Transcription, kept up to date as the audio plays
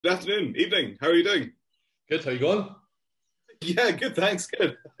Good afternoon, evening. How are you doing? Good. How you going? Yeah, good. Thanks.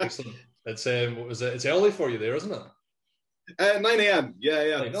 Good. Excellent. It's what was it? It's early for you there, isn't it? 9 a.m. Yeah,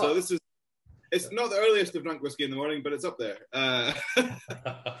 yeah. Why So not? this is it's not the earliest I've drunk whiskey in the morning, but it's up there.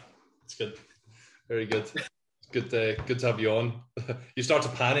 It's good. Very good. It's good to have you on. You start to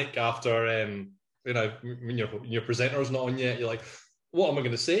panic after when your presenter's not on yet. You're like, what am I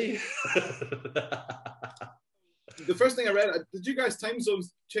going to say? The first thing I read, did you guys time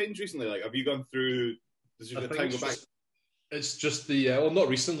zones change recently? Like, have you gone through? Does I your think time go back? it's just the well, not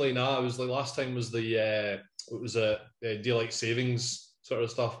recently. Nah, it was like last time was the it was a daylight savings sort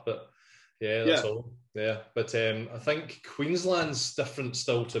of stuff, but yeah, that's Yeah, all. Yeah, but I think Queensland's different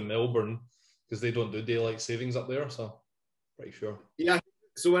still to Melbourne because they don't do daylight savings up there, so pretty sure. yeah.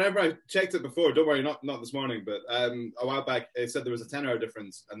 So whenever I checked it before, don't worry, not this morning, but a while back, it said there was a 10-hour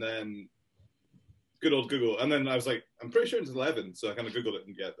difference, and then good old Google, and then I was like, I'm pretty sure it's 11, so I kind of Googled it,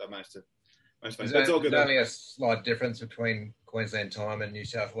 and yeah, I managed to find it. But it's all There's good. only a slight difference between Queensland time and New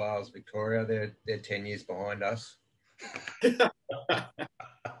South Wales, Victoria. They're 10 years behind us.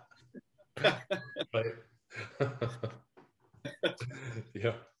 Right.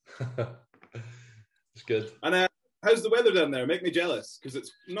 Yeah. It's good. And how's the weather down there? Make me jealous because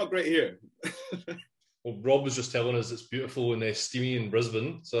it's not great here. Well, Rob was just telling us it's beautiful and steamy in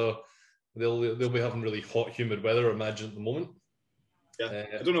Brisbane, so they'll be having really hot, humid weather, I imagine, at the moment. Yeah,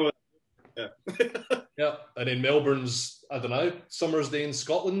 I don't know. Yeah. Yeah, and in Melbourne's, I don't know, summer's day in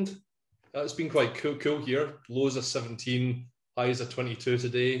Scotland. It's been quite cool here. Lows of 17, highs of 22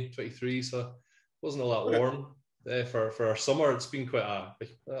 today, 23, so it wasn't all that warm. For our summer, it's been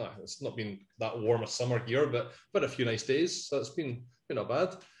it's not been that warm a summer here, but a few nice days, so it's been not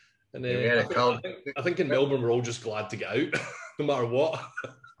bad. And I think in Melbourne, we're all just glad to get out, no matter what.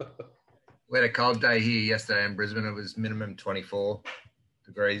 We had a cold day here yesterday in Brisbane. It was minimum 24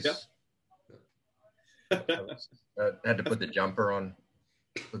 degrees. Yeah. I had to put the jumper on,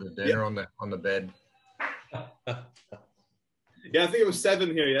 put the dinner on the bed. Yeah, I think it was 7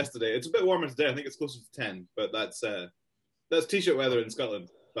 here yesterday. It's a bit warmer today. I think it's closer to 10, but that's t-shirt weather in Scotland.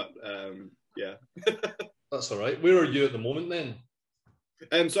 But yeah, That's all right. Where are you at the moment then?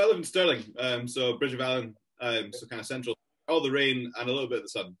 so I live in Stirling, so Bridge of Allan, so kind of central. All the rain and a little bit of the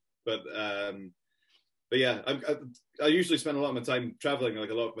sun, but yeah, I usually spend a lot of my time traveling.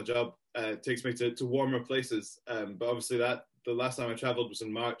 Like a lot of my job takes me to warmer places, but obviously the last time I traveled was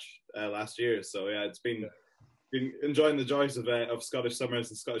in March last year. So yeah, it's been enjoying the joys of Scottish summers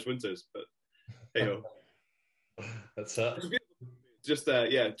and Scottish winters. But hey ho, That's it. Just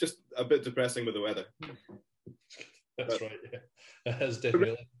just a bit depressing with the weather. That's right. Yeah, it's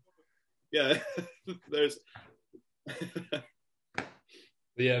definitely. Yeah, there's.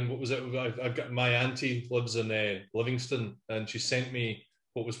 What was it? I've got my auntie lives in Livingston, and she sent me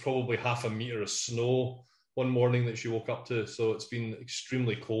what was probably half a metre of snow one morning that she woke up to. So it's been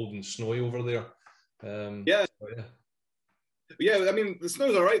extremely cold and snowy over there. Yeah. So, yeah. Yeah, I mean, the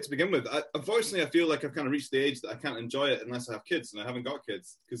snow's all right to begin with. Unfortunately, I feel like I've kind of reached the age that I can't enjoy it unless I have kids, and I haven't got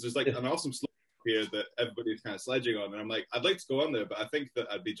kids because there's like an awesome slope here that everybody's kind of sledging on, and I'm like, I'd like to go on there, but I think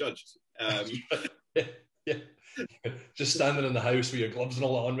that I'd be judged. Yeah. Just standing in the house with your gloves and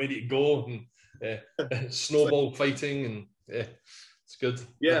all that on, ready to go, and snowball fighting, and yeah, it's good.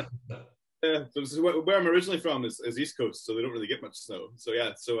 Yeah. Yeah, so where I'm originally from is East Coast, so they don't really get much snow. So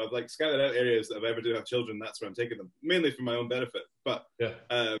yeah, so I've like scouted out areas that if I ever do have children, that's where I'm taking them, mainly for my own benefit. But yeah,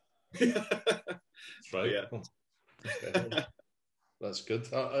 that's right. Yeah. That's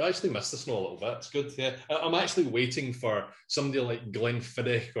good. I actually miss the snow a little bit. It's good. Yeah, I'm actually waiting for somebody like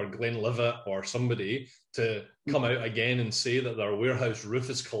Glenfiddich or Glenlivet or somebody to come out again and say that their warehouse roof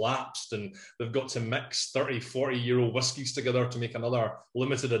has collapsed and they've got to mix 30, 40-year-old whiskies together to make another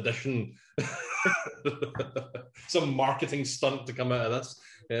limited edition. Some marketing stunt to come out of this.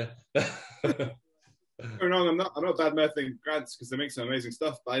 Yeah. No, I'm not bad mouthing grants because they make some amazing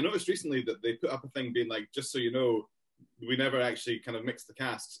stuff. But I noticed recently that they put up a thing being like, just so you know, we never actually kind of mixed the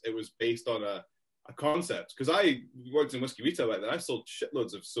casks. It was based on a concept. Because I worked in whiskey retail back then. I sold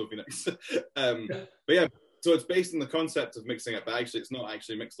shitloads of Sophie Nicks. But yeah, so it's based on the concept of mixing it, but actually it's not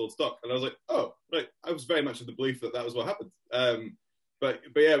actually mixed old stock. And I was like, oh, right. I was very much of the belief that was what happened. But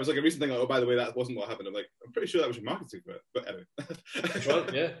yeah, it was like a recent thing. Like, oh, by the way, that wasn't what happened. I'm like, I'm pretty sure that was your marketing for it. But anyway. That's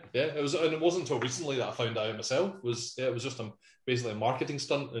right. Yeah. It was, and it wasn't until recently that I found out myself. It was just basically a marketing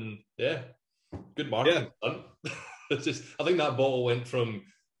stunt, and yeah, good marketing stunt. It's just, I think that bottle went from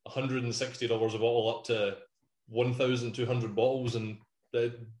 $160 a bottle up to 1,200 bottles and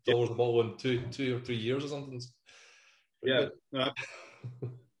dollars a bottle in two or 3 years or something. Yeah. No,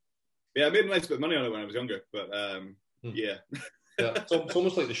 yeah, I made a nice bit of money on it when I was younger, but yeah. Yeah, it's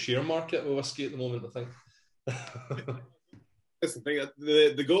almost like the share market with whiskey at the moment, I think. That's the thing.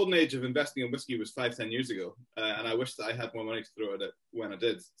 The golden age of investing in whiskey was 5-10 years ago, and I wish that I had more money to throw at it when I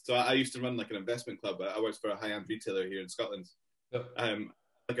did. So I used to run like an investment club. I worked for a high-end retailer here in Scotland,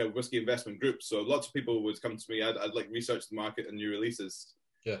 like a whiskey investment group. So lots of people would come to me. I'd like research the market and new releases,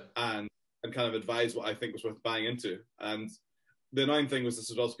 and kind of advise what I think was worth buying into. And the annoying thing was this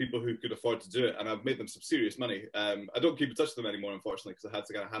was also people who could afford to do it, and I've made them some serious money. I don't keep in touch with them anymore, unfortunately, because I had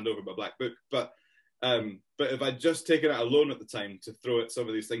to kind of hand over my black book. But if I'd just taken out a loan at the time to throw at some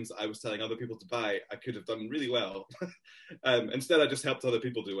of these things that I was telling other people to buy, I could have done really well. Instead, I just helped other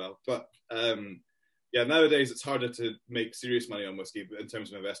people do well. But nowadays it's harder to make serious money on whiskey in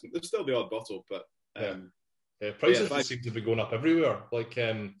terms of investment. There's still the odd bottle, but prices seem to be going up everywhere. Like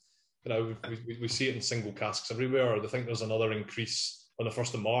we see it in single casks everywhere. I think there's another increase on the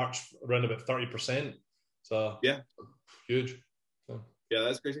 1st of March, around about 30%. So huge. So,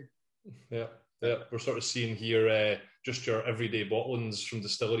 that's crazy. Yeah, we're sort of seeing here just your everyday bottlings from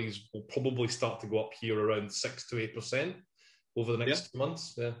distilleries will probably start to go up here around 6 to 8% over the next 2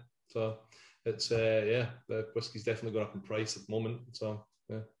 months. Yeah, so it's the whiskey's definitely going up in price at the moment. So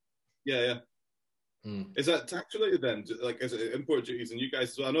yeah. Is that tax related then? Like, is it import duties and you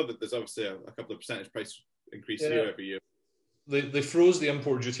guys as well? I know that there's obviously a couple of percentage price increase here every year. They froze the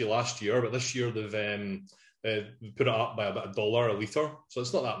import duty last year, but this year they've put it up by about $1 a litre. So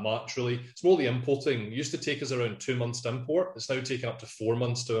it's not that much, really. It's more the importing. It used to take us around 2 months to import. It's now taken up to 4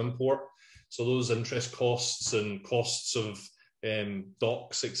 months to import. So those interest costs and costs of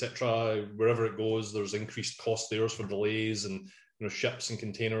docks, etc., wherever it goes, there's increased cost there for delays and ships and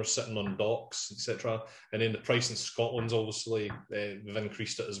containers sitting on docks, etc. And then the price in Scotland's obviously, they've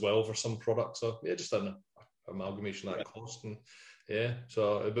increased it as well for some products. So just an amalgamation of that cost. And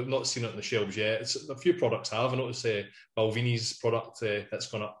so but not seen it on the shelves yet. It's a few products have. I noticed Balvini's product that's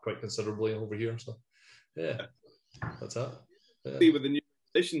gone up quite considerably over here. So that's that. See with the new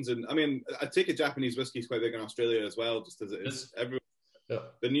regulations, and I mean, I take it Japanese whiskey is quite big in Australia as well, just as it is everywhere.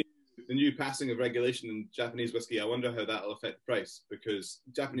 The new passing of regulation in Japanese whiskey, I wonder how that will affect the price, because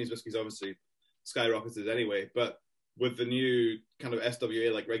Japanese whiskey is obviously skyrocketed anyway, but with the new kind of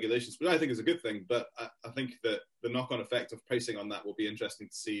SWA like regulations, which I think is a good thing, but I think that the knock-on effect of pricing on that will be interesting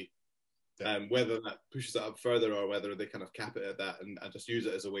to see, whether that pushes it up further or whether they kind of cap it at that and just use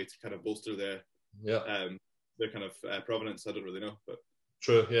it as a way to kind of bolster their kind of provenance. I don't really know, but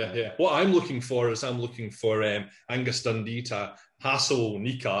true, What I'm looking for is Angus Dundee to hassle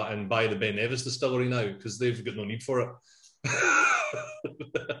Nika and buy the Ben Nevis distillery now, because they've got no need for it.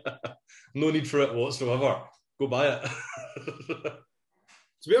 No need for it whatsoever. Go buy it.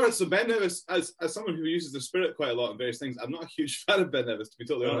 To be honest, so Ben Nevis, as someone who uses the spirit quite a lot in various things, I'm not a huge fan of Ben Nevis, to be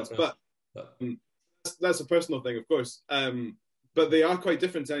totally honest. But that's a personal thing, of course. But they are quite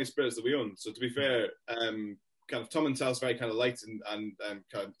different to any spirits that we own. So to be fair, kind of Tomintoul is very kind of light and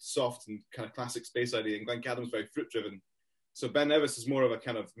kind of soft and kind of classic Speyside, and Glencadam is very fruit driven. So Ben Nevis is more of a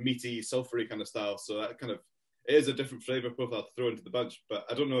kind of meaty, sulphury kind of style. So that kind of it is a different flavour profile to throw into the bunch. But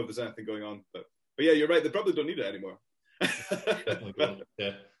I don't know if there's anything going on. But yeah, you're right. They probably don't need it anymore.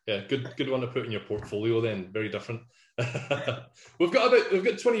 Good one to put in your portfolio then. Very different. We've got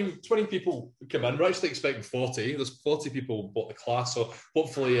 20 people come in. We're actually expecting 40. There's 40 people bought the class, so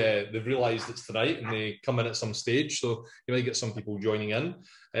hopefully they've realised it's tonight and they come in at some stage. So you might get some people joining in.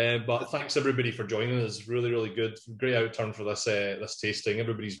 But thanks everybody for joining us. Really, really good. Great outturn for this tasting.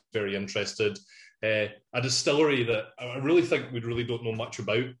 Everybody's very interested. A distillery that I really think we really don't know much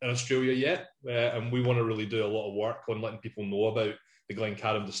about in Australia yet, and we want to really do a lot of work on letting people know about the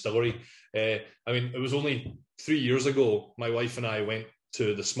Glencadam distillery. I mean, it was only 3 years ago my wife and I went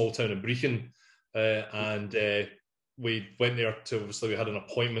to the small town of Brechin, and we went there to, obviously we had an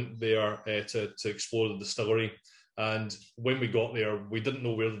appointment there to explore the distillery. And when we got there, we didn't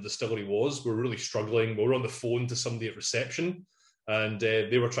know where the distillery was. We were really struggling. We were on the phone to somebody at reception, and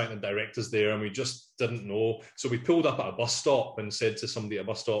they were trying to direct us there, and we just didn't know. So we pulled up at a bus stop and said to somebody at a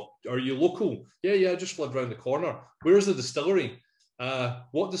bus stop, "Are you local?" Yeah, I just live around the corner. Where's the distillery?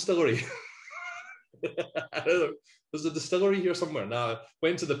 What distillery? There's a distillery here somewhere. Nah,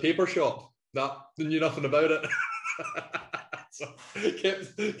 went to the paper shop. Nah, knew nothing about it. So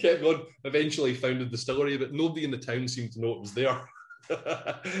kept going. Eventually found a distillery, but nobody in the town seemed to know it was there.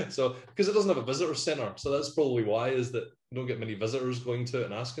 So because it doesn't have a visitor centre, so that's probably why, is that you don't get many visitors going to it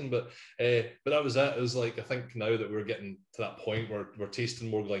and asking. But that was it. It was like, I think now that we're getting to that point where we're tasting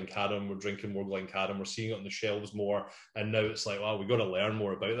more Glencadam, we're drinking more Glencadam, we're seeing it on the shelves more, and now it's like, wow, we've got to learn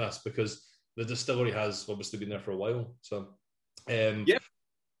more about this, because the distillery has obviously been there for a while. So it's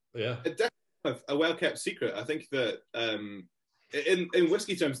definitely a well-kept secret. I think that in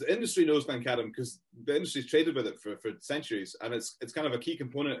whiskey terms, the industry knows Glencadam because the industry's traded with it for centuries, and it's kind of a key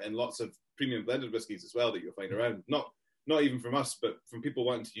component in lots of premium blended whiskies as well that you'll find around. Not even from us, but from people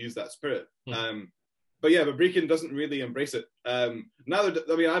wanting to use that spirit. But Brechin doesn't really embrace it. I'm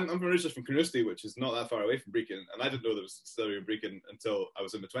originally from Carnoustie, which is not that far away from Brechin, and I didn't know there was a distillery in Brechin until I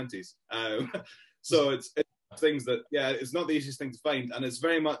was in my 20s. So it's things that, it's not the easiest thing to find, and it's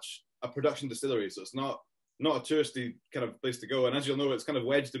very much a production distillery, so it's not a touristy kind of place to go. And as you'll know, it's kind of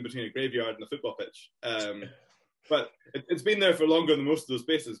wedged in between a graveyard and a football pitch. But it's been there for longer than most of those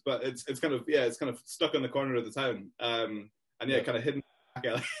places. But it's kind of stuck on the corner of the town, kind of hidden back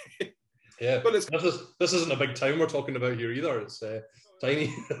alley. Yeah, but this isn't a big town we're talking about here either. It's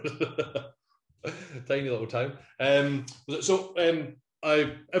tiny, tiny little town.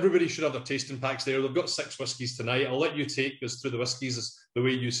 Everybody should have their tasting packs there. They've got 6 whiskies tonight. I'll let you take us through the whiskies the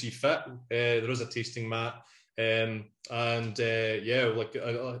way you see fit. There is a tasting mat. Like I've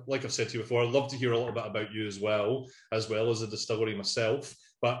said to you before, I'd love to hear a little bit about you as well as the distillery myself.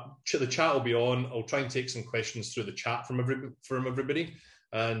 But the chat will be on. I'll try and take some questions through the chat from everybody.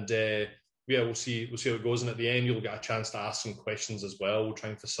 And we'll see how it goes. And at the end, you'll get a chance to ask some questions as well. We'll try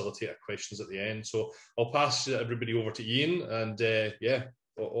and facilitate our questions at the end. So I'll pass everybody over to Iain. And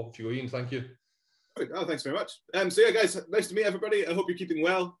off you go, Iain. Thank you. Oh, thanks very much. Guys, nice to meet everybody. I hope you're keeping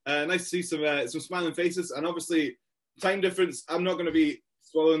well. Nice to see some smiling faces. And obviously, time difference. I'm not going to be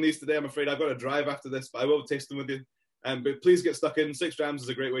swallowing these today. I'm afraid I've got to drive after this, but I will taste them with you. But please get stuck in. 6 grams is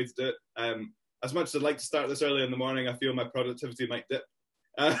a great way to do it. As much as I'd like to start this early in the morning, I feel my productivity might dip.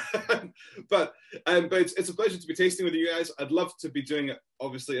 But it's a pleasure to be tasting with you guys. I'd love to be doing it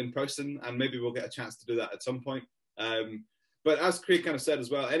obviously in person, and maybe we'll get a chance to do that at some point. But as Craig kind of said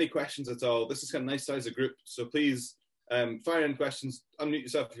as well, any questions at all, this is kind of nice size of group, so please fire in questions, unmute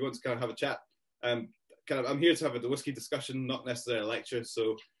yourself if you want to kind of have a chat. I'm here to have a whiskey discussion, not necessarily a lecture,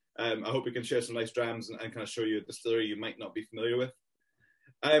 so I hope we can share some nice drams and kind of show you a distillery you might not be familiar with.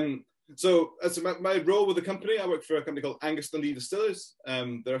 So as my role with the company, I work for a company called Angus Dundee Distillers.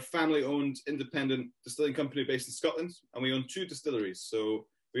 They're a family-owned independent distilling company based in Scotland, and we own 2 distilleries. So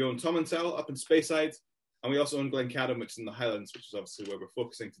we own Tomintoul up in Speyside, and we also own Glencadam, which is in the Highlands, which is obviously where we're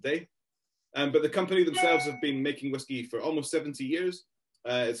focusing today. But the company themselves have been making whiskey for almost 70 years.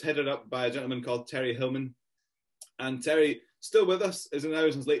 It's headed up by a gentleman called Terry Hillman. And Terry, still with us, is now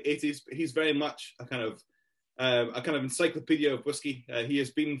in his late 80s, but he's very much a kind of encyclopedia of whiskey. He has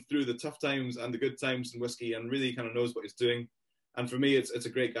been through the tough times and the good times in whiskey and really kind of knows what he's doing. And for me, it's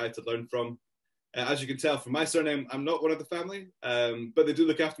a great guy to learn from. As you can tell from my surname, I'm not one of the family, but they do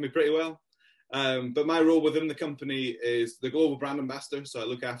look after me pretty well. But my role within the company is the global brand ambassador. So I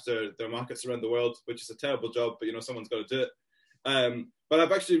look after their markets around the world, which is a terrible job, but someone's got to do it. But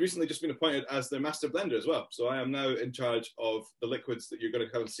I've actually recently just been appointed as their master blender as well. So I am now in charge of the liquids that you're going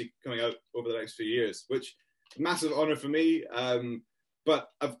to kind of see coming out over the next few years, which massive honor for me. But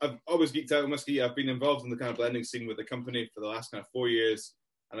I've always geeked out on whiskey. I've been involved in the kind of blending scene with the company for the last kind of 4 years,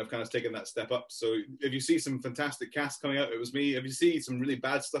 and I've kind of taken that step up. So if you see some fantastic casks coming out, it was me. If you see some really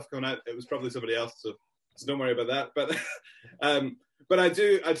bad stuff coming out, it was probably somebody else. So don't worry about that. But I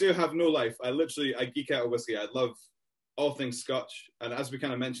do have no life. I geek out on whiskey. I love all things Scotch. And as we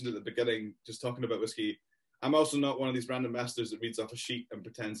kind of mentioned at the beginning, just talking about whiskey, I'm also not one of these random masters that reads off a sheet and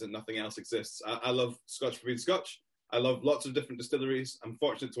pretends that nothing else exists. I love Scotch for being Scotch. I love lots of different distilleries. I'm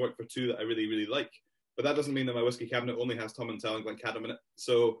fortunate to work for 2 that I really, really like. But that doesn't mean that my whiskey cabinet only has Tomintoul and Glencadam in it.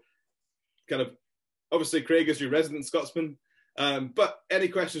 So kind of, obviously Craig is your resident Scotsman. But any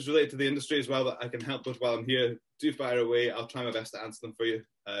questions related to the industry as well that I can help with while I'm here, do fire away. I'll try my best to answer them for you.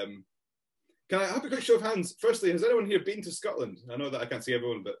 Can I have a quick show of hands? Firstly, has anyone here been to Scotland? I know that I can't see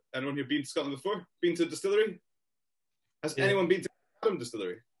everyone, but anyone here been to Scotland before? Been to a distillery? Has anyone been to Glencadam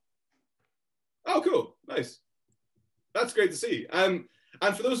Distillery? Oh, cool. Nice. That's great to see. And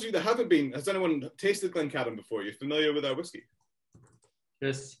for those of you that haven't been, has anyone tasted Glencadam before? You're familiar with our whiskey?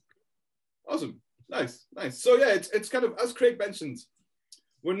 Yes. Awesome. Nice. So yeah, it's kind of, as Craig mentioned,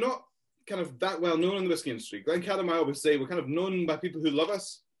 we're not kind of that well known in the whiskey industry. Glencadam, I always say, we're kind of known by people who love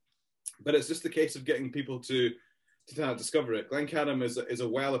us, but it's just a case of getting people to kind of discover it. Glencadam is a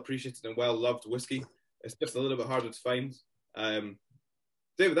well appreciated and well loved whiskey. It's just a little bit harder to find.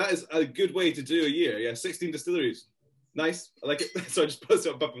 David, that is a good way to do a year. Yeah, 16 distilleries. Nice. I like it. So I just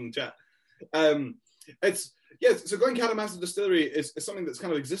posted it up in the chat. So Glencadam as a distillery is something that's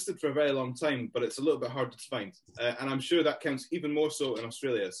kind of existed for a very long time, but it's a little bit harder to find. And I'm sure that counts even more so in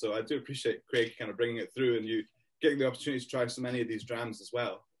Australia. So I do appreciate Craig kind of bringing it through and you getting the opportunity to try so many of these drams as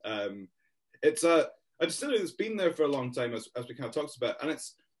well. It's a distillery that's been there for a long time, as we kind of talked about, and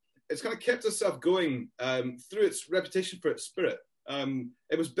it's kind of kept itself going through its reputation for its spirit.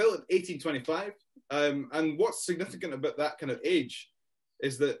 It was built in 1825, and what's significant about that kind of age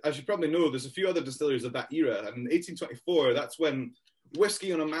is that, as you probably know, there's a few other distilleries of that era, and in 1824, that's when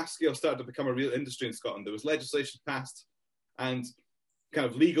whiskey on a mass scale started to become a real industry in Scotland. There was legislation passed, and kind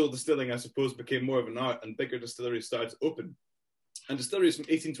of legal distilling, I suppose, became more of an art, and bigger distilleries started to open. And distilleries from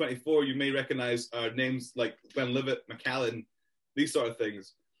 1824, you may recognise, are names like Glenlivet, Macallan, these sort of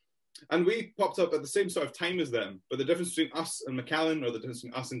things. And we popped up at the same sort of time as them, but the difference between us and Macallan, or the difference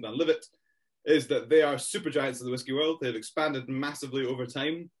between us and Glenlivet, is that they are super giants of the whiskey world. They've expanded massively over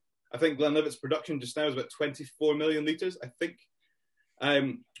time. I think Glenlivet's production just now is about 24 million litres, I think.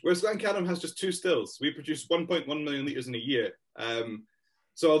 Whereas Glencadam has just 2 stills. We produce 1.1 million litres in a year.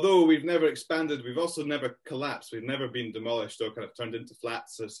 So although we've never expanded, we've also never collapsed. We've never been demolished or kind of turned into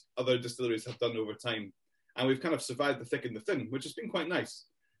flats as other distilleries have done over time. And we've kind of survived the thick and the thin, which has been quite nice.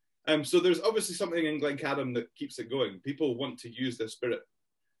 So there's obviously something in Glencadam that keeps it going. People want to use their spirit.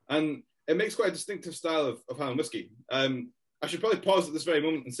 And it makes quite a distinctive style of Highland whiskey. I should probably pause at this very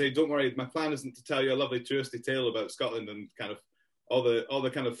moment and say, don't worry, my plan isn't to tell you a lovely touristy tale about Scotland and kind of all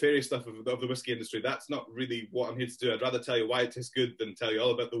the kind of fairy stuff of the whiskey industry. That's not really what I'm here to do. I'd rather tell you why it tastes good than tell you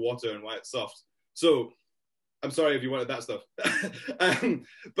all about the water and why it's soft. So I'm sorry if you wanted that stuff.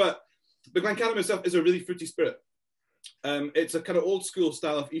 But the Glencadam itself is a really fruity spirit. It's a kind of old school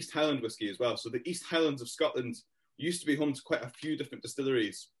style of East Highland whiskey as well. So the East Highlands of Scotland used to be home to quite a few different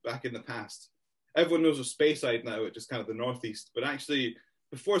distilleries back in the past. Everyone knows of Speyside now, which is kind of the northeast, but actually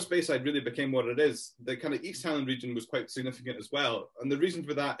before Speyside really became what it is, the kind of East Highland region was quite significant as well. And the reason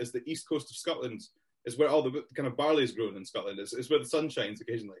for that is the east coast of Scotland is where all the kind of barley is grown in Scotland. It's where the sun shines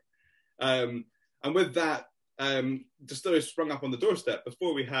occasionally. And with that, distilleries sprung up on the doorstep.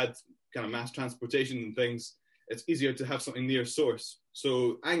 Before we had kind of mass transportation and things, it's easier to have something near source.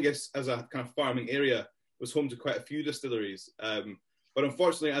 So Angus, as a kind of farming area, was home to quite a few distilleries. But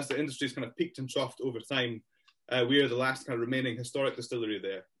unfortunately, as the industry's kind of peaked and troughed over time, we are the last kind of remaining historic distillery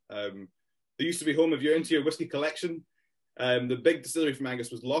there. They used to be home, if you're into your whiskey collection, the big distillery from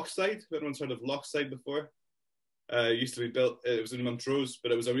Angus was Lochside. If anyone's heard of Lochside before? It used to be built, it was in Montrose,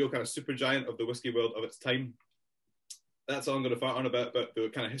 but it was a real kind of super giant of the whiskey world of its time. That's all I'm going to fart on about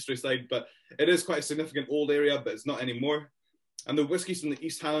the kind of history side, but it is quite a significant old area, but it's not anymore. And the whiskies from the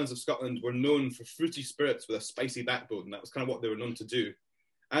East Highlands of Scotland were known for fruity spirits with a spicy backbone. That was kind of what they were known to do.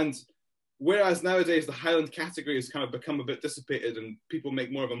 And whereas nowadays the Highland category has kind of become a bit dissipated and people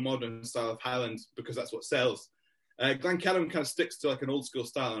make more of a modern style of Highland because that's what sells, Glencadam kind of sticks to like an old school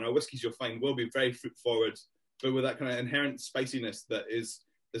style, and our whiskies you'll find will be very fruit forward, but with that kind of inherent spiciness that is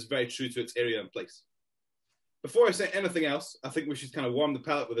very true to its area and place. Before I say anything else, I think we should kind of warm the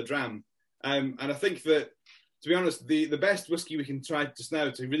palate with a dram. And I think that, to be honest, the best whiskey we can try just now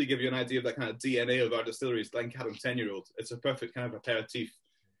to really give you an idea of that kind of DNA of our distillery is Glencadam 10-year-old. It's a perfect kind of aperitif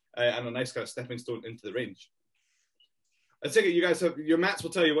and a nice kind of stepping stone into the range. I take it you guys have, your mats will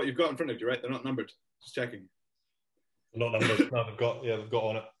tell you what you've got in front of you, right? They're not numbered. Just checking. Not numbered. No, they've got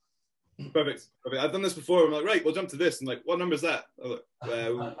on it. Perfect. I've done this before. I'm like, right, we'll jump to this. And like, what number is that?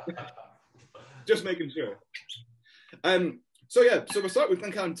 Just making sure. So we'll start with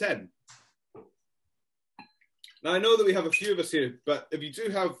Glencadam 10. Now I know that we have a few of us here, but if you do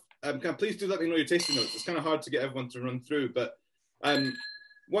have, please do let me know your tasting notes. It's kind of hard to get everyone to run through, but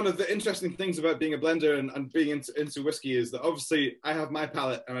one of the interesting things about being a blender and being into whiskey is that obviously I have my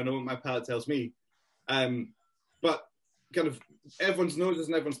palate and I know what my palate tells me, but kind of everyone's noses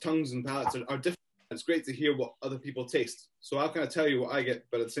and everyone's tongues and palates are different. It's great to hear what other people taste. So I'll kind of tell you what I get,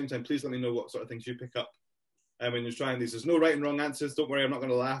 but at the same time, please let me know what sort of things you pick up when you're trying these. There's no right and wrong answers. Don't worry, I'm not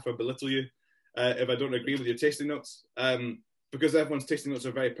going to laugh or belittle you if I don't agree with your tasting notes, because everyone's tasting notes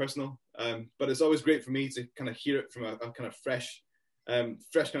are very personal. But it's always great for me to kind of hear it from a kind of fresh kind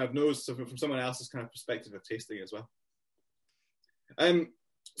of nose, so from someone else's kind of perspective of tasting as well.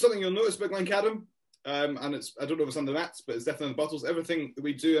 Something you'll notice about Glencadam, and it's, I don't know if it's on the mats, but it's definitely on the bottles. Everything that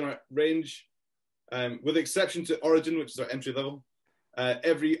we do in our range, with the exception to Origin, which is our entry level,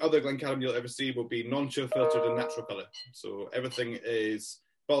 every other Glencadam you'll ever see will be non-chill filtered and natural colour. So everything is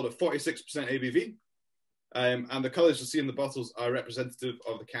bottled at 46% ABV, and the colours you'll see in the bottles are representative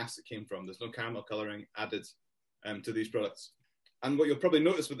of the cask it came from. There's no caramel colouring added to these products. And what you'll probably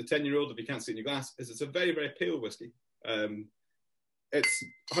notice with the 10-year-old, if you can't see it in your glass, is it's a very, very pale whiskey. It's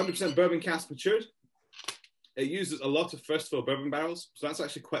 100% bourbon cask matured. It uses a lot of first fill bourbon barrels, so that's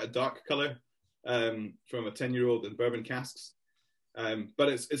actually quite a dark colour from a 10-year-old in bourbon casks. But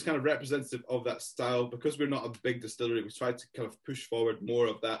it's kind of representative of that style. Because we're not a big distillery, we tried to kind of push forward more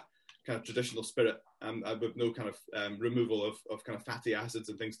of that kind of traditional spirit, with no kind of removal of kind of fatty acids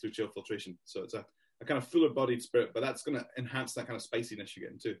and things through chill filtration. So it's a kind of fuller bodied spirit, but that's going to enhance that kind of spiciness you're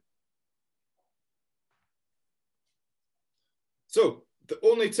getting too. So the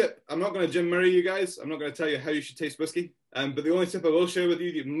only tip, I'm not going to Jim Murray you guys, I'm not going to tell you how you should taste whiskey, but the only tip I will share with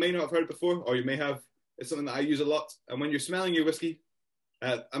you that you may not have heard before, or you may have, is something that I use a lot. And when you're smelling your whiskey,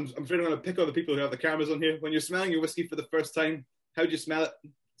 I'm afraid I'm going to pick on the people who have the cameras on here. When you're smelling your whiskey for the first time, how do you smell it?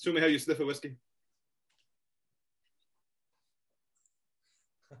 Show me how you sniff a whiskey.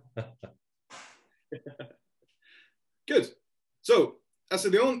 Good. So,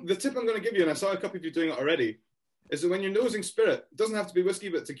 the tip I'm going to give you, and I saw a couple of you doing it already, is that when you're nosing spirit, it doesn't have to be whiskey,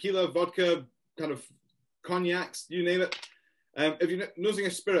 but tequila, vodka, kind of cognacs, you name it. If you're nosing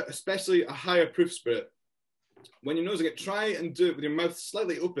a spirit, especially a higher proof spirit, when you're nosing it, try and do it with your mouth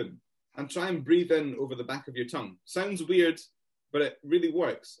slightly open and try and breathe in over the back of your tongue. Sounds weird, but it really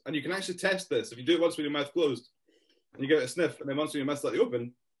works. And you can actually test this. If you do it once with your mouth closed and you give it a sniff, and then once with your mouth slightly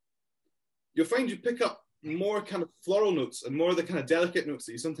open, you'll find you pick up more kind of floral notes and more of the kind of delicate notes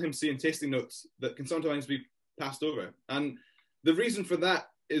that you sometimes see in tasting notes that can sometimes be passed over. And the reason for that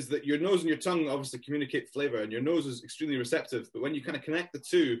is that your nose and your tongue obviously communicate flavor, and your nose is extremely receptive. But when you kind of connect the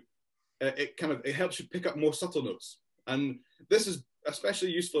two, it helps you pick up more subtle notes. And this is especially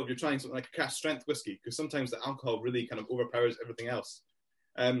useful if you're trying something like a cask strength whiskey, because sometimes the alcohol really kind of overpowers everything else.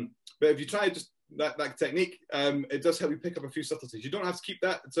 But if you try just that technique, it does help you pick up a few subtleties. You don't have to keep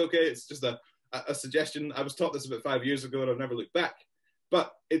that. It's okay. It's just a suggestion. I was taught this about 5 years ago and I've never looked back.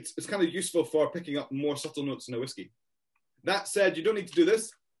 But it's kind of useful for picking up more subtle notes in a whiskey. That said, you don't need to do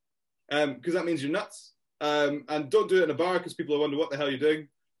this because that means you're nuts. And don't do it in a bar because people will wonder what the hell you're doing.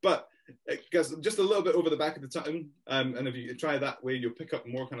 But it goes just a little bit over the back of the tongue. And if you try that way, you'll pick up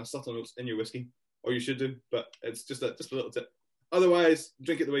more kind of subtle notes in your whiskey, or you should do. But it's just a little tip. Otherwise,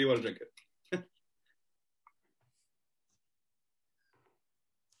 drink it the way you want to drink it.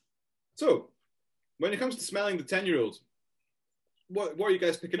 So, when it comes to smelling the 10-year-old, what are you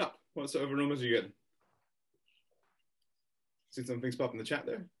guys picking up? What sort of aromas are you getting? See some things pop in the chat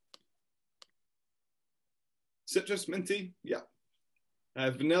there. Citrus, minty, yeah.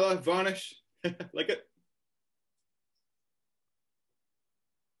 Vanilla, varnish, like it.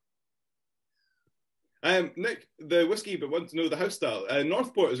 Nick, the whiskey, but want to know the house style.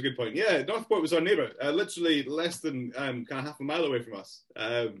 Northport is a good point. Yeah, Northport was our neighbour, literally less than kind of half a mile away from us.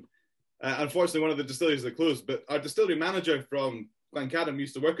 Unfortunately, one of the distilleries that closed, but our distillery manager from Glencadam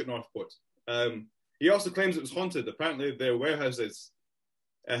used to work at Northport. He also claims it was haunted. Apparently, their warehouses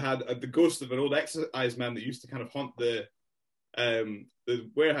had the ghost of an old excise man that used to kind of haunt the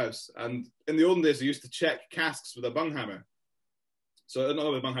warehouse. And in the olden days, they used to check casks with a bung hammer. So not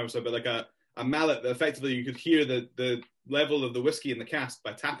with a bung hammer, but like a mallet that effectively you could hear the level of the whiskey in the cask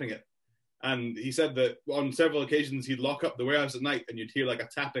by tapping it. And he said that on several occasions he'd lock up the warehouse at night and you'd hear like a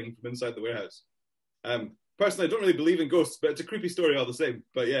tapping from inside the warehouse. Personally, I don't really believe in ghosts, but it's a creepy story all the same.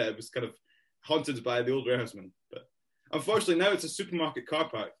 But yeah, it was kind of haunted by the old warehouseman. But unfortunately, now it's a supermarket car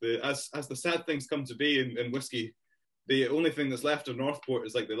park. As the sad things come to be in whiskey, the only thing that's left of Northport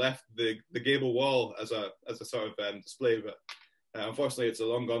is like they left the gable wall as a sort of display. But unfortunately, it's a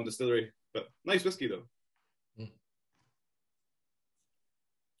long gone distillery. But nice whiskey though.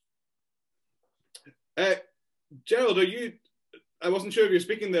 Gerald, are you? I wasn't sure if you're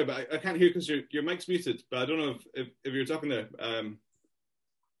speaking there, but I can't hear because your mic's muted. But I don't know if you're talking there.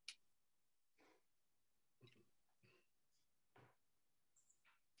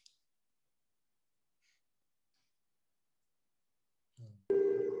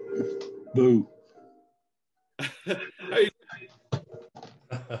 Boo.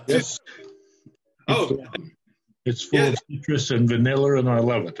 Yes. Oh, it's full of citrus and vanilla, and I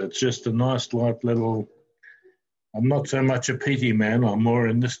love it. It's just a nice, light little. I'm not so much a peaty man. I'm more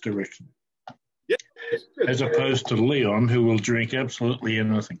in this direction. Yeah. As opposed to Leon, who will drink absolutely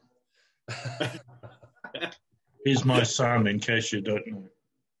anything. He's my son, in case you don't know.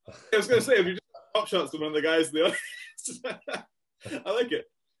 I was going to say, if you just pop shots to one of the guys in the audience. I like it.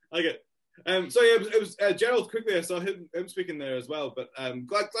 So yeah, it was Gerald. Quickly, I saw him speaking there as well. But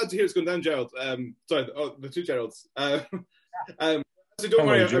glad to hear it's going down, Gerald. Sorry, the two Geralds. So don't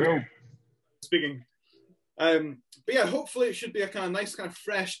worry, Gerald. Speaking. But yeah, hopefully it should be a kind of nice, kind of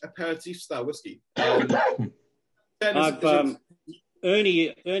fresh aperitif style whiskey.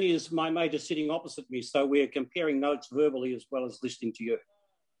 Ernie is my mate is sitting opposite me, so we're comparing notes verbally as well as listening to you.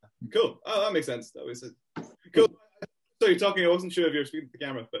 Cool. Oh, that makes sense. Cool. So you're talking. I wasn't sure if you were speaking to the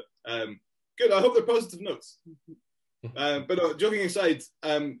camera, but good. I hope they're positive notes. But joking aside,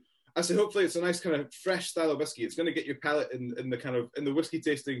 I say hopefully it's a nice kind of fresh style of whiskey. It's going to get your palate in the kind of in the whiskey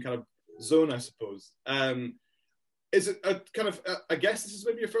tasting kind of zone, I suppose. Is it a kind of I guess this is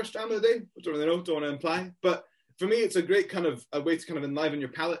maybe your first dram of the day? I don't really know. Don't want to imply, but for me, it's a great kind of a way to kind of enliven your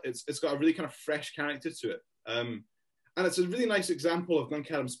palate. It's got a really kind of fresh character to it, and it's a really nice example of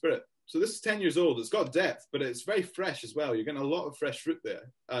Glencadam spirit. So this is 10 years old. It's got depth, but it's very fresh as well. You're getting a lot of fresh fruit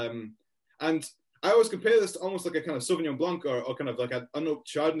there. And I always compare this to almost like a kind of Sauvignon Blanc or kind of like an unoaked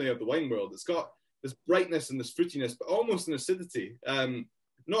Chardonnay of the wine world. It's got this brightness and this fruitiness, but almost an acidity.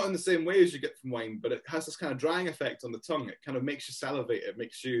 Not in the same way as you get from wine, but it has this kind of drying effect on the tongue. It kind of makes you salivate. It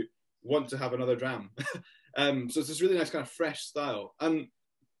makes you want to have another dram. So it's this really nice kind of fresh style. And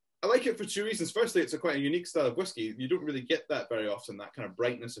I like it for two reasons. Firstly, it's quite a unique style of whiskey. You don't really get that very often, that kind of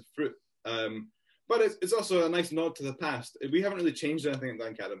brightness of fruit. But it's also a nice nod to the past. We haven't really changed anything at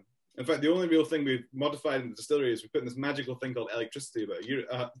Glencadam. In fact, the only real thing we've modified in the distillery is we put in this magical thing called electricity about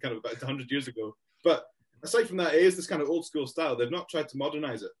about 100 years ago. But aside from that, it is this kind of old school style. They've not tried to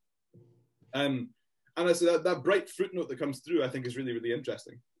modernize it. And I say that bright fruit note that comes through, I think, is really, really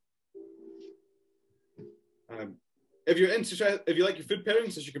interesting. If you like your food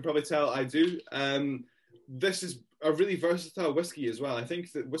pairings, as you can probably tell, I do. This is a really versatile whiskey as well. I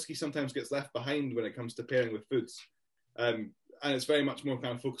think that whiskey sometimes gets left behind when it comes to pairing with foods, and it's very much more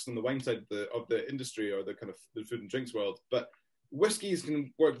kind of focused on the wine side of the industry or the kind of the food and drinks world. But whiskies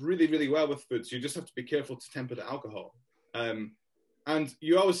can work really, really well with foods. You just have to be careful to temper the alcohol. And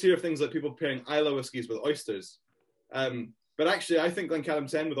you always hear of things like people pairing Islay whiskies with oysters. But actually, I think Glencadam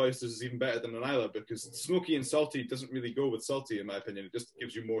 10 with oysters is even better than an Islay because smoky and salty doesn't really go with salty, in my opinion. It just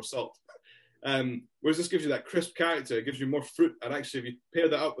gives you more salt. Whereas this gives you that crisp character. It gives you more fruit. And actually, if you pair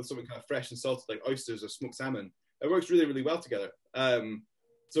that up with something kind of fresh and salty like oysters or smoked salmon, it works really, really well together.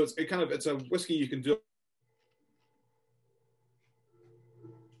 So it's a whiskey you can do.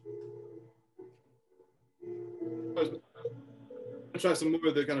 I'll try some more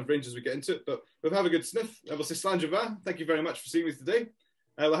of the kind of ranges we get into it, but we'll have a good sniff. I will say Slàinte mhath. Thank you very much for seeing me today.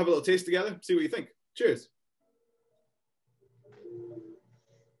 We'll have a little taste together, see what you think. Cheers.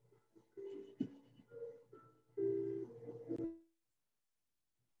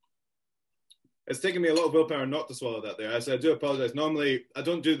 It's taken me a lot of willpower not to swallow that there. I do apologize. Normally, I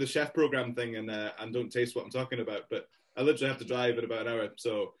don't do the chef program thing and don't taste what I'm talking about, but I literally have to drive in about an hour,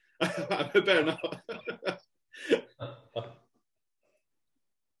 so I better not.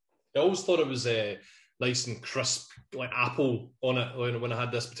 I always thought it was nice and crisp, like apple on it when I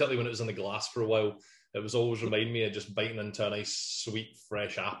had this, particularly when it was in the glass for a while. It was always remind me of just biting into a nice, sweet,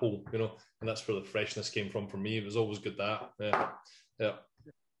 fresh apple, and that's where the freshness came from for me. It was always good that. Yeah.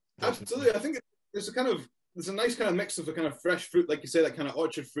 Absolutely. I think there's a nice kind of mix of the kind of fresh fruit, like you say, that kind of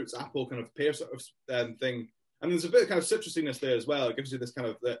orchard fruits, apple kind of pear sort of thing. And there's a bit of kind of citrusiness there as well. It gives you this kind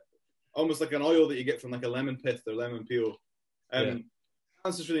of almost like an oil that you get from like a lemon pith or lemon peel.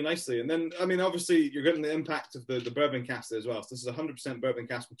 Balances really nicely. And then, I mean, obviously you're getting the impact of the bourbon cask there as well. So this is 100% bourbon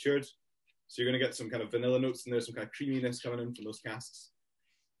cask matured. So you're going to get some kind of vanilla notes in there, some kind of creaminess coming in from those casks.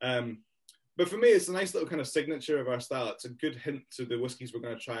 But for me, it's a nice little kind of signature of our style. It's a good hint to the whiskies we're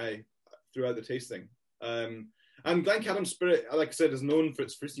going to try throughout the tasting. And Glencadam Spirit, like I said, is known for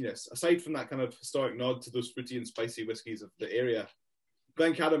its fruitiness. Aside from that kind of historic nod to those fruity and spicy whiskies of the area,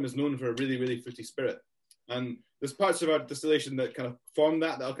 Glencadam is known for a really, really fruity spirit. And there's parts of our distillation that kind of form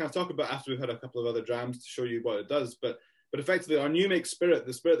that I'll kind of talk about after we've had a couple of other drams to show you what it does. But effectively, our new make spirit,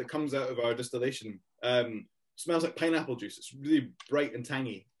 the spirit that comes out of our distillation, smells like pineapple juice. It's really bright and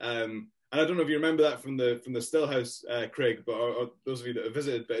tangy. And I don't know if you remember that from the Stillhouse, Craig, but or those of you that have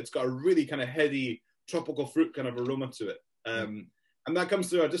visited, but it's got a really kind of heady tropical fruit kind of aroma to it. And that comes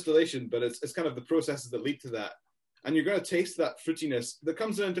through our distillation, but it's kind of the processes that lead to that. And you're going to taste that fruitiness that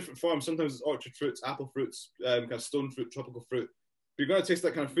comes in different forms. Sometimes it's orchard fruits, apple fruits, kind of stone fruit, tropical fruit. But you're going to taste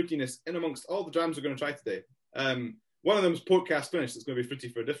that kind of fruitiness in amongst all the drams we're going to try today. One of them is port cast finish. It's going to be fruity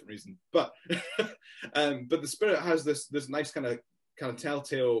for a different reason. But the spirit has this nice kind of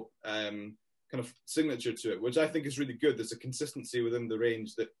telltale kind of signature to it, which I think is really good. There's a consistency within the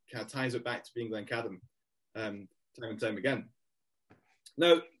range that kind of ties it back to being Glencadam time and time again.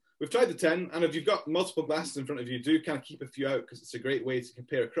 Now, we've tried the 10, and if you've got multiple glasses in front of you, do kind of keep a few out because it's a great way to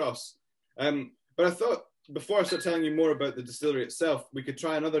compare across. But I thought before I start telling you more about the distillery itself, we could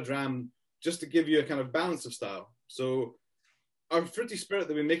try another dram just to give you a kind of balance of style. So our fruity spirit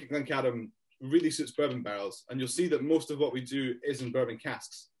that we make at Glencadam really suits bourbon barrels, and you'll see that most of what we do is in bourbon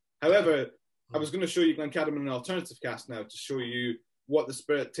casks. However, I was going to show you Glencadam in an alternative cask now to show you what the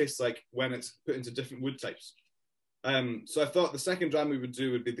spirit tastes like when it's put into different wood types. So I thought the second dram we would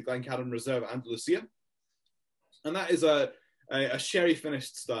do would be the Glencadam Reserve Andalusia. And that is a a sherry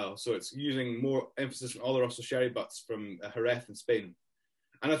finished style. So it's using more emphasis on Oloroso sherry butts from Jerez in Spain.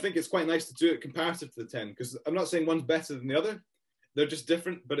 And I think it's quite nice to do it comparative to the 10, because I'm not saying one's better than the other. They're just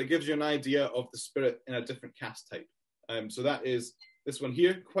different, but it gives you an idea of the spirit in a different cask type. So that is this one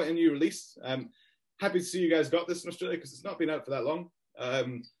here, quite a new release. Happy to see you guys got this in Australia, because it's not been out for that long.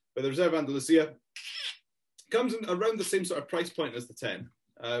 But the Reserve Andalusia comes in around the same sort of price point as the 10.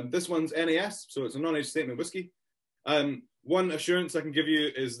 This one's NAS, so it's a non-age statement whiskey. One assurance I can give you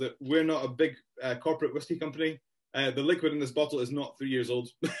is that we're not a big corporate whiskey company. The liquid in this bottle is not 3 years old.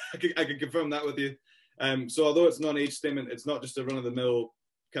 I can confirm that with you. So although it's non-age statement, it's not just a run-of-the-mill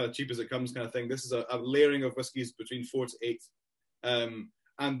kind of cheap as it comes kind of thing. This is a layering of whiskies between 4 to 8.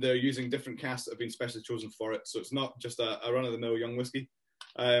 And they're using different casks that have been specially chosen for it. So it's not just a run-of-the-mill young whiskey.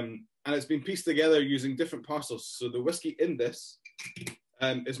 And it's been pieced together using different parcels. So the whiskey in this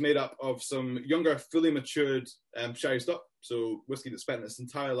is made up of some younger, fully matured sherry stock. So whiskey that's spent its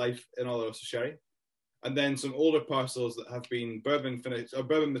entire life in Oloroso sherry. And then some older parcels that have been bourbon finished or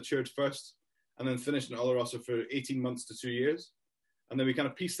bourbon matured first, and then finished in Oloroso for 18 months to 2 years. And then we kind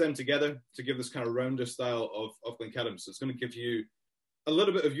of piece them together to give this kind of rounder style of Glencadam. So it's going to give you a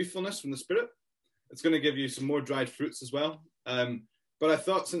little bit of youthfulness from the spirit. It's going to give you some more dried fruits as well. But I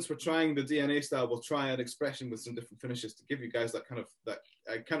thought, since we're trying the DNA style, we'll try an expression with some different finishes to give you guys that kind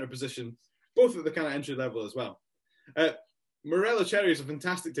of counter position, both at the kind of entry level as well. Morello cherry is a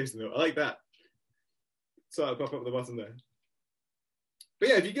fantastic tasting note. I like that. So I'll pop up at the bottom there. But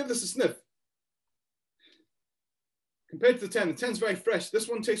yeah, if you give this a sniff, compared to the 10 is very fresh. This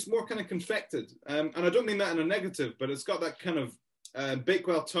one tastes more kind of confected. And I don't mean that in a negative, but it's got that kind of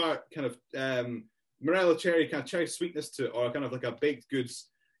Bakewell tart kind of Morello cherry kind of cherry sweetness to it, or kind of like a baked goods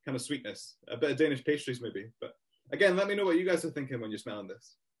kind of sweetness. A bit of Danish pastries maybe. But again, let me know what you guys are thinking when you're smelling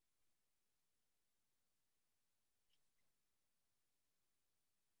this.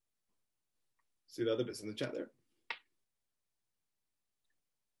 See the other bits in the chat there.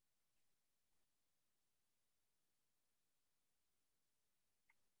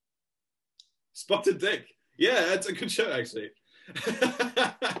 Spotted Dick. Yeah, that's a good shout, actually.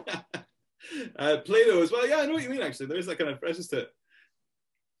 Play-Doh as well. Yeah, I know what you mean, actually. There is that kind of freshness to it.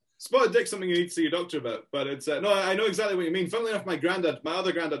 Spotted Dick's something you need to see your doctor about. But it's, no, I know exactly what you mean. Funnily enough, my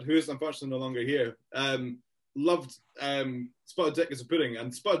other granddad, who is unfortunately no longer here, loved Spotted Dick as a pudding.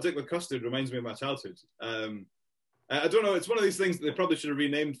 And Spotted Dick with custard reminds me of my childhood. I don't know, it's one of these things that they probably should have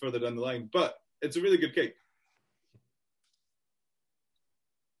renamed further down the line. But it's a really good cake.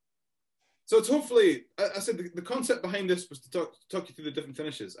 So it's hopefully, I said the concept behind this was to talk you through the different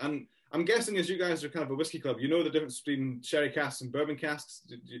finishes. And I'm guessing, as you guys are kind of a whiskey club, you know the difference between sherry casks and bourbon casks.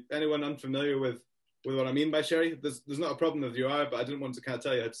 Anyone unfamiliar with what I mean by sherry? There's not a problem if you are, but I didn't want to kind of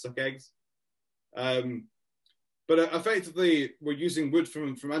tell you how to suck eggs. But effectively, we're using wood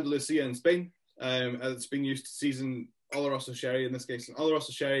from Andalusia in Spain. It's being used to season Oloroso sherry in this case. And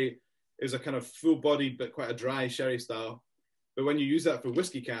Oloroso sherry is a kind of full-bodied but quite a dry sherry style. But when you use that for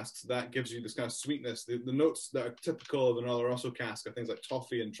whiskey casks, that gives you this kind of sweetness. The notes that are typical of an Oloroso cask are things like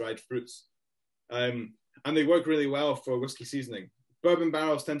toffee and dried fruits. And they work really well for whiskey seasoning. Bourbon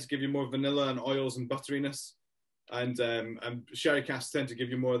barrels tend to give you more vanilla and oils and butteriness. And sherry casks tend to give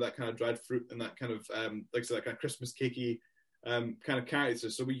you more of that kind of dried fruit and that kind of, like I said, that kind of Christmas cakey kind of character.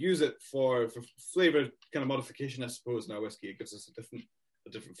 So we use it for flavor kind of modification, I suppose, in our whiskey. It gives us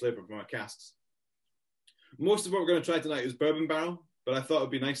a different flavor from our casks. Most of what we're going to try tonight is bourbon barrel, but I thought it would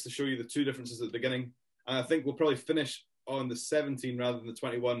be nice to show you the two differences at the beginning. And I think we'll probably finish on the 17 rather than the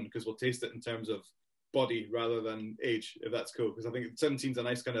 21, because we'll taste it in terms of body rather than age, if that's cool. Because I think 17 is a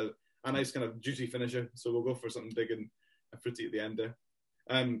nice kind of juicy finisher. So we'll go for something big and fruity at the end there.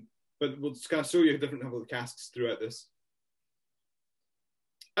 But we'll just kind of show you a different level of casks throughout this.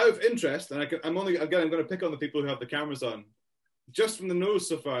 Out of interest, and I'm going to pick on the people who have the cameras on. Just from the nose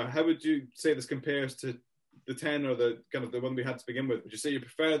so far, how would you say this compares to the 10 or the kind of the one we had to begin with? Would you say you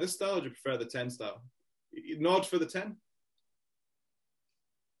prefer this style, or do you prefer the 10 style? You nod for the 10?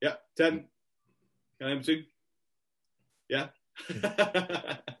 Yeah, 10. Can I between? Yeah.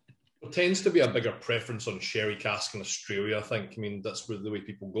 There tends to be a bigger preference on sherry cask in Australia, I think. I mean, that's the way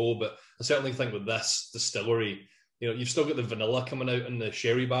people go. But I certainly think with this distillery, you know, you've still got the vanilla coming out in the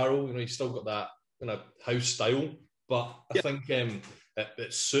sherry barrel. You know, you've still got that kind of house style. But I think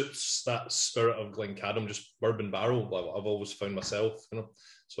it suits that spirit of Glencadam, just bourbon barrel. I've always found myself, you know.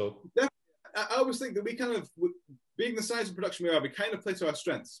 So I always think that we kind of, being the size of production we are, we kind of play to our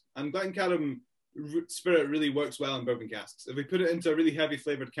strengths. And Glencadam spirit really works well in bourbon casks. If we put it into a really heavy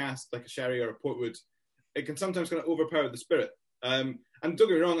flavored cask like a sherry or a portwood, it can sometimes kind of overpower the spirit. And And don't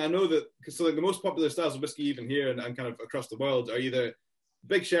get me wrong, I know that, so like the most popular styles of whiskey even here and kind of across the world are either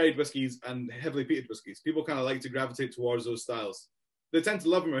big sherried whiskies and heavily peated whiskies. People kind of like to gravitate towards those styles. They tend to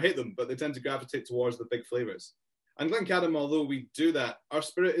love them or hate them, but they tend to gravitate towards the big flavors. And Glencadam, although we do that, our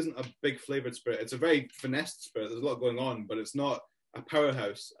spirit isn't a big flavored spirit. It's a very finessed spirit. There's a lot going on, but it's not a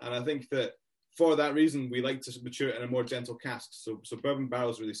powerhouse. And I think that for that reason, we like to mature it in a more gentle cask. So bourbon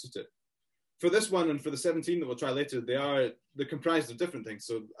barrels really suit it. For this one and for the 17 that we'll try later, they're comprised of different things.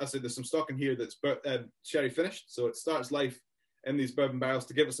 So I said there's some stock in here that's sherry finished. So it starts life in these bourbon barrels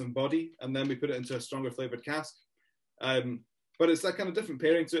to give it some body, and then we put it into a stronger flavored cask. But it's that kind of different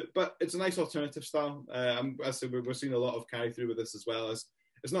pairing to it. But it's a nice alternative style. As I said, we're seeing a lot of carry through with this as well. As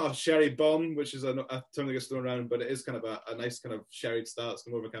it's not a sherry bomb, which is a term that gets thrown around, but it is kind of a nice kind of sherry style. It's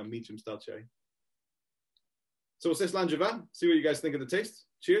more of a kind of medium style sherry. So we'll say Langevin, see what you guys think of the taste.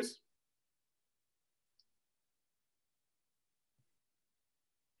 Cheers.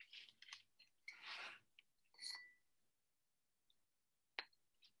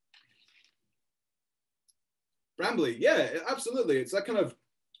 Brambly, yeah, absolutely. It's that kind of,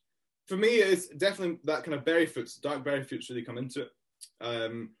 for me, it's definitely that kind of berry fruits, dark berry fruits really come into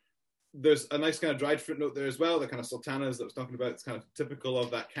it. There's a nice kind of dried fruit note there as well, the kind of sultanas that I was talking about. It's kind of typical of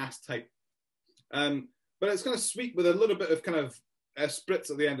that cask type. But it's kind of sweet with a little bit of kind of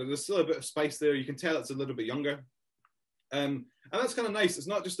spritz at the end, and there's still a bit of spice there. You can tell it's a little bit younger. And that's kind of nice. It's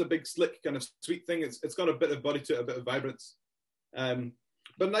not just a big slick kind of sweet thing. It's got a bit of body to it, a bit of vibrance.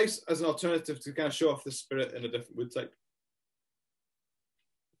 But nice as an alternative to kind of show off the spirit in a different wood type.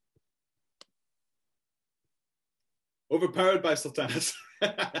 Overpowered by sultanas.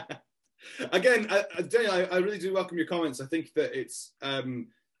 Again, Daniel, I really do welcome your comments. I think that it's,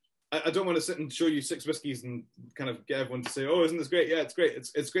 I don't want to sit and show you 6 whiskies and kind of get everyone to say, oh, isn't this great? Yeah, it's great.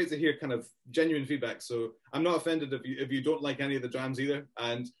 It's great to hear kind of genuine feedback. So I'm not offended if you don't like any of the drams either.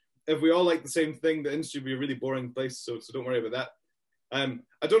 And if we all like the same thing, the industry would be a really boring place. So don't worry about that.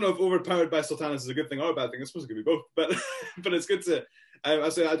 I don't know if overpowered by sultanas is a good thing or a bad thing. I suppose it could be both, but it's good to. I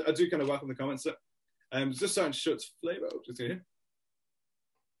say I do kind of welcome the comments. It's just starting to show its flavour. Just here.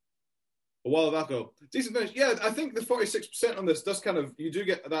 A wall of alcohol, decent finish. Yeah, I think the 46% on this does kind of, you do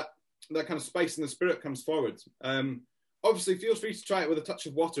get that kind of spice in the spirit comes forward. Obviously, feel free to try it with a touch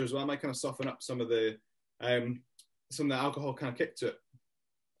of water as well. It might kind of soften up some of the alcohol kind of kick to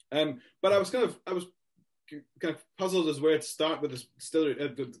it. But I was kind of puzzled as where to start with this distillery,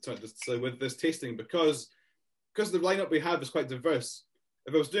 with this tasting, because the lineup we have is quite diverse.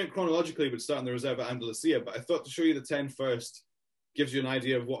 If I was doing it chronologically, we'd start in the Reserva Andalusia, but I thought to show you the 10 first gives you an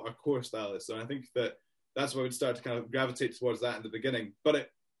idea of what our core style is. So I think that's why we'd start to kind of gravitate towards that in the beginning. But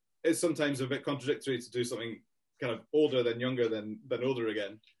it is sometimes a bit contradictory to do something kind of older than younger than older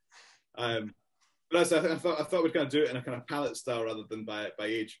again. But as I thought we'd kind of do it in a kind of palette style rather than by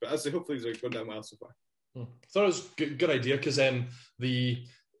age. But as I say, hopefully these are going down well so far. I thought it was a good idea because I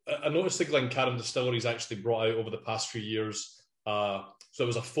noticed the Glencadam distilleries actually brought out over the past few years. So it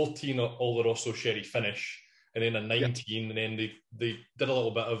was a 14 Oloroso sherry finish, and then a 19, and then they did a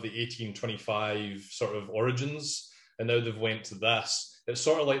little bit of the 1825 sort of origins, and now they've went to this. It's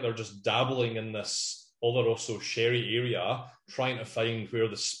sort of like they're just dabbling in this Oloroso sherry area, trying to find where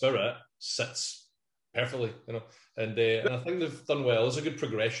the spirit sits perfectly, and I think they've done well. There's a good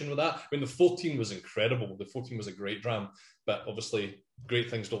progression with that. I mean, the 14 was incredible. The 14 was a great dram, but obviously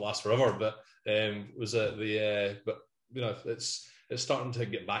great things don't last forever. But it's starting to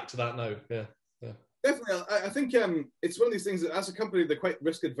get back to that now. Yeah. Definitely. I think it's one of these things that as a company, they're quite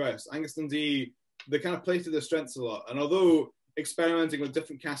risk adverse. Angus Dundee, they kind of play to their strengths a lot. And although experimenting with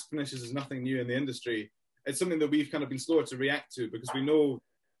different cask finishes is nothing new in the industry, it's something that we've kind of been slower to react to, because we know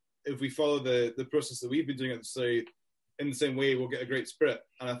if we follow the process that we've been doing at the distillery in the same way, we'll get a great spirit.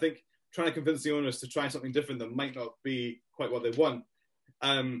 And I think trying to convince the owners to try something different that might not be quite what they want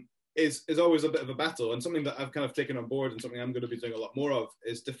is always a bit of a battle. And something that I've kind of taken on board and something I'm going to be doing a lot more of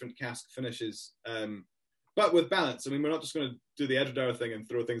is different cask finishes, but with balance. I mean, we're not just going to do the Edredar thing and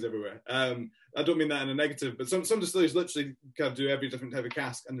throw things everywhere. I don't mean that in a negative, but some distilleries literally kind of do every different type of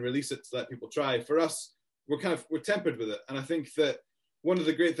cask and release it to let people try. For us, we're tempered with it. And I think that one of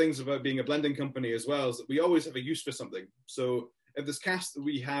the great things about being a blending company as well is that we always have a use for something. So if there's casks that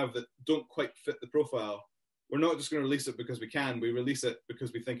we have that don't quite fit the profile, we're not just going to release it because we can. We release it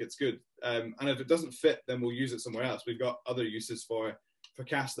because we think it's good. And if it doesn't fit, then we'll use it somewhere else. We've got other uses for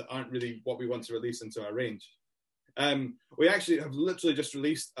casks that aren't really what we want to release into our range. We actually have literally just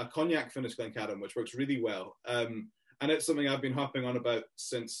released a cognac finished Glencadam, which works really well. And it's something I've been harping on about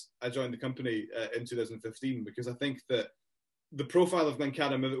since I joined the company in 2015, because I think that the profile of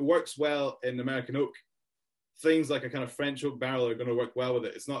Glencadam, if it works well in American oak, things like a kind of French oak barrel are going to work well with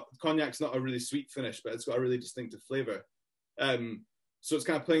it. It's not, cognac's not a really sweet finish, but it's got a really distinctive flavour. So it's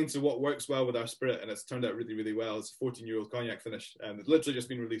kind of playing to what works well with our spirit, and it's turned out really, really well. It's a 14-year-old cognac finish, and it's literally just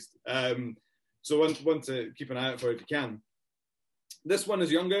been released. So one to keep an eye out for if you can. This one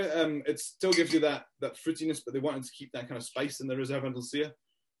is younger. It still gives you that fruitiness, but they wanted to keep that kind of spice in the Reserve Andalusia.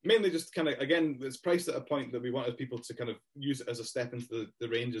 Mainly just kind of, again, it's priced at a point that we wanted people to kind of use it as a step into the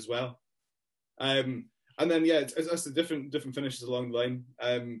range as well. And then, yeah, it's the different finishes along the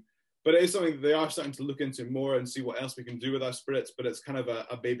line. But it is something that they are starting to look into more and see what else we can do with our spirits, but it's kind of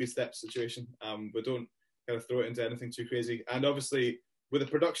a baby step situation. We don't kind of throw it into anything too crazy. And obviously, with a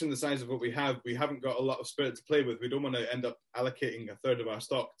production the size of what we haven't got a lot of spirit to play with. We don't want to end up allocating a third of our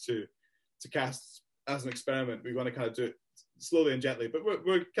stock to casks as an experiment. We want to kind of do it slowly and gently, but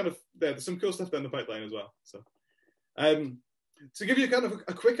we're kind of there. There's some cool stuff down the pipeline as well. So, to give you kind of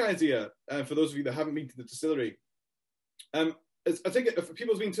a quick idea for those of you that haven't been to the distillery, I think if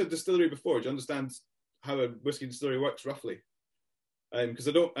people's been to a distillery before, do you understand how a whiskey distillery works roughly? Because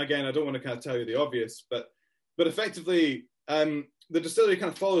I don't want to kind of tell you the obvious, but effectively, the distillery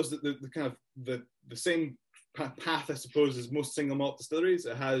kind of follows the same path, I suppose, as most single malt distilleries.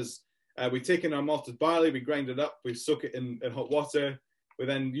 It has, we take in our malted barley, we grind it up, we soak it in hot water, we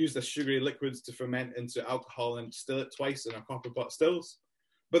then use the sugary liquids to ferment into alcohol and distill it twice in our copper pot stills.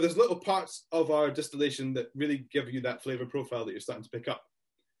 But there's little parts of our distillation that really give you that flavour profile that you're starting to pick up.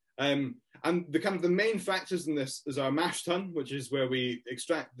 And the main factors in this is our mash tun, which is where we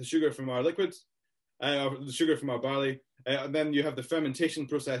extract the sugar from our liquids, or the sugar from our barley. And then you have the fermentation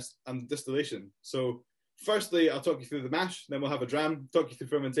process and distillation. So firstly, I'll talk you through the mash, then we'll have a dram, talk you through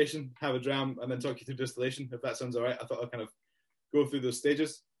fermentation, have a dram, and then talk you through distillation, if that sounds all right. I thought I'll kind of go through those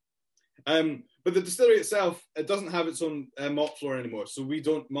stages. But the distillery itself, it doesn't have its own malt floor anymore, so we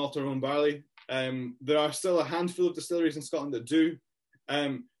don't malt our own barley. There are still a handful of distilleries in Scotland that do,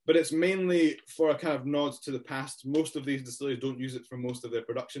 but it's mainly for a kind of nod to the past. Most of these distilleries don't use it for most of their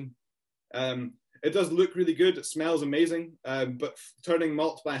production. It does look really good, it smells amazing, but turning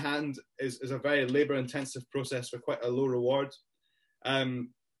malt by hand is a very labour-intensive process for quite a low reward.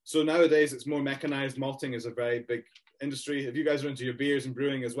 So nowadays it's more mechanised. Malting is a very big industry. If you guys are into your beers and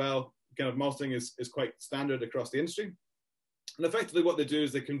brewing as well, kind of malting is quite standard across the industry. And effectively what they do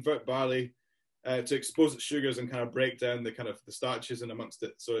is they convert barley to expose its sugars and kind of break down the starches in amongst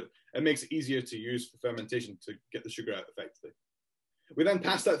it. So it makes it easier to use for fermentation to get the sugar out effectively. We then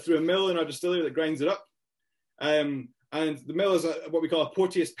pass that through a mill in our distillery that grinds it up. And the mill is what we call a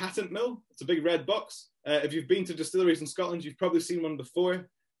Forteath patent mill. It's a big red box. If you've been to distilleries in Scotland, you've probably seen one before.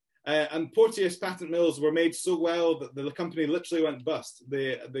 And Forteath patent mills were made so well that the company literally went bust.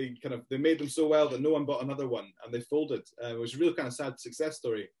 They made them so well that no one bought another one, and they folded. It was a real kind of sad success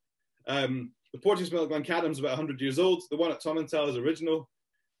story. The Forteath mill at Glencadam is about 100 years old. The one at Tomintoul is original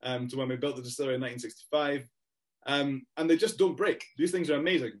to when we built the distillery in 1965. And they just don't break. These things are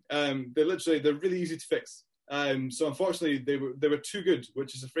amazing. They're really easy to fix. So unfortunately, they were too good,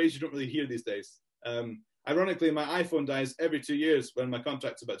 which is a phrase you don't really hear these days. Ironically, my iPhone dies every 2 years when my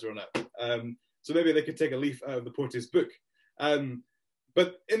contract's about to run out. So maybe they could take a leaf out of the Forteath book.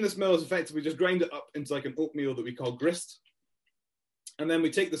 But in this mill is effectively just grind it up into like an oatmeal that we call grist. And then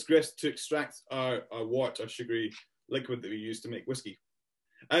we take this grist to extract our wort, our sugary liquid that we use to make whiskey.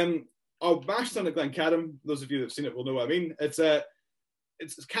 Our mash tun at Glencadam, those of you that have seen it will know what I mean.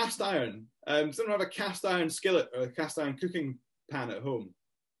 It's cast iron. Does anyone have a cast iron skillet or a cast iron cooking pan at home?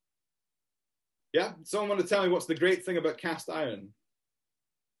 Yeah? Someone want to tell me what's the great thing about cast iron?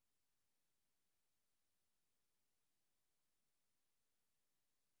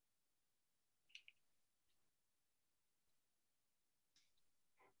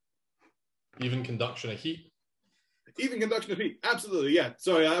 Even conduction of heat. Even conduction of heat, absolutely, yeah.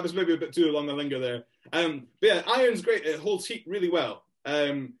 Sorry, I was maybe a bit too long a linger there. But yeah, iron's great. It holds heat really well.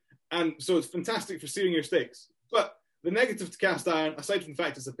 And so it's fantastic for searing your steaks. But the negative to cast iron, aside from the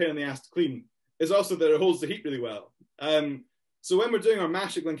fact it's a pain in the ass to clean, is also that it holds the heat really well. So when we're doing our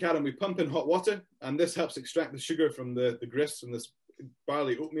mash at Glencadam, we pump in hot water, and this helps extract the sugar from the grist, from this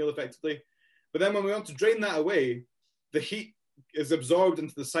barley oatmeal effectively. But then when we want to drain that away, the heat is absorbed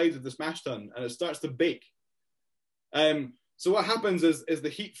into the sides of this mash tun, and it starts to bake. So what happens is the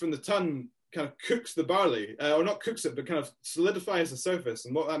heat from the tun kind of cooks the barley, or not cooks it, but kind of solidifies the surface.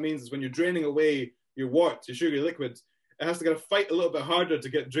 And what that means is when you're draining away your wort, your sugary liquid, it has to kind of fight a little bit harder to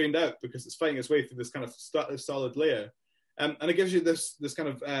get drained out because it's fighting its way through this kind of solid layer. And it gives you this kind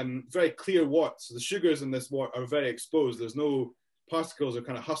of very clear wort. So the sugars in this wort are very exposed. There's no particles or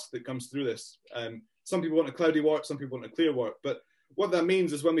kind of husk that comes through this. Some people want a cloudy wort, some people want a clear wort. But what that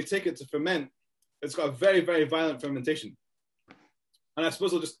means is when we take it to ferment, it's got a very, very violent fermentation. And I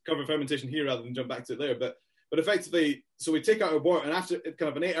suppose I'll just cover fermentation here rather than jump back to it later. But effectively, so we take out our wort, and after kind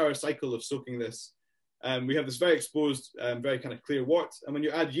of an 8-hour cycle of soaking this, we have this very exposed, very kind of clear wort. And when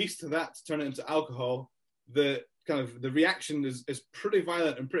you add yeast to that to turn it into alcohol, the reaction is pretty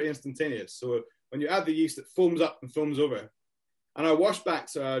violent and pretty instantaneous. So when you add the yeast, it foams up and foams over. And our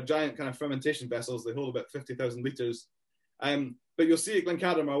washbacks are giant kind of fermentation vessels. They hold about 50,000 litres. But you'll see at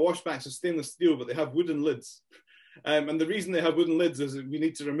Glencadam, our washbacks are stainless steel, but they have wooden lids. And the reason they have wooden lids is we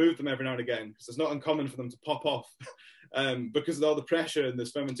need to remove them every now and again, because it's not uncommon for them to pop off because of all the pressure in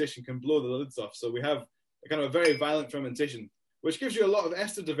this fermentation can blow the lids off. So we have a kind of a very violent fermentation, which gives you a lot of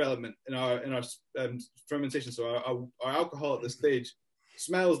ester development in our fermentation. So our alcohol at this stage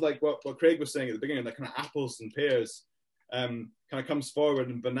smells like what Craig was saying at the beginning, like kind of apples and pears, kind of comes forward,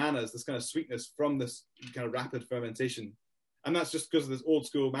 and bananas, this kind of sweetness from this kind of rapid fermentation. And that's just because of this old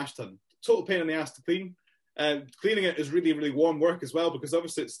school mash tun. Total pain in the ass to clean. Cleaning it is really, really warm work as well, because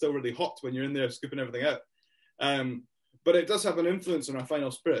obviously it's still really hot when you're in there scooping everything out. But it does have an influence on our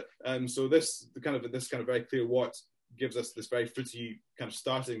final spirit. So this kind of very clear wort gives us this very fruity kind of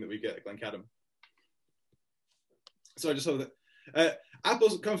starting that we get at Glencadam. So I just saw that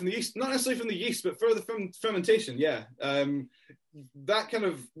apples come from the yeast, not necessarily from the yeast, but for the fermentation. Yeah, that kind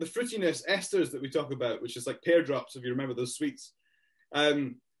of the fruitiness esters that we talk about, which is like pear drops, if you remember those sweets.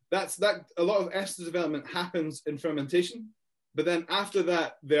 That's a lot of ester development happens in fermentation, but then after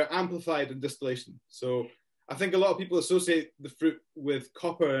that they're amplified in distillation. So I think a lot of people associate the fruit with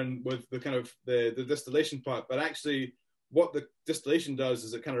copper and with the kind of the distillation part, but actually what the distillation does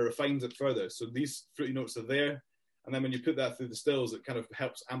is it kind of refines it further. So these fruity notes are there, and then when you put that through the stills, it kind of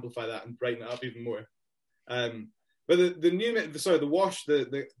helps amplify that and brighten it up even more. But the wash,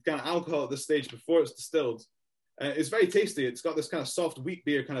 the kind of alcohol at this stage before it's distilled, it's very tasty. It's got this kind of soft wheat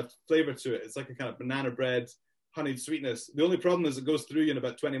beer kind of flavor to it. It's like a kind of banana bread, honeyed sweetness. The only problem is it goes through you in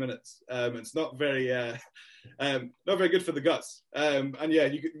about 20 minutes. It's not very good for the guts. And yeah,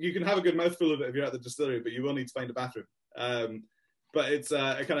 you can have a good mouthful of it if you're at the distillery, but you will need to find a bathroom. But it's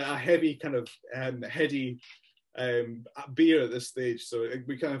a kind of a heavy kind of heady beer at this stage. So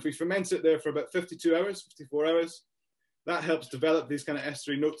we ferment it there for about 52 hours, 54 hours. That helps develop these kind of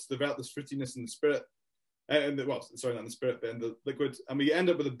estery notes, develop this fruitiness in the spirit. Not in the spirit, but in the liquid. And we end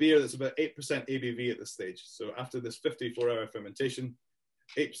up with a beer that's about 8% ABV at this stage. So after this 54-hour fermentation,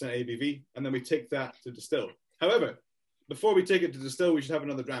 8% ABV, and then we take that to distill. However, before we take it to distill, we should have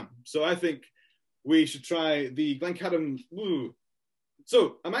another dram. So I think we should try the Glencadam.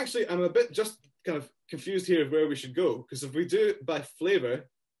 So I'm a bit just kind of confused here of where we should go, because if we do it by flavour,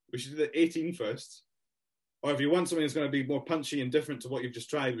 we should do the 18 first. Or if you want something that's going to be more punchy and different to what you've just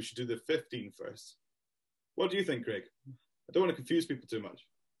tried, we should do the 15 first. What do you think, Craig? I don't want to confuse people too much.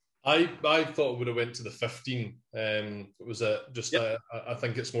 I thought it would have went to the 15. It was I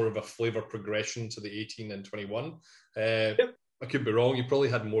think it's more of a flavour progression to the 18 and 21. I could be wrong. You probably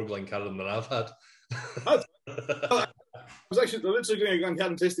had more Glencadam than I've had. I was actually literally doing a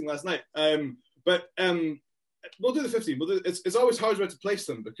Glencadam tasting last night. But we'll do the 15. It's always hard to place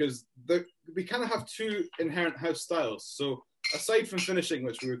them because we kind of have two inherent house styles. So aside from finishing,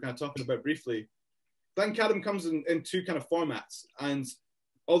 which we were kind of talking about briefly, Glencadam comes in two kind of formats. And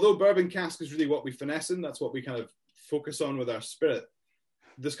although bourbon cask is really what we finesse in, that's what we kind of focus on with our spirit,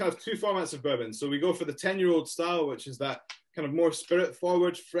 there's kind of two formats of bourbon. So we go for the 10-year-old style, which is that kind of more spirit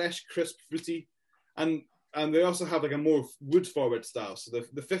forward, fresh, crisp, fruity. And they also have like a more wood forward style. So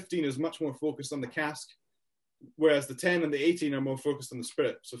the 15 is much more focused on the cask, whereas the 10 and the 18 are more focused on the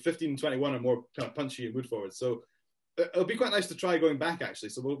spirit. So 15 and 21 are more kind of punchy and wood forward. So it'll be quite nice to try going back, actually.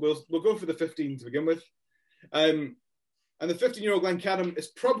 So we'll go for the 15 to begin with. And the 15-year-old Glencadam is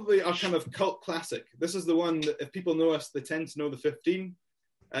probably our kind of cult classic. This is the one that if people know us, they tend to know the 15.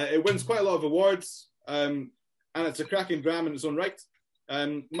 It wins quite a lot of awards, and it's a cracking dram in its own right.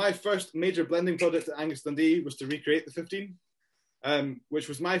 My first major blending project at Angus Dundee was to recreate the 15, which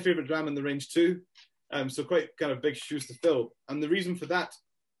was my favourite dram in the range too. So quite kind of big shoes to fill. And the reason for that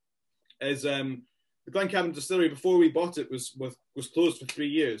is the Glencadam distillery, before we bought it, was closed for 3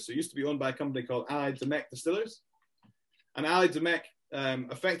 years. So it used to be owned by a company called Iain Distillers. And Iain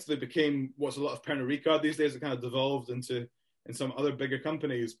effectively became what's a lot of Pernod Ricard these days. It kind of devolved into some other bigger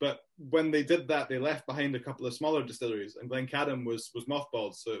companies. But when they did that, they left behind a couple of smaller distilleries, and Glencadam was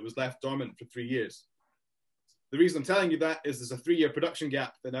mothballed. So it was left dormant for 3 years. The reason I'm telling you that is there's a 3-year production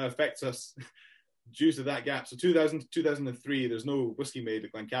gap that now affects us due to that gap. So 2000 to 2003, there's no whiskey made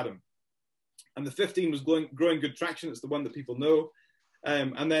at Glencadam. And the 15 was growing good traction. It's the one that people know.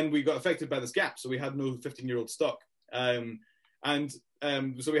 And then we got affected by this gap. So we had no 15-year-old stock. So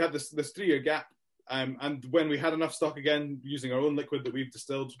we had this 3-year gap. And when we had enough stock again, using our own liquid that we've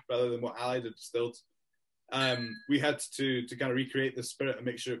distilled rather than what Allied had distilled, we had to kind of recreate the spirit and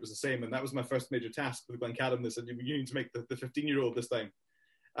make sure it was the same. And that was my first major task with Glencadam. They said, you need to make the 15-year-old this time.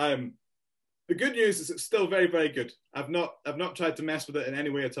 The good news is it's still very, very good. I've not tried to mess with it in any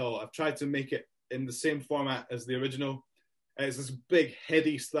way at all. I've tried to make it in the same format as the original. It's this big,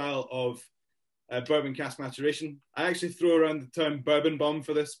 heady style of bourbon cask maturation. I actually throw around the term bourbon bomb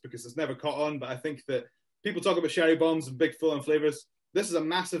for this because it's never caught on, but I think that people talk about sherry bombs and big full-on flavors. This is a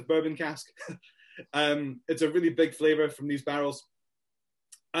massive bourbon cask. It's a really big flavor from these barrels,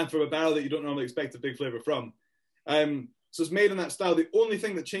 and from a barrel that you don't normally expect a big flavor from. So it's made in that style. The only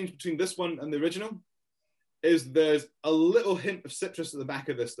thing that changed between this one and the original is there's a little hint of citrus at the back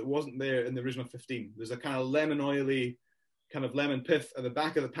of this that wasn't there in the original 15. There's a kind of lemon oily, kind of lemon pith at the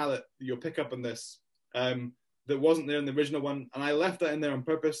back of the palate that you'll pick up on this that wasn't there in the original one. And I left that in there on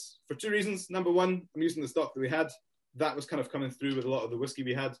purpose for two reasons. Number one, I'm using the stock that we had. That was kind of coming through with a lot of the whiskey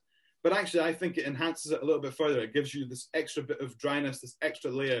we had. But actually, I think it enhances it a little bit further. It gives you this extra bit of dryness, this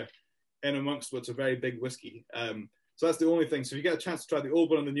extra layer in amongst what's a very big whiskey. So that's the only thing. So if you get a chance to try the old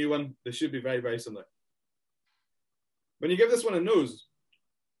one and the new one, they should be very, very similar. When you give this one a nose,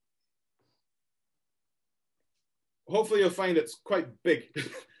 hopefully you'll find it's quite big.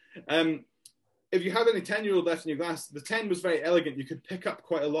 If you have any 10-year-old left in your glass, the 10 was very elegant. You could pick up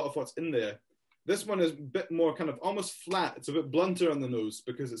quite a lot of what's in there. This one is a bit more kind of almost flat. It's a bit blunter on the nose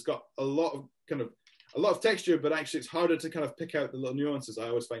because it's got a lot of texture, but actually it's harder to kind of pick out the little nuances I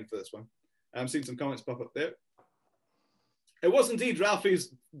always find for this one. I'm seeing some comments pop up there. It was indeed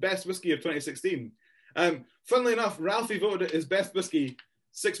Ralphie's best whiskey of 2016. Funnily enough, Ralphie voted it his best whiskey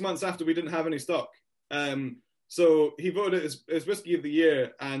 6 months after we didn't have any stock. So he voted it his whiskey of the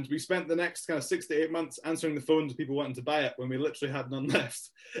year, and we spent the next kind of 6 to 8 months answering the phone to people wanting to buy it when we literally had none left.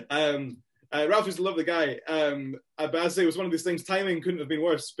 Ralphie's a lovely guy. But as I say, it was one of these things, timing couldn't have been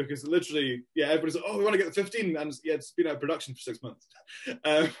worse because literally, yeah, everybody's like, oh, we want to get the 15, and it's been out of production for 6 months.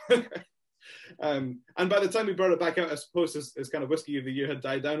 And by the time we brought it back out, I suppose his kind of whiskey of the year had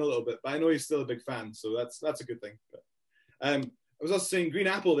died down a little bit, but I know he's still a big fan, so that's a good thing. But, I was also saying green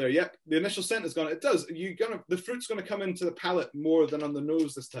apple there. Yep, the initial scent is gone. It does. The fruit's going to come into the palate more than on the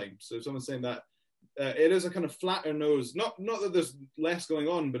nose this time. So if someone's saying that, it is a kind of flatter nose. Not that there's less going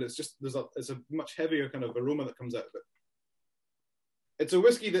on, but it's just it's a much heavier kind of aroma that comes out of it. It's a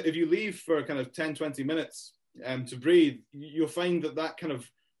whiskey that if you leave for kind of 10, 20 minutes to breathe, you'll find that kind of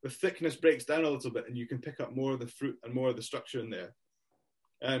the thickness breaks down a little bit, and you can pick up more of the fruit and more of the structure in there.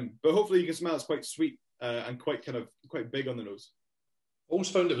 But hopefully you can smell it's quite sweet and quite big on the nose. I always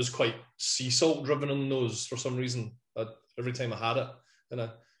found it was quite sea salt driven on the nose for some reason. Every time I had it,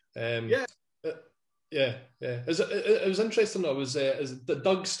 yeah. It was interesting. Is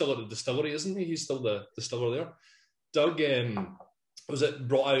Doug still at the distillery, isn't he? He's still the distiller there. Doug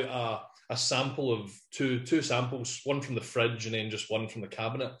brought out a sample of two samples, one from the fridge and then just one from the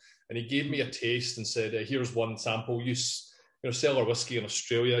cabinet. And he gave me a taste and said, "Here's one sample. You sell our whiskey in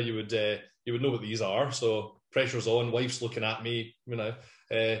Australia. You would know what these are. So pressure's on. Wife's looking at me.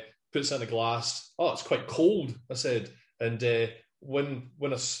 Puts it in a glass. Oh, it's quite cold," I said. And when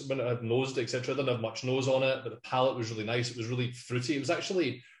I had nosed it, etc., I didn't have much nose on it, but the palate was really nice. It was really fruity. It was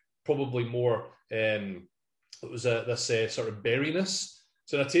actually probably more. It was this sort of berryness.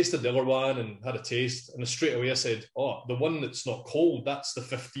 So I tasted the other one and had a taste, and straight away I said, "Oh, the one that's not cold, that's the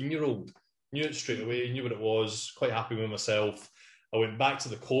 15-year-old." Knew it straight away, knew what it was, quite happy with myself. I went back to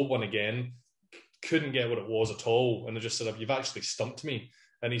the cold one again, couldn't get what it was at all, and I just said, "You've actually stumped me."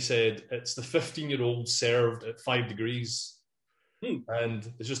 And he said, "It's the 15-year-old served at 5 degrees.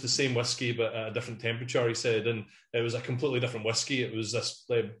 And it's just the same whiskey, but at a different temperature," he said. And it was a completely different whiskey. It was this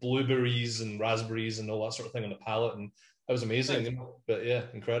blueberries and raspberries and all that sort of thing on the palate. And it was amazing. But yeah,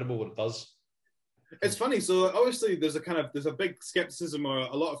 incredible what it does. It's funny. So obviously there's a big skepticism or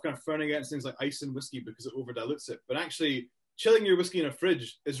a lot of kind of fern against things like ice in whiskey because it over dilutes it. But actually chilling your whiskey in a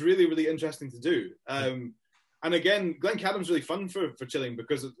fridge is really, really interesting to do. And again, Glencadam's really fun for chilling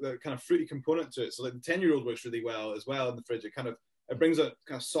because of the kind of fruity component to it. So like the 10-year-old works really well as well in the fridge. It brings a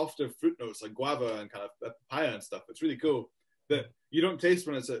kind of softer fruit notes like guava and kind of papaya and stuff. It's really cool that you don't taste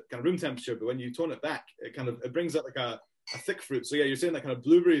when it's at kind of room temperature, but when you tone it back, it brings out like a thick fruit. So yeah, you're saying that kind of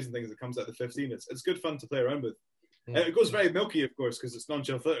blueberries and things that comes out the 15. It's good fun to play around with. It goes very milky, of course, because it's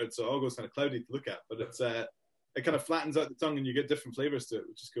non-chill filtered, so it all goes kind of cloudy to look at. But it kind of flattens out the tongue and you get different flavors to it,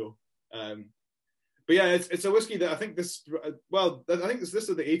 which is cool. But yeah, it's a whiskey that I think this of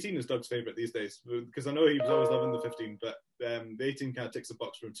the 18 is Doug's favourite these days, because I know he was always loving the 15, but the 18 kind of ticks a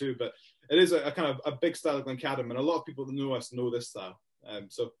box for him too. But it is a kind of a big style of Glencadam, and a lot of people that know us know this style.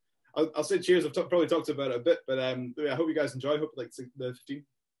 So I'll say cheers. I've probably talked about it a bit, but I hope you guys enjoy. Hope you like the 15.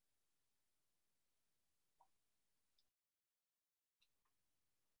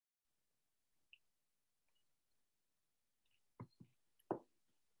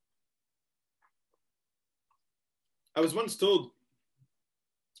 I was once told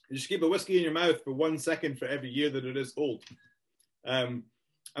you should keep a whiskey in your mouth for 1 second for every year that it is old. And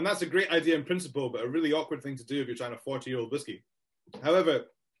that's a great idea in principle, but a really awkward thing to do if you're trying a 40-year-old whiskey. However,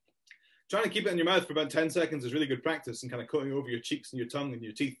 trying to keep it in your mouth for about 10 seconds is really good practice and kind of coating over your cheeks and your tongue and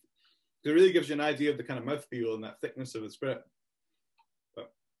your teeth. It really gives you an idea of the kind of mouthfeel and that thickness of the spirit.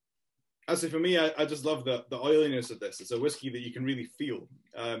 But actually, for me, I just love the oiliness of this. It's a whiskey that you can really feel.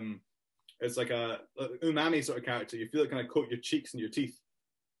 It's like a umami sort of character. You feel it kind of coat your cheeks and your teeth.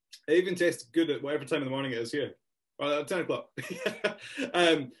 It even tastes good at whatever time in the morning it is here. Or at 10 o'clock. But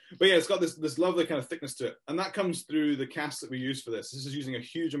yeah, it's got this lovely kind of thickness to it. And that comes through the casks that we use for this. This is using a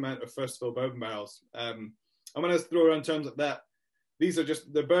huge amount of first fill bourbon barrels. And when I throw around terms like that, these are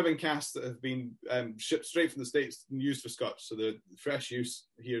just the bourbon casks that have been shipped straight from the States and used for Scotch. So they're fresh use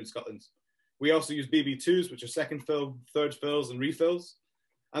here in Scotland. We also use BB2s, which are second fill, third fills, and refills.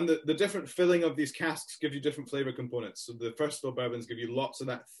 And the different filling of these casks give you different flavor components. So the first fill bourbons give you lots of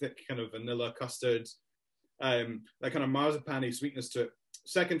that thick kind of vanilla custard, that kind of marzipan-y sweetness to it.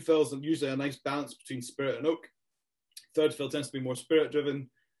 Second fills are usually a nice balance between spirit and oak. Third fill tends to be more spirit-driven,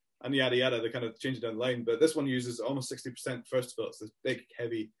 and yada yada. They kind of change it down the line. But this one uses almost 60% first fill. It's this big,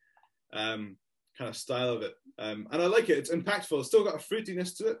 heavy kind of style of it. And I like it. It's impactful. It's still got a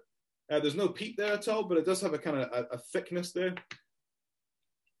fruitiness to it. There's no peat there at all, but it does have a kind of a thickness there.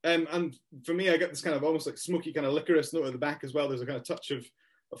 And for me, I get this kind of almost like smoky kind of licorice note at the back as well. There's a kind of touch of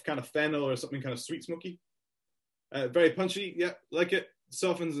kind of fennel or something kind of sweet smoky. Very punchy, yep, like it.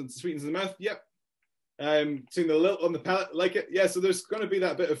 Softens and sweetens in the mouth, yep. Seeing the lilt on the palate, like it. Yeah, so there's going to be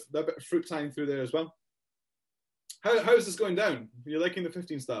that bit of fruit tang through there as well. How is this going down? Are you liking the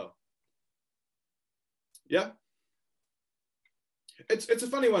 15 style? Yeah. It's a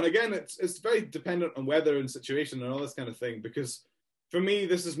funny one. Again, it's very dependent on weather and situation and all this kind of thing, because for me,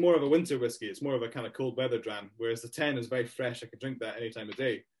 this is more of a winter whiskey. It's more of a kind of cold weather dram, whereas the 10 is very fresh. I can drink that any time of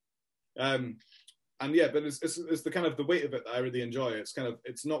day. And yeah, but it's the kind of the weight of it that I really enjoy.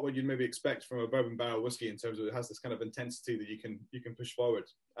 It's not what you'd maybe expect from a bourbon barrel whiskey in terms of it has this kind of intensity that you can push forward.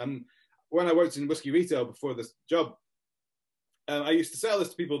 And when I worked in whiskey retail before this job, I used to sell this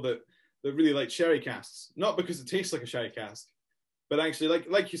to people that really like sherry casks, not because it tastes like a sherry cask, but actually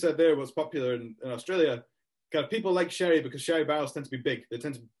like you said there, what's popular in Australia. Kind of people like sherry because sherry barrels tend to be big. They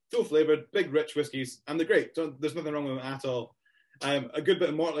tend to be full flavored, big, rich whiskies, and they're great. There's nothing wrong with them at all. A good bit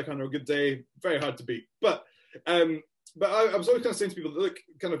of malt, like on a good day, very hard to beat. But I was always kind of saying to people that look,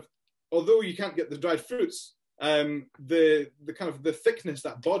 kind of, although you can't get the dried fruits, the kind of the thickness,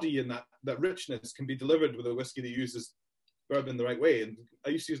 that body, and that richness can be delivered with a whiskey that uses bourbon the right way. And I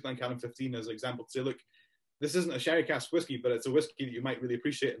used to use Glencadam 15 as an example to say, look, this isn't a sherry cask whiskey, but it's a whiskey that you might really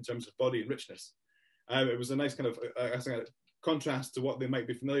appreciate in terms of body and richness. It was a nice kind of contrast to what they might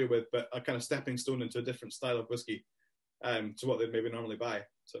be familiar with, but a kind of stepping stone into a different style of whiskey to what they'd maybe normally buy.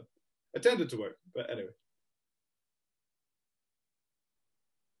 So it tended to work, but anyway.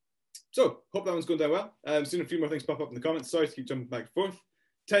 So hope that one's going down well. I've seen a few more things pop up in the comments. Sorry to keep jumping back and forth.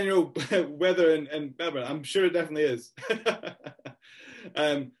 10-year-old weather in Melbourne. I'm sure it definitely is.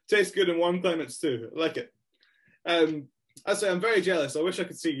 Tastes good in warm climates too. I like it. I say I'm very jealous. I wish I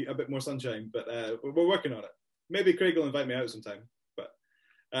could see a bit more sunshine, but we're working on it. Maybe Craig will invite me out sometime. But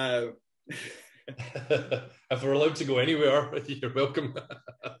if we're allowed to go anywhere, you're welcome.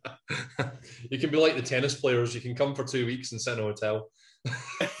 You can be like the tennis players. You can come for 2 weeks and sit in a hotel.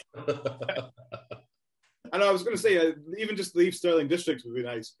 I know. I was going to say even just leave Stirling District would be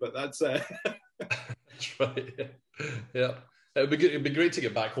nice, but that's. That's right. Yeah. It'd be great to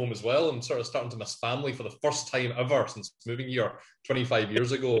get back home as well. I'm sort of starting to miss family for the first time ever since moving here 25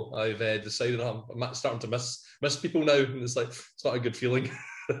 years ago. I've decided I'm starting to miss people now, and it's not a good feeling.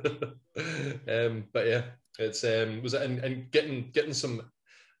 But yeah, it's and getting some.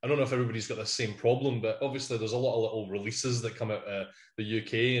 I don't know if everybody's got the same problem, but obviously there's a lot of little releases that come out of the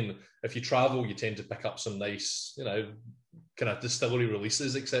UK, and if you travel, you tend to pick up some nice, kind of distillery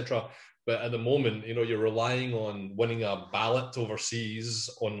releases, etc. But at the moment, you're relying on winning a ballot overseas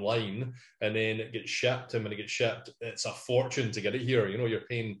online, and then it gets shipped. And when it gets shipped, it's a fortune to get it here. You're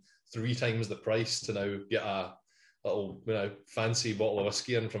paying 3 times the price to now get a little, fancy bottle of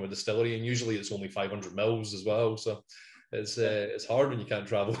whiskey in from a distillery, and usually it's only 500 mils as well. So it's hard when you can't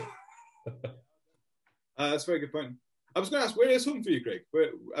travel. That's a very good point. I was going to ask, where is home for you, Craig?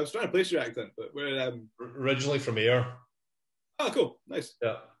 I was trying to place your accent, but where? Originally from Ayr. Oh, cool, nice.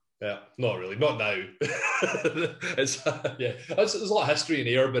 Yeah. Yeah, not really, not now. It's there's a lot of history in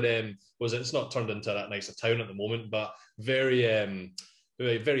here, but it's not turned into that nice a town at the moment, but very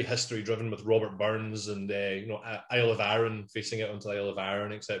history driven with Robert Burns and Isle of Arran, facing it onto the Isle of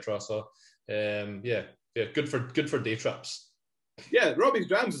Arran, etc. So good for day trips. Yeah, Robbie's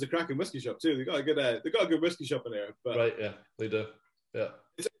Drams is a cracking whiskey shop too. They got a good whiskey shop in there. But right, yeah, they do. Yeah.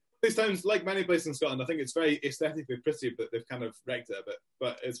 These towns, like many places in Scotland, I think it's very aesthetically pretty, but they've kind of wrecked it a bit.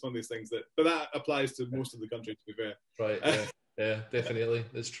 But it's one of these things but that applies to most of the country, to be fair. Right, yeah, definitely.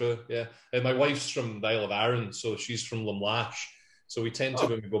 It's true, yeah. And my wife's from the Isle of Arran, so she's from Lumlash. So we tend to,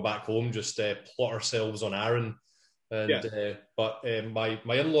 when we go back home, just plot ourselves on Arran. And but my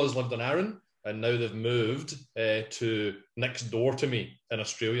in-laws lived on Arran, and now they've moved to next door to me in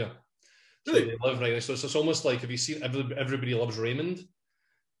Australia. Really? So they live right next door. So it's almost like, have you seen Everybody Loves Raymond?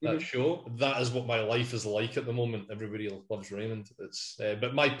 That show, that is what my life is like at the moment. Everybody Loves Raymond. It's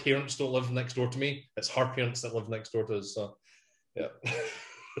but my parents don't live next door to me. It's her parents that live next door to us. So yeah.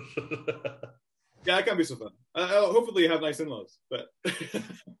 Yeah, it can be so fun. Hopefully you have nice in-laws, but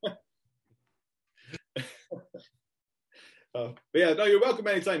but yeah, no, you're welcome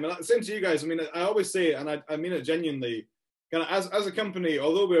anytime. And same to you guys. I mean, I always say, and I mean it genuinely, kind of as a company,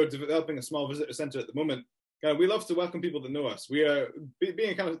 although we're developing a small visitor centre at the moment, we love to welcome people that know us. We are,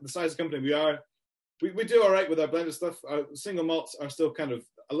 being kind of the size of the company we do all right with our blended stuff. Our single malts are still kind of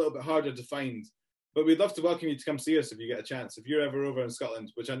a little bit harder to find, but we'd love to welcome you to come see us if you get a chance. If you're ever over in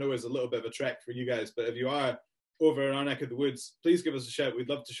Scotland, which I know is a little bit of a trek for you guys, but if you are over in our neck of the woods, please give us a shout. We'd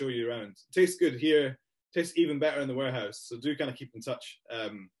love to show you around. It tastes good here, tastes even better in the warehouse. So do kind of keep in touch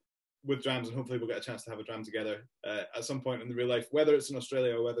with Drams, and hopefully we'll get a chance to have a dram together at some point in the real life, whether it's in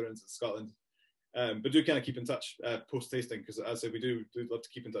Australia or whether it's in Scotland. But do kind of keep in touch post-tasting, because as I say, we do love to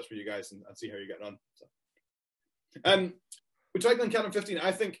keep in touch with you guys and see how you're getting on. So. We tried Glencadam 15.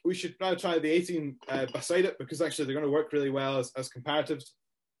 I think we should now try the 18 beside it, because actually they're going to work really well as comparatives.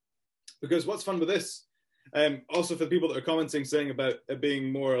 Because what's fun with this, also for the people that are commenting saying about it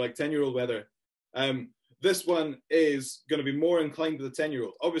being more like 10-year-old weather, this one is going to be more inclined to the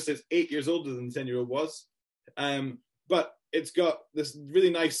 10-year-old. Obviously, it's 8 years older than the 10-year-old was, but it's got this really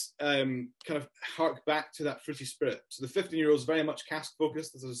nice kind of hark back to that fruity spirit. So the 15-year-old is very much cask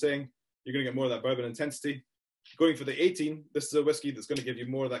focused, as I was saying. You're going to get more of that bourbon intensity. Going for the 18, this is a whiskey that's going to give you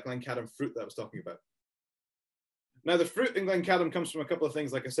more of that Glencadam fruit that I was talking about. Now, the fruit in Glencadam comes from a couple of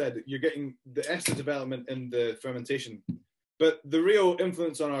things. Like I said, you're getting the ester development in the fermentation, but the real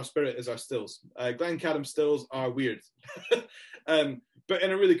influence on our spirit is our stills. Glencadam stills are weird, but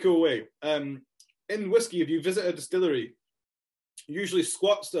in a really cool way. In whiskey, if you visit a distillery, usually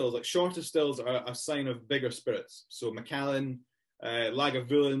squat stills, like shorter stills, are a sign of bigger spirits. So Macallan,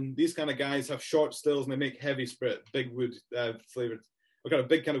 Lagavulin, these kind of guys have short stills and they make heavy spirit, big wood flavored, or kind of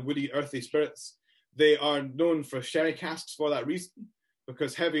big kind of woody, earthy spirits. They are known for sherry casks for that reason,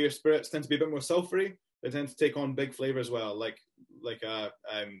 because heavier spirits tend to be a bit more sulfury. They tend to take on big flavor as well, like a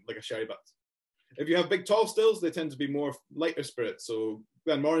sherry butt. If you have big tall stills, they tend to be more lighter spirits. So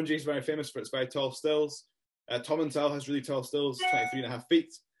Glenmorangie is very famous for its very tall stills. Tomintoul has really tall stills, 23.5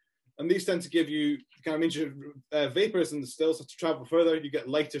 feet. And these tend to give you, kind of means your vapors in the stills have to travel further. You get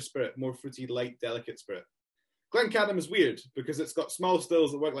lighter spirit, more fruity, light, delicate spirit. Glencadam is weird because it's got small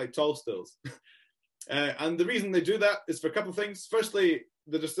stills that work like tall stills. And the reason they do that is for a couple of things. Firstly,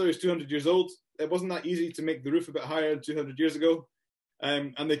 the distillery is 200 years old. It wasn't that easy to make the roof a bit higher 200 years ago.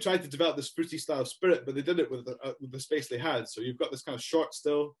 And they tried to develop this fruity style of spirit, but they did it with the space they had. So you've got this kind of short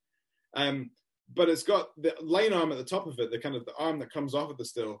still, but it's got the line arm at the top of it, the arm that comes off of the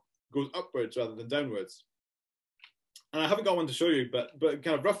still goes upwards rather than downwards. And I haven't got one to show you, but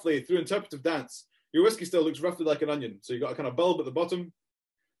kind of roughly through interpretive dance, your whiskey still looks roughly like an onion. So you've got a kind of bulb at the bottom,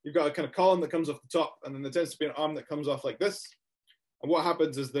 you've got a kind of column that comes off the top, and then there tends to be an arm that comes off like this. And what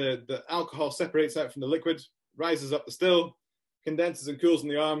happens is the alcohol separates out from the liquid, rises up the still, condenses and cools in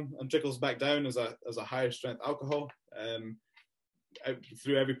the arm, and trickles back down as a higher strength alcohol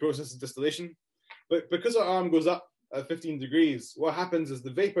through every process of distillation. But because our arm goes up at 15 degrees, what happens is the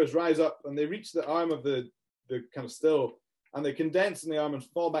vapors rise up and they reach the arm of the kind of still, and they condense in the arm and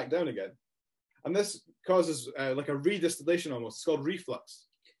fall back down again. And this causes like a redistillation almost. It's called reflux.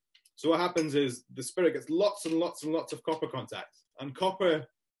 So what happens is the spirit gets lots and lots and lots of copper contact. And copper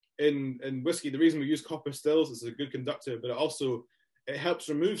in whiskey, the reason we use copper stills is a good conductor, but it helps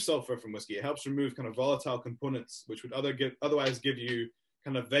remove sulfur from whiskey. It helps remove kind of volatile components, which would otherwise give you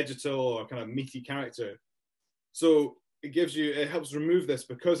kind of vegetal or kind of meaty character. So it helps remove this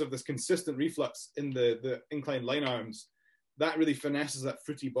because of this consistent reflux in the inclined line arms. That really finesses that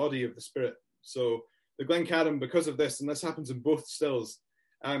fruity body of the spirit. So the Glencadam, because of this, and this happens in both stills,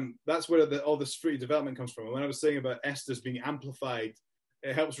 That's where all this fruity development comes from. And when I was saying about esters being amplified,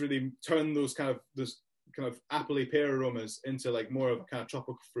 it helps really turn those kind of appley pear aromas into like more of a kind of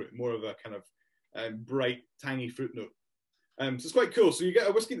tropical fruit, more of a kind of bright, tangy fruit note. So it's quite cool. So you get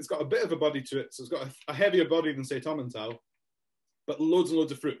a whiskey that's got a bit of a body to it. So it's got a heavier body than, say, Tomintoul, but loads and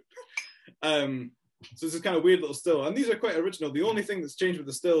loads of fruit. So it's a kind of weird little still. And these are quite original. The only thing that's changed with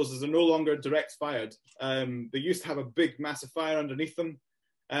the stills is they're no longer direct fired. They used to have a big, massive fire underneath them.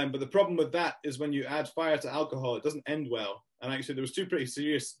 But the problem with that is when you add fire to alcohol, it doesn't end well. And actually, there was 2 pretty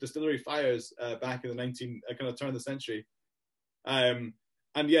serious distillery fires back in the turn of the century.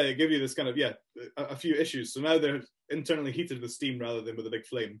 And yeah, they give you this kind of, a few issues. So now they're internally heated with steam rather than with a big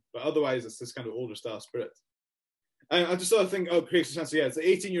flame. But otherwise, it's this kind of older style spirit. I just sort of think, it's the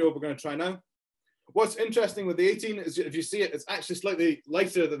 18-year-old we're going to try now. What's interesting with the 18 is if you see it, it's actually slightly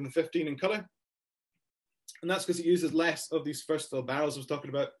lighter than the 15 in colour. And that's because it uses less of these first fill barrels I was talking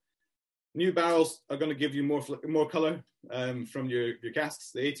about. New barrels are going to give you more colour from your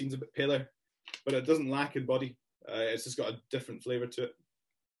casks. The 18's a bit paler, but it doesn't lack in body. It's just got a different flavour to it.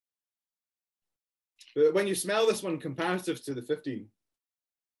 But when you smell this one comparative to the 15,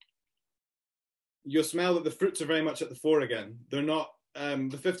 you'll smell that the fruits are very much at the fore again. They're not,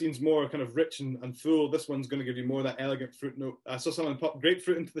 the 15's more kind of rich and full. This one's going to give you more of that elegant fruit note. I saw someone pop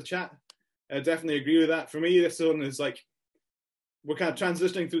grapefruit into the chat. I definitely agree with that. For me, this one is like, we're kind of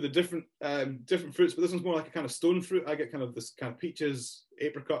transitioning through the different fruits, but this one's more like a kind of stone fruit. I get kind of this kind of peaches,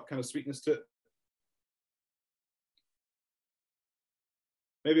 apricot kind of sweetness to it.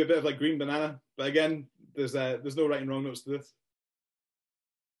 Maybe a bit of like green banana, but again, there's no right and wrong notes to this.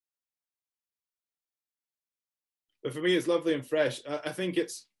 But for me, it's lovely and fresh. I think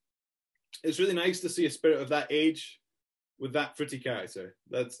it's really nice to see a spirit of that age with that fruity character.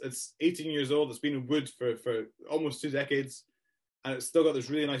 It's 18 years old. It's been in wood for almost 2 decades, and it's still got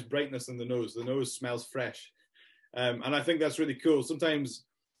this really nice brightness in the nose. The nose smells fresh, and I think that's really cool. Sometimes,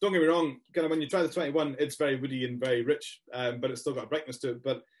 don't get me wrong, kind of when you try the 21, it's very woody and very rich, but it's still got brightness to it.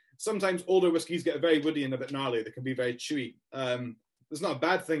 But sometimes older whiskies get very woody and a bit gnarly. They can be very chewy. It's not a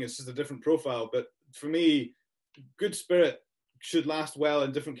bad thing. It's just a different profile. But for me, good spirit should last well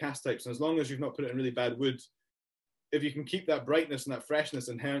in different cask types. And as long as you've not put it in really bad wood, if you can keep that brightness and that freshness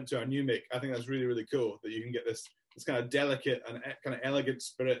inherent to our new make, I think that's really, really cool that you can get this kind of delicate and kind of elegant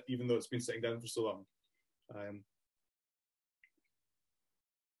spirit, even though it's been sitting down for so long.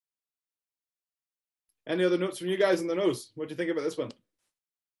 Any other notes from you guys on the nose? What do you think about this one?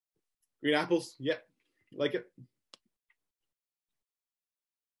 Green apples? Yeah, like it.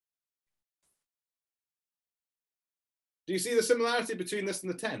 Do you see the similarity between this and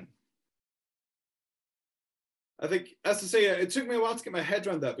the 10? I think, as to say, it took me a while to get my head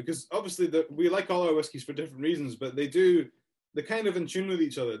around that, because obviously we like all our whiskies for different reasons, but they're kind of in tune with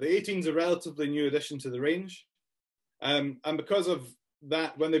each other. The 18's a relatively new addition to the range. And because of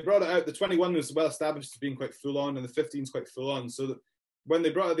that, when they brought it out, the 21 was well established as being quite full on, and the 15's quite full on. So that when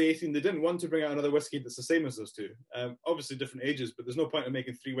they brought out the 18, they didn't want to bring out another whiskey that's the same as those two. Obviously different ages, but there's no point in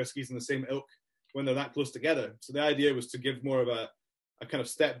making 3 whiskies in the same ilk when they're that close together. So the idea was to give more of a kind of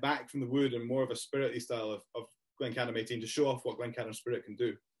step back from the wood and more of a spirity style of Glencadam 18 to show off what Glencadam spirit can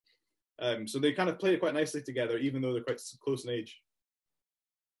do. So they kind of play quite nicely together, even though they're quite close in age.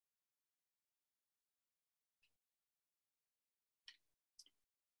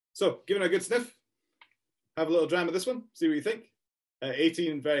 So, giving it a good sniff. Have a little dram of this one, see what you think.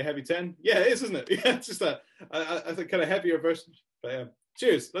 18, very heavy 10. Yeah, it is, isn't it? Yeah, it's just I think kind of heavier version. But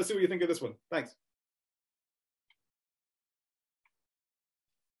cheers. Let's see what you think of this one. Thanks.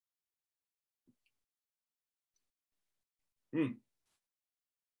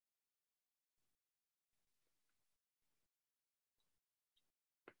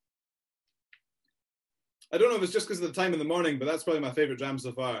 I don't know if it's just because of the time in the morning, but that's probably my favourite jam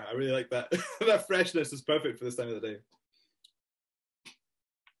so far. I really like that. That freshness is perfect for this time of the day.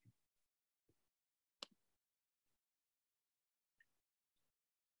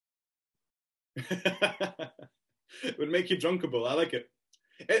 It would make you drunkable. I like it.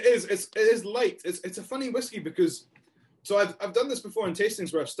 It is light. It's a funny whiskey because, so I've done this before in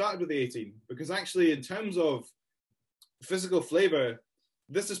tastings where I've started with the 18, because actually in terms of physical flavour,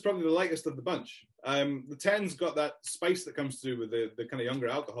 this is probably the lightest of the bunch. The 10's got that spice that comes through with the kind of younger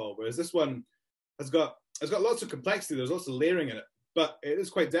alcohol, whereas this one has got lots of complexity. There's lots of layering in it, but it is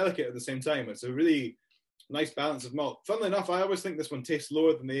quite delicate at the same time. It's a really nice balance of malt. Funnily enough, I always think this one tastes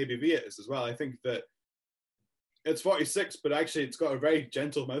lower than the ABV it is as well. I think that it's 46, but actually it's got a very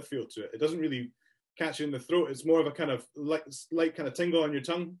gentle mouthfeel to it. It doesn't really catch you in the throat. It's more of a kind of light kind of tingle on your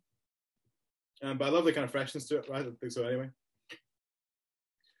tongue. But I love the kind of freshness to it. I don't think so anyway.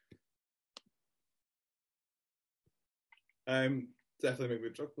 Definitely make me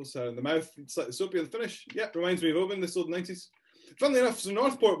tropical sour in the mouth. Slightly soapy on the finish. Yep, reminds me of Oban, this old 90s. Funnily enough, so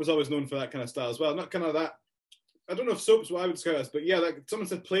Northport was always known for that kind of style as well. Not kind of that. I don't know if soap's what I would describe it as, but yeah, like someone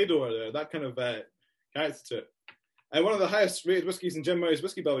said Play-Doh there, that kind of character to it. And one of the highest rated whiskies in Jim Murray's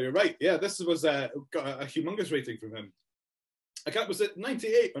Whiskey Bottle. You're right. Yeah, this was got a humongous rating from him. Was it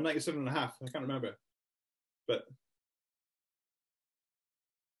 98 or 97.5? I can't remember. But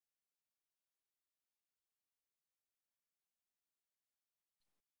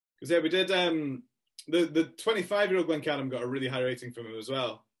because yeah, we did the 25-year-old Glencadam got a really high rating from him as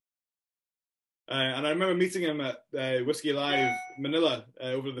well. And I remember meeting him at Whiskey Live Manila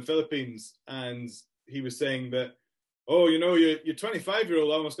over in the Philippines, and he was saying that, oh, you know, your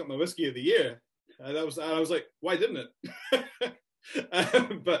 25-year-old almost got my whiskey of the year. I was like, why didn't it?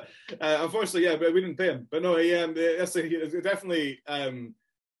 But unfortunately, yeah, but we didn't pay him. But no, he definitely.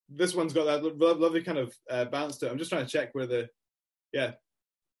 This one's got that lovely kind of balance to it. I'm just trying to check where the, yeah.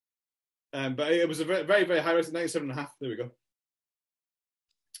 But it was a very, very, very high rating, 97.5. There we go.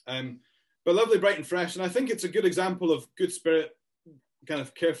 But lovely, bright and fresh. And I think it's a good example of good spirit, kind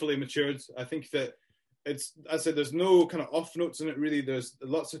of carefully matured. I think that it's, as I said, there's no kind of off notes in it really. There's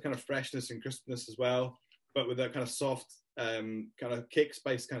lots of kind of freshness and crispness as well, but with that kind of soft, kind of cake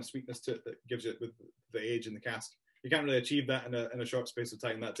spice kind of sweetness to it that gives it with the age in the cask. You can't really achieve that in a short space of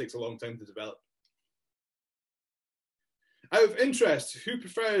time. That takes a long time to develop. Out of interest, who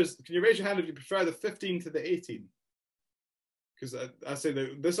prefers, can you raise your hand if you prefer the 15 to the 18? Because I say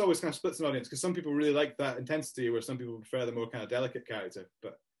that this always kind of splits an audience, because some people really like that intensity, where some people prefer the more kind of delicate character.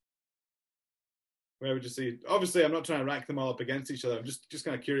 But where would you see? Obviously, I'm not trying to rank them all up against each other. I'm just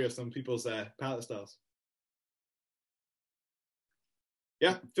kind of curious on people's palate styles.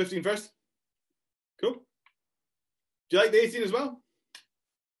 Yeah, 15 first. Cool. Do you like the 18 as well?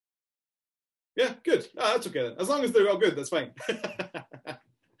 Yeah, good. Oh, that's okay then. As long as they're all good, that's fine.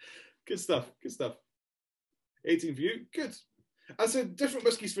 Good stuff. Good stuff. 18 for you. Good. I said different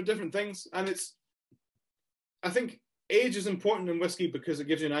whiskies for different things, and I think age is important in whiskey because it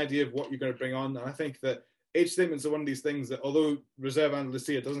gives you an idea of what you're going to bring on. And I think that age statements are one of these things that, although Reserve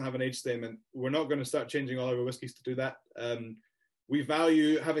Andalusia doesn't have an age statement, we're not going to start changing all our whiskies to do that. We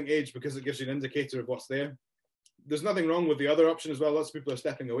value having age because it gives you an indicator of what's there. There's nothing wrong with the other option as well. Lots of people are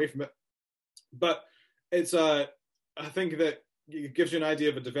stepping away from it, but it's I think that it gives you an idea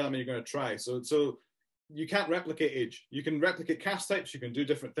of a development you're going to try. So you can't replicate age. You can replicate cask types. You can do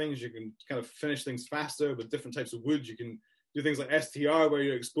different things. You can kind of finish things faster with different types of wood. You can do things like STR, where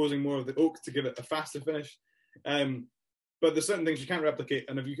you're exposing more of the oak to give it a faster finish. But there's certain things you can't replicate.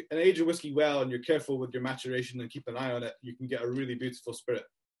 And if you age a whiskey well and you're careful with your maturation and keep an eye on it, you can get a really beautiful spirit.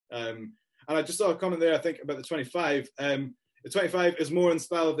 And I just saw a comment there, I think, about the 25. The 25 is more in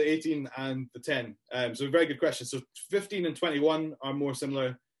style of the 18 and the 10. So a very good question. So 15 and 21 are more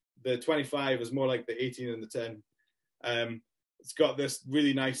similar. The 25 is more like the 18 and the 10. It's got this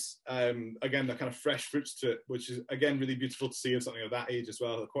really nice, again, that kind of fresh fruits to it, which is, again, really beautiful to see in something of that age as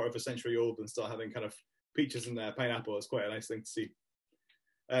well, a quarter of a century old and still having kind of peaches and pineapple. It's quite a nice thing to see.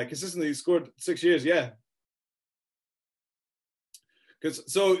 Consistently scored 6 years, yeah.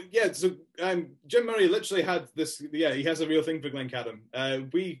 Jim Murray literally had this, he has a real thing for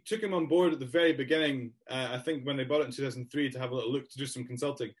Glencadam. We took him on board at the very beginning, I think when they bought it in 2003, to have a little look, to do some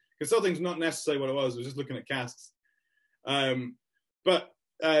consulting. Consulting's not necessarily what it was just looking at casks. But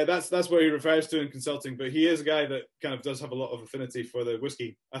that's where he refers to in consulting, but he is a guy that kind of does have a lot of affinity for the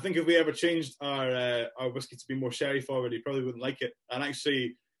whiskey. I think if we ever changed our whiskey to be more sherry forward, he probably wouldn't like it. And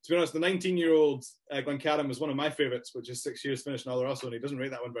actually, to be honest, the 19-year-old Glencadam was one of my favourites, which is 6 years finished in Oloroso, and he doesn't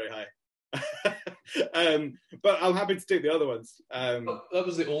rate that one very high. But I'm happy to take the other ones. That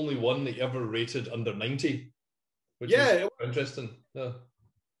was the only one that you ever rated under 90, which is interesting. Yeah.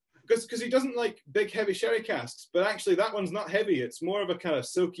 Because he doesn't like big, heavy sherry casks, but actually that one's not heavy. It's more of a kind of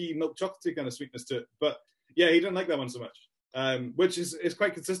silky, milk chocolatey kind of sweetness to it. But yeah, he didn't like that one so much, which is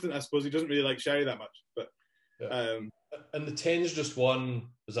quite consistent, I suppose. He doesn't really like sherry that much. But and the 10's just won,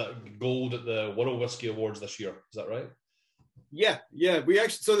 is that gold at the World Whiskey Awards this year? Is that right? Yeah. We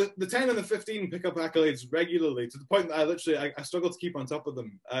actually, so the 10 and the 15 pick up accolades regularly, to the point that I struggle to keep on top of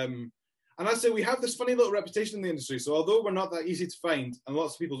them. And I'd say we have this funny little reputation in the industry. So although we're not that easy to find and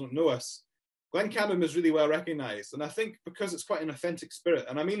lots of people don't know us, Glencadam is really well recognised. And I think because it's quite an authentic spirit,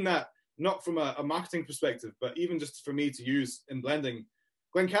 and I mean that not from a marketing perspective, but even just for me to use in blending,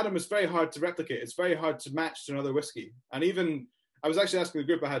 Glencadam is very hard to replicate. It's very hard to match to another whiskey. And even, I was actually asking the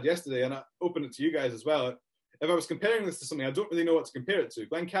group I had yesterday, and I opened it to you guys as well, if I was comparing this to something, I don't really know what to compare it to.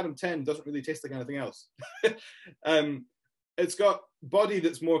 Glencadam 10 doesn't really taste like anything else. it's got body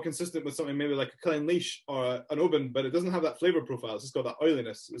that's more consistent with something maybe like a Clynleash or an Oban, but it doesn't have that flavour profile. It's just got that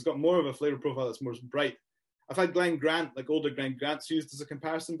oiliness. It's got more of a flavour profile that's more bright. I've had Glen Grant, like older Glen Grants, used as a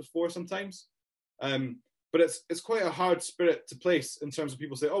comparison before sometimes. But it's quite a hard spirit to place in terms of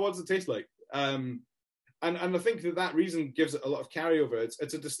people say, oh, what does it taste like? And I think that reason gives it a lot of carryover.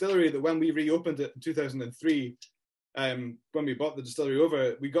 It's a distillery that when we reopened it in 2003, when we bought the distillery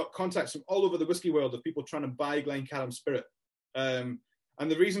over, we got contacts from all over the whiskey world of people trying to buy Glencadam spirit. And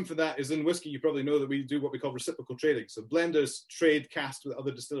the reason for that is in whiskey, you probably know that we do what we call reciprocal trading. So blenders trade cask with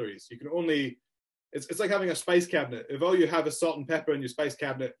other distilleries. You can only, it's like having a spice cabinet. If all you have is salt and pepper in your spice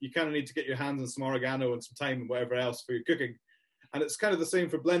cabinet, you kind of need to get your hands on some oregano and some thyme and whatever else for your cooking. And it's kind of the same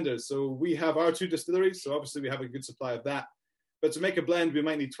for blenders. So we have our 2 distilleries. So obviously we have a good supply of that. But to make a blend, we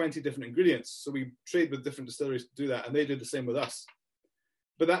might need 20 different ingredients. So we trade with different distilleries to do that. And they do the same with us.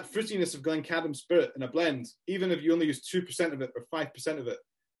 But that fruitiness of Glencadam spirit in a blend, even if you only use 2% of it or 5% of it,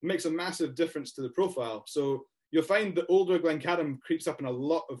 makes a massive difference to the profile. So you'll find that older Glencadam creeps up in a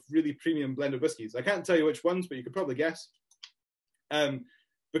lot of really premium blended whiskies. I can't tell you which ones, but you could probably guess.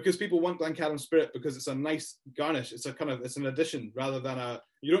 Because people want Glencadam spirit because it's a nice garnish. It's an addition rather than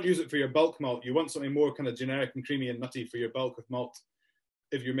you don't use it for your bulk malt. You want something more kind of generic and creamy and nutty for your bulk of malt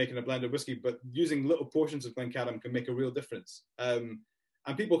if you're making a blended whiskey. But using little portions of Glencadam can make a real difference.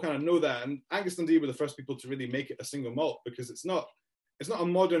 And people kind of know that. And Angus Dundee were the first people to really make it a single malt because it's not a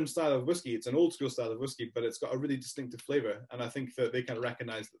modern style of whiskey. It's an old school style of whiskey, but it's got a really distinctive flavour. And I think that they kind of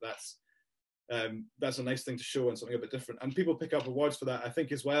recognise that's a nice thing to show and something a bit different. And people pick up awards for that. I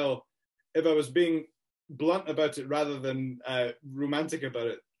think as well, if I was being blunt about it rather than romantic about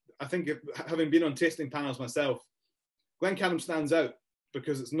it, I think having been on tasting panels myself, Glencadam stands out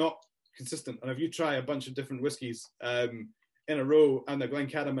because it's not consistent. And if you try a bunch of different whiskies in a row and the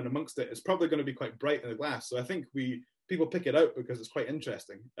Glencadam in amongst it, it's probably going to be quite bright in the glass. So I think people pick it out because it's quite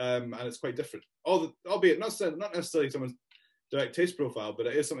interesting and it's quite different. Albeit not necessarily someone's direct taste profile, but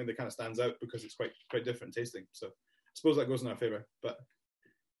it is something that kind of stands out because it's quite different tasting. So I suppose that goes in our favour.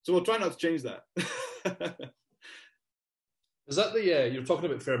 So we'll try not to change that. Is that you were talking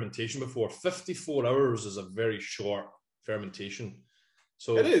about fermentation before? 54 hours is a very short fermentation.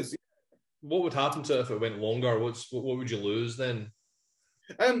 So it is. What would happen to it if it went longer? What would you lose then?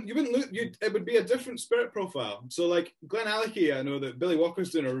 You wouldn't lose. It would be a different spirit profile. So like Glenallachie, I know that Billy Walker's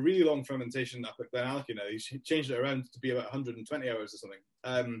doing a really long fermentation up at Glenallachie now. He's changed it around to be about 120 hours or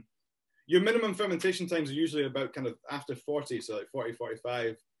something. Your minimum fermentation times are usually about kind of after 40, so like 40,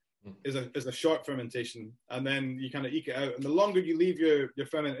 45 is a short fermentation, and then you kind of eke it out. And the longer you leave your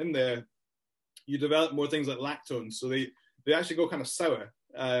ferment in there, you develop more things like lactones. So they actually go kind of sour.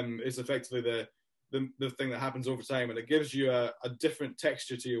 Is effectively the thing that happens over time, and it gives you a different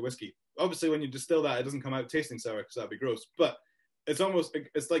texture to your whiskey. Obviously, when you distill that, it doesn't come out tasting sour because that'd be gross. But it's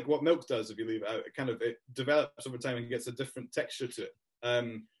like what milk does if you leave it out. It develops over time and gets a different texture to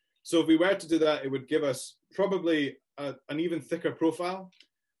it. So if we were to do that, it would give us probably an even thicker profile,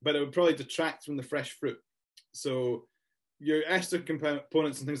 but it would probably detract from the fresh fruit. So your ester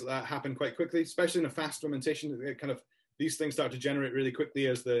components and things like that happen quite quickly, especially in a fast fermentation. These things start to generate really quickly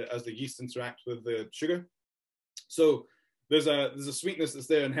as the yeast interact with the sugar. So there's a sweetness that's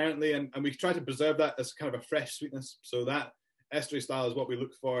there inherently, and we try to preserve that as kind of a fresh sweetness. So that estery style is what we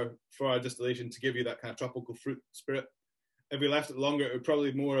look for our distillation to give you that kind of tropical fruit spirit. If we left it longer, it would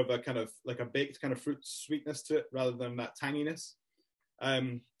probably be more of a kind of like a baked kind of fruit sweetness to it rather than that tanginess.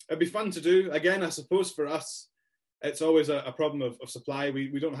 It'd be fun to do. Again, I suppose for us, it's always a problem of supply.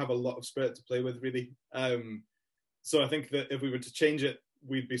 We don't have a lot of spirit to play with really. So I think that if we were to change it,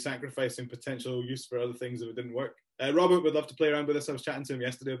 we'd be sacrificing potential use for other things if it didn't work. Robert would love to play around with this. I was chatting to him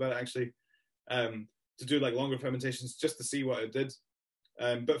yesterday about it actually, to do like longer fermentations just to see what it did.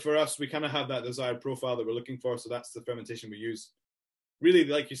 But for us, we kind of have that desired profile that we're looking for. So that's the fermentation we use. Really,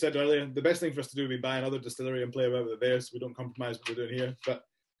 like you said earlier, the best thing for us to do would be buy another distillery and play around with it there, so we don't compromise what we're doing here. But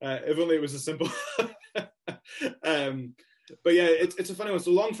if only it was as simple. But yeah, it's a funny one.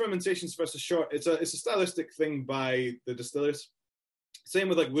 So long fermentations versus short, it's a stylistic thing by the distillers. Same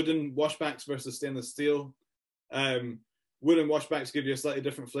with like wooden washbacks versus stainless steel. Wooden washbacks give you a slightly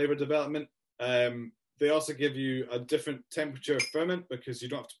different flavor development. They also give you a different temperature of ferment because you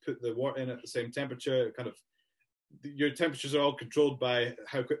don't have to put the wort in at the same temperature. Your temperatures are all controlled by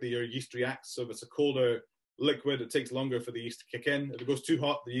how quickly your yeast reacts. So if it's a colder liquid, it takes longer for the yeast to kick in. If it goes too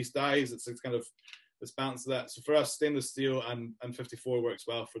hot, the yeast dies. It's balance of that. So for us, stainless steel and 54 works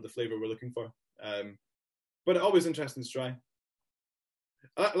well for the flavour we're looking for. But always interesting to try.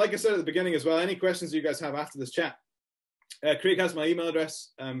 Like I said at the beginning as well, any questions you guys have after this chat, Craig has my email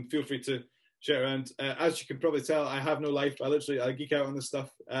address. Feel free to share around. As you can probably tell, I have no life. I geek out on this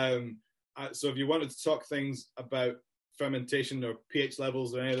stuff. So if you wanted to talk things about fermentation or pH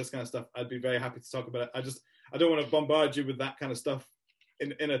levels or any of this kind of stuff, I'd be very happy to talk about it. I don't want to bombard you with that kind of stuff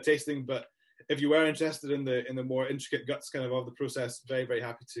in a tasting, but if you were interested in the more intricate guts kind of the process, very, very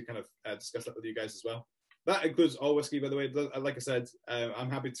happy to kind of discuss that with you guys as well. That includes all whiskey, by the way. Like I said, I'm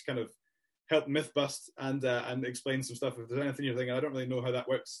happy to kind of help myth bust and explain some stuff. If there's anything you're thinking, I don't really know how that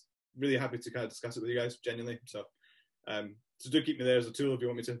works, really happy to kind of discuss it with you guys, genuinely. So do keep me there as a tool if you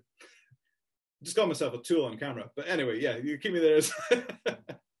want me to. Just call myself a tool on camera. But anyway, yeah, you keep me there as...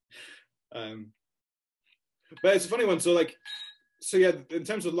 but it's a funny one. So yeah, in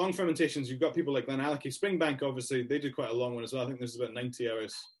terms of long fermentations, you've got people like Glenallachie. Springbank, obviously, they do quite a long one as well. I think this is about 90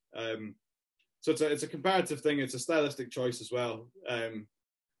 hours. So it's a comparative thing. It's a stylistic choice as well. And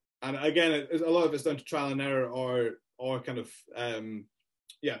again, a lot of it's down to trial and error or kind of,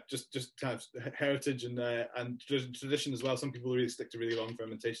 just kind of heritage and tradition as well. Some people really stick to really long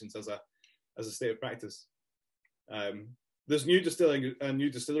fermentations as a state of practice. There's new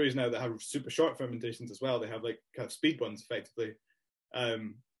distilleries now that have super short fermentations as well. They have like kind of speed ones effectively.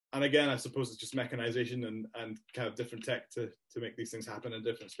 And again, I suppose it's just mechanization and kind of different tech to make these things happen in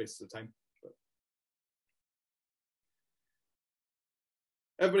different spaces of time. But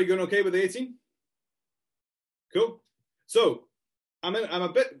everybody going okay with the 18? Cool. So I'm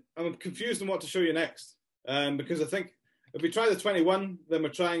confused on what to show you next, because I think if we try the 21, then we're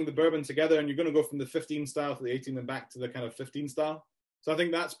trying the bourbon together, and you're going to go from the 15 style to the 18 and back to the kind of 15 style. So I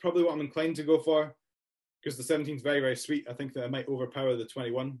think that's probably what I'm inclined to go for, because the 17 is very, very sweet. I think that I might overpower the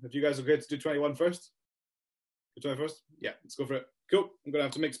 21. If you guys are good to do 21 first? Do 21 first? Yeah, let's go for it. Cool. I'm going to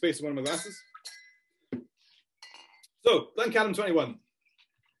have to make space in one of my glasses. So, Glencadam 21.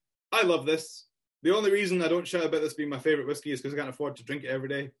 I love this. The only reason I don't shout about this being my favourite whiskey is because I can't afford to drink it every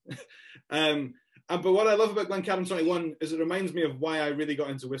day. But what I love about Glencadam 21 is it reminds me of why I really got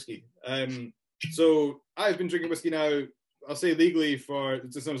into whiskey. So I've been drinking whiskey now, I'll say legally,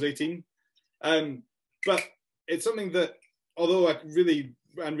 since I was 18. But it's something that, although I really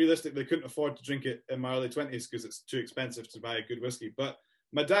and realistically couldn't afford to drink it in my early 20s because it's too expensive to buy a good whiskey, but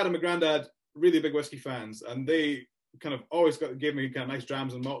my dad and my granddad, really big whiskey fans, and they kind of always gave me kind of nice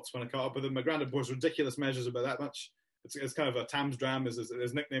drams and malts when I caught up with them. My granddad pours ridiculous measures about that much. It's kind of a Tams dram is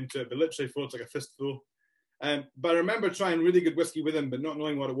his nickname to it, but literally floats like a fistful. But I remember trying really good whiskey with him, but not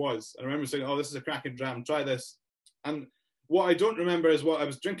knowing what it was. And I remember saying, "Oh, this is a cracking dram. Try this." And what I don't remember is what I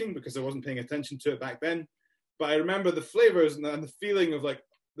was drinking because I wasn't paying attention to it back then. But I remember the flavors and the feeling of like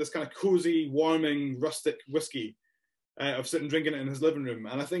this kind of cozy, warming, rustic whiskey of sitting drinking it in his living room.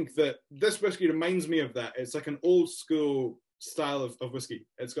 And I think that this whiskey reminds me of that. It's like an old school style of whiskey.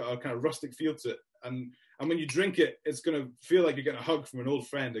 It's got a kind of rustic feel to it. And when you drink it, it's going to feel like you're getting a hug from an old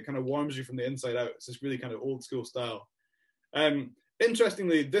friend. It kind of warms you from the inside out. It's this really kind of old school style.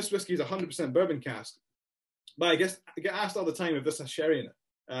 Interestingly, this whiskey is 100% bourbon cask. But I guess I get asked all the time if this has sherry in it.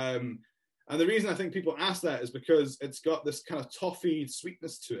 And the reason I think people ask that is because it's got this kind of toffee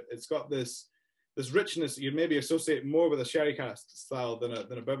sweetness to it. It's got this richness that you'd maybe associate more with a sherry cask style than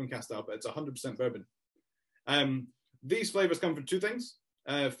a bourbon cask style, but it's 100% bourbon. These flavors come from two things.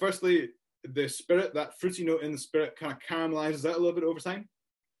 Firstly, the spirit, that fruity note in the spirit kind of caramelizes out a little bit over time.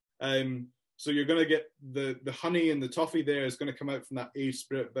 So you're going to get the honey and the toffee there is going to come out from that aged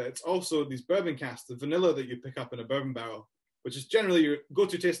spirit, but it's also these bourbon casks, the vanilla that you pick up in a bourbon barrel, which is generally your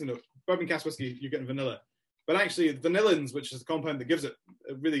go-to tasting note. Bourbon cask whiskey, you're getting vanilla. But actually, vanillins, which is the compound that gives it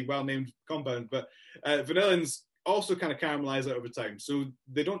a really well-named compound, but vanillins also kind of caramelize out over time. So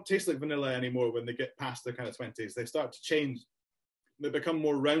they don't taste like vanilla anymore when they get past their kind of 20s. They start to change. They become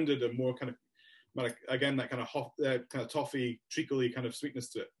more rounded and more kind of, like, again, that kind of toffee, treacly kind of sweetness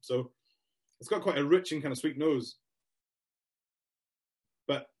to it. So it's got quite a rich and kind of sweet nose.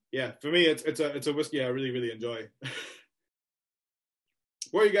 But yeah, for me, it's a whiskey I really, really enjoy.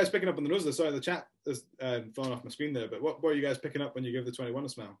 What are you guys picking up on the nose there? Sorry, the chat is falling off my screen there, but what are you guys picking up when you give the 21 a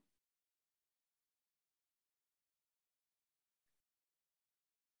smell?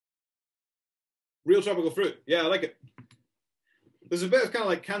 Real tropical fruit. Yeah, I like it. There's a bit of kind of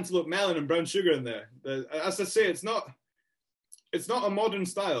like cantaloupe melon and brown sugar in there. As I say, it's not a modern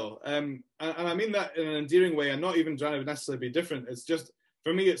style. And I mean that in an endearing way. I'm not even trying to necessarily be different. It's just,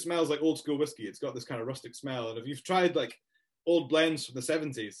 for me, it smells like old school whiskey. It's got this kind of rustic smell. And if you've tried like old blends from the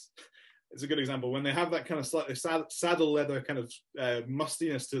 70s, it's a good example. When they have that kind of slightly saddle leather kind of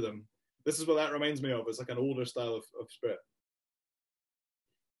mustiness to them, this is what that reminds me of. It's like an older style of spirit.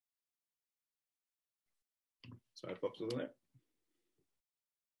 Sorry, pops over there.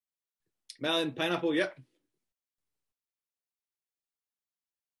 Melon, pineapple, yep.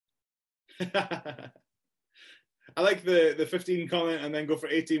 I like the 15 comment and then go for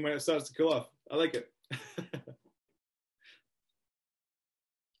 18 when it starts to cool off. I like it.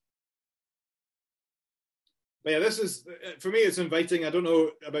 But yeah, this is, for me, it's inviting. I don't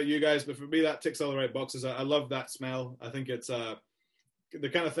know about you guys, but for me, that ticks all the right boxes. I love that smell. I think it's the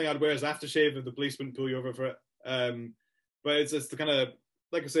kind of thing I'd wear as aftershave if the police wouldn't pull you over for it. But it's the kind of,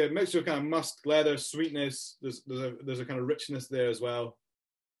 like I say, a mixture of kind of musk, leather, sweetness. There's a kind of richness there as well.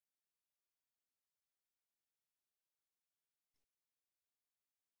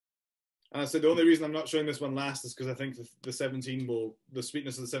 And I said the only reason I'm not showing this one last is because I think the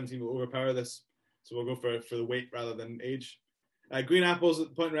sweetness of the 17 will overpower this. So we'll go for the weight rather than age. Green apples at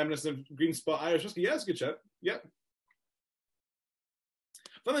the point reminiscent of green spot Irish whiskey. Yeah, that's a good shout. Yep.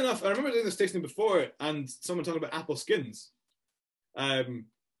 Funnily enough, I remember doing this tasting before and someone talking about apple skins,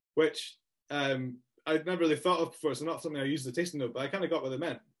 which I'd never really thought of before. So not something I used the tasting note, but I kind of got what it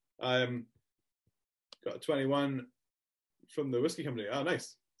meant. Got a 21 from the whiskey company. Oh,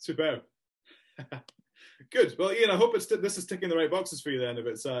 nice. Superb. Good. Well, Iain, I hope this is ticking the right boxes for you then, if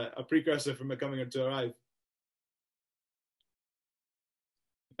it's a precursor from it coming to arrive.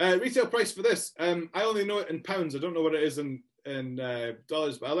 Retail price for this. I only know it in pounds. I don't know what it is in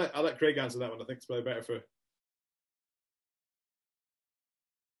dollars, but I'll let Craig answer that one. I think it's probably better for.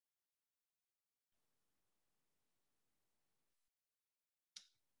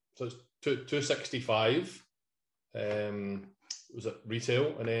 So it's 265. Was it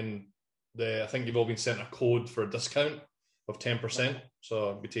retail, and then I think you've all been sent a code for a discount of 10%. So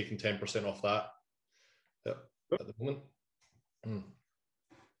I'll be taking 10% off that. Yep, at the moment.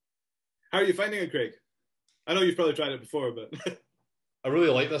 How are you finding it, Craig? I know you've probably tried it before, but I really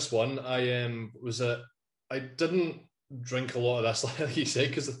like this one. I didn't drink a lot of this, like you said,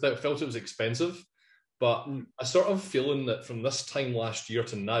 because I felt it was expensive. But I sort of feeling that from this time last year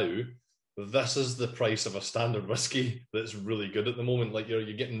to now, this is the price of a standard whiskey that's really good at the moment. Like you're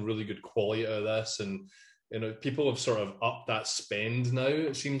getting really good quality out of this, and you know people have sort of upped that spend now.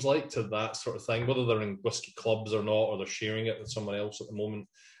 It seems like to that sort of thing, whether they're in whiskey clubs or not, or they're sharing it with someone else at the moment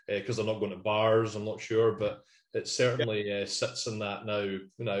because they're not going to bars. I'm not sure, but it certainly sits in that now. You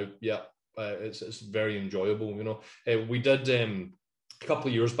know, it's very enjoyable. You know, we did a couple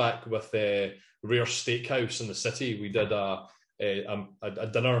of years back with Rare Steakhouse in the city. We did a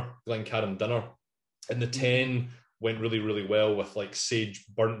dinner, Glencadam dinner, and the 10 went really, really well with like sage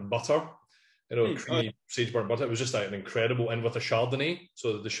burnt butter, you know, creamy sage burnt butter. It was just an incredible, and with a Chardonnay.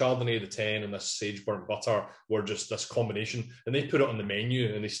 So the Chardonnay, the 10, and this sage burnt butter were just this combination, and they put it on the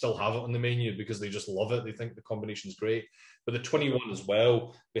menu, and they still have it on the menu because they just love it. They think the combination's great. But the 21 as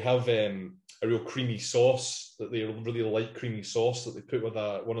well, they have a real creamy sauce that they really like, creamy sauce that they put with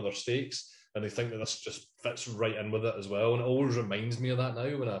one of their steaks. And they think that this just fits right in with it as well. And it always reminds me of that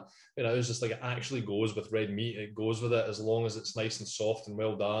now when it's just like it actually goes with red meat. It goes with it as long as it's nice and soft and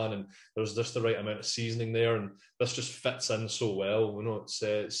well done. And there's just the right amount of seasoning there. And this just fits in so well. You know,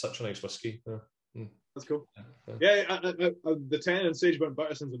 it's such a nice whiskey. Yeah. That's cool. Yeah, the 10 and sage burnt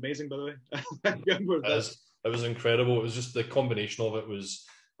butter sounds amazing, by the way. It was incredible. It was just the combination of it was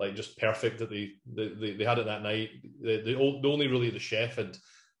like just perfect that they had it that night. Only really the chef had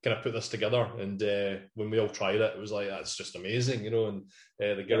kind of put this together, and when we all tried it, it was like that's just amazing, you know. And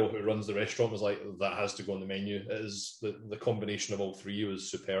the girl who runs the restaurant was like, that has to go on the menu. It is the combination of all three was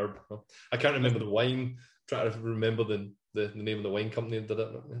superb. I can't remember the wine. Try to remember the name of the wine company that did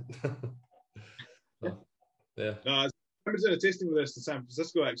it. Yeah. No, I remember doing a tasting with this in San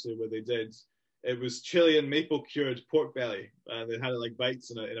Francisco actually, where they did. It was Chilean maple cured pork belly, and they had it like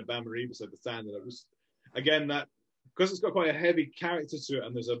bites in a bain-marie beside the stand, and it was again that. Because it's got quite a heavy character to it,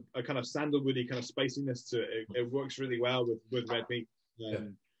 and there's a kind of sandalwoody kind of spiciness to it. It works really well with red meat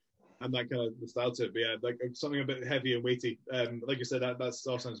and that kind of style to it. But yeah, like something a bit heavy and weighty. Like you said, that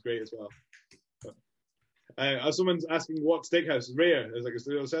sauce sounds great as well. Someone's asking what steakhouse? Rare, is like a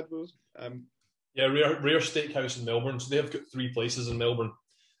studio set for those. Yeah, Rare Steakhouse in Melbourne. So they've got 3 places in Melbourne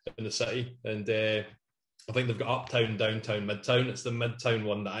in the city, and I think they've got Uptown, Downtown, Midtown. It's the Midtown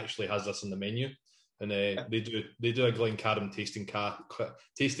one that actually has this on the menu. And they do a Glencadam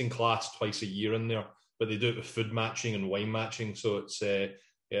tasting class twice a year in there, but they do it with food matching and wine matching. So it's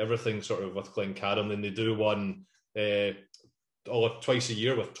everything sort of with Glencadam. Then they do one twice a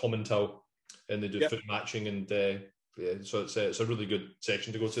year with Tomintoul, and they do food matching. And so it's a really good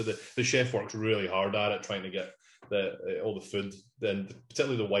section to go to. The chef works really hard at it, trying to get all the food, then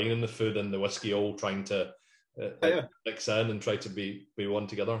particularly the wine and the food and the whiskey, all trying to mix in and try to be one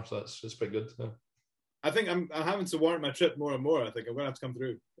together. So it's pretty good. Yeah. I think I'm having to warrant my trip more and more. I think I'm going to have to come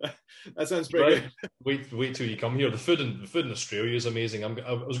through. That sounds pretty good. Wait till you come here. The food in Australia is amazing.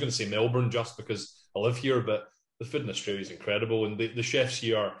 I was going to say Melbourne just because I live here, but the food in Australia is incredible, and the chefs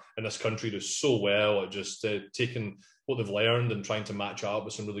here in this country do so well at just taking what they've learned and trying to match it up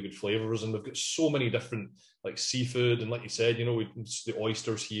with some really good flavors. And we've got so many different like seafood, and like you said, you know, the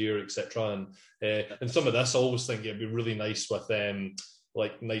oysters here, etc. And some of this, I always think it'd be really nice with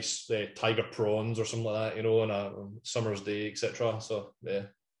like nice tiger prawns or something like that, you know, on a summer's day, etc. So yeah.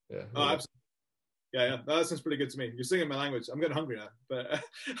 Oh, absolutely. Yeah. No, that sounds pretty good to me. You're singing my language. I'm getting hungry now, but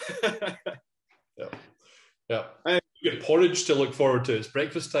yeah. You get porridge to look forward to. It's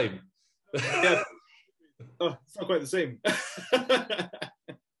breakfast time. Yeah. Oh, it's not quite the same.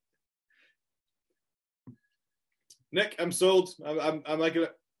 Nick, I'm sold. I'm liking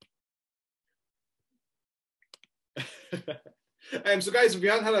it. So guys, if you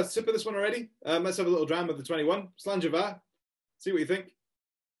haven't had a sip of this one already, let's have a little dram of the 21. Slàinte. See what you think.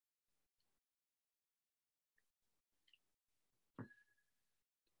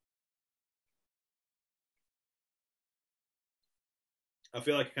 I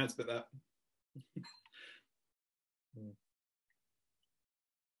feel like I can't spit that.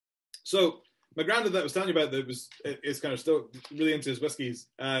 So my granddad that I was telling you about that is kind of still really into his whiskies.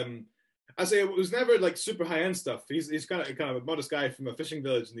 I say it was never like super high end stuff. He's kind of a modest guy from a fishing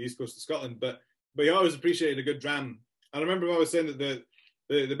village in the east coast of Scotland, but he always appreciated a good dram. And I remember I was saying that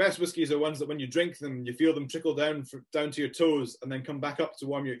the best whiskies are ones that when you drink them, you feel them trickle down to your toes and then come back up to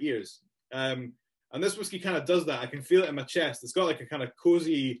warm your ears. And this whiskey kind of does that. I can feel it in my chest. It's got like a kind of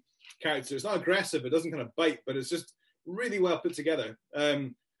cozy character. It's not aggressive. It doesn't kind of bite, but it's just really well put together.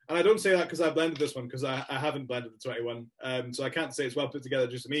 And I don't say that because I blended this one, because I haven't blended the 21. So I can't say it's well put together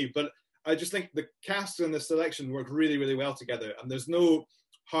just to me. But I just think the casks and the selection work really, really well together. And there's no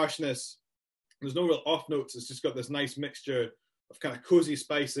harshness. There's no real off notes. It's just got this nice mixture of kind of cozy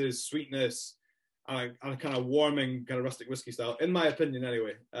spices, sweetness, and a kind of warming kind of rustic whiskey style, in my opinion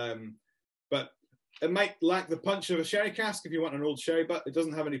anyway. But it might lack the punch of a sherry cask if you want an old sherry butt. It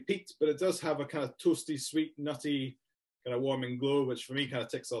doesn't have any peat, but it does have a kind of toasty, sweet, nutty, kind of warming glow, which for me kind of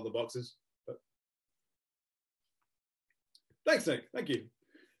ticks all the boxes. But thanks, Nick. Thank you.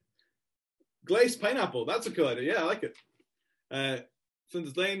 Glazed pineapple. That's a cool idea. Yeah, I like it.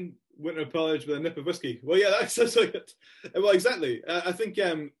 Flinders Lane, winter porridge with a nip of whiskey. Well, yeah, that sounds like it. Well, exactly. I think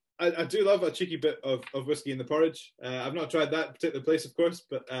I do love a cheeky bit of whiskey in the porridge. I've not tried that particular place, of course,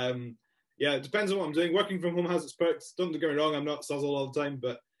 but yeah, it depends on what I'm doing. Working from home has its perks. Don't get me wrong, I'm not suzzled all the time,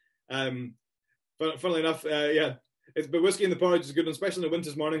 but funnily enough, yeah, but whiskey in the porridge is good, especially in a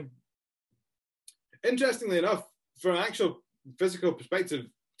winter's morning. Interestingly enough, from an actual physical perspective,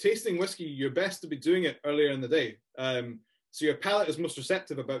 tasting whiskey, you're best to be doing it earlier in the day. So your palate is most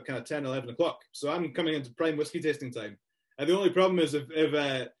receptive about kind of 10, 11 o'clock. So I'm coming into prime whiskey tasting time. And the only problem is if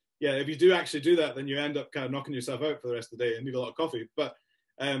you do actually do that, then you end up kind of knocking yourself out for the rest of the day and need a lot of coffee. But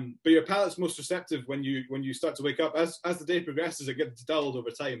your palate's most receptive when you start to wake up. As the day progresses, it gets dulled over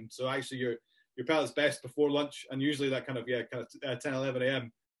time. So actually your palate's best before lunch, and usually that kind of 10, 11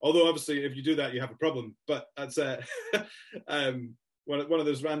 a.m. Although obviously if you do that, you have a problem. But that's one of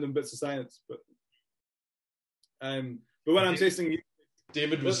those random bits of science. But when I'm tasting,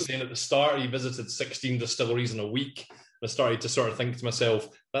 David was saying at the start he visited 16 distilleries in a week. I started to sort of think to myself,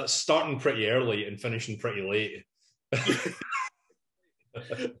 that's starting pretty early and finishing pretty late.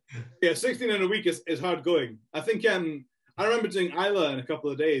 Yeah, 16 in a week is hard going. I think I remember doing Islay in a couple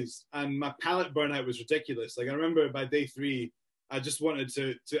of days, and my palate burnout was ridiculous. Like I remember by day 3, I just wanted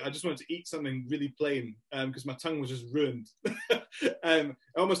to eat something really plain because my tongue was just ruined. I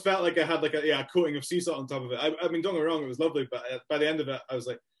almost felt like I had like a coating of sea salt on top of it. I mean, don't get me wrong, it was lovely, but by the end of it, I was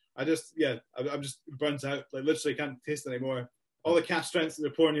like, I'm just burnt out. Like literally can't taste it anymore. All the cask strengths that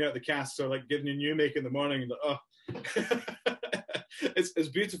they're pouring you out the casks are like giving you new make in the morning. And like, oh, it's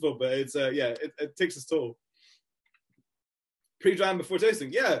beautiful, but it's it takes its toll. Pre-dram before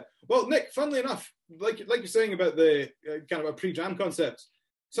tasting, yeah. Well, Nick, funnily enough, like you're saying about the kind of a pre-dram concept,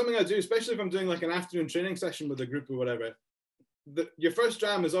 something I do, especially if I'm doing like an afternoon training session with a group or whatever, your first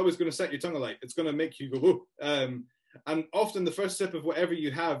dram is always going to set your tongue alight. It's going to make you go, whoa. And often the first sip of whatever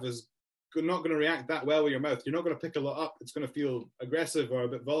you have is not going to react that well with your mouth. You're not going to pick a lot up. It's going to feel aggressive or a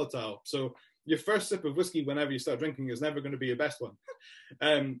bit volatile. So your first sip of whiskey whenever you start drinking is never going to be your best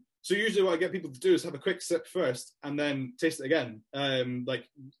one. So usually what I get people to do is have a quick sip first and then taste it again. Like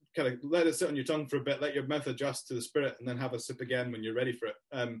kind of let it sit on your tongue for a bit, let your mouth adjust to the spirit, and then have a sip again when you're ready for it.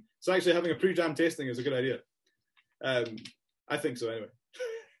 So actually having a pre-jam tasting is a good idea. I think so anyway.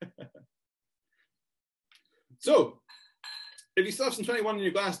 So if you still have some 21 in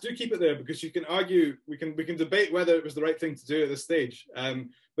your glass, do keep it there, because you can argue, we can debate whether it was the right thing to do at this stage.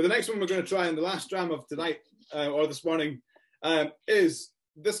 But the next one we're going to try in the last dram of tonight, or this morning, is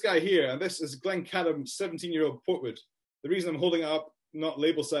this guy here. And this is Glencadam 17-year-old Portwood. The reason I'm holding it up, not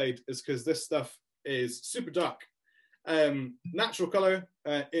label side, is because this stuff is super dark. Natural color.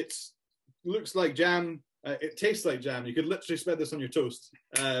 It looks like jam. It tastes like jam. You could literally spread this on your toast.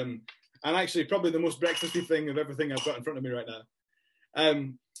 And actually probably the most breakfasty thing of everything I've got in front of me right now.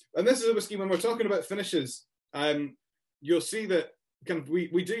 And this is a whiskey, when we're talking about finishes, you'll see that kind of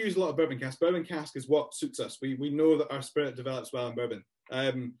we do use a lot of bourbon cask. Bourbon cask is what suits us. We know that our spirit develops well in bourbon.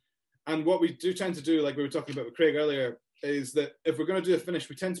 And what we do tend to do, like we were talking about with Craig earlier, is that if we're going to do a finish,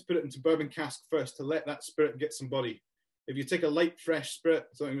 we tend to put it into bourbon cask first to let that spirit get some body. If you take a light, fresh spirit,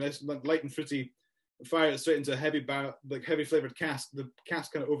 something nice, light and fruity, fire it straight into a heavy flavored cask, the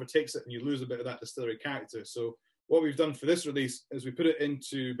cask kind of overtakes it and you lose a bit of that distillery character. So what we've done for this release is we put it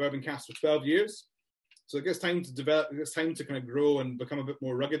into bourbon cask for 12 years. So it gets time to develop, it gets time to kind of grow and become a bit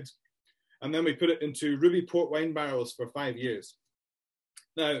more rugged. And then we put it into ruby port wine barrels for 5 years.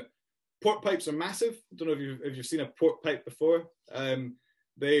 Now, port pipes are massive. I don't know if you've seen a port pipe before.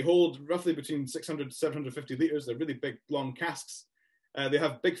 They hold roughly between 600 to 750 litres. They're really big, long casks. They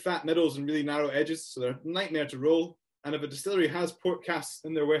have big fat middles and really narrow edges, so they're a nightmare to roll. And if a distillery has port casks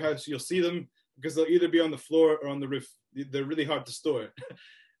in their warehouse, you'll see them because they'll either be on the floor or on the roof. They're really hard to store.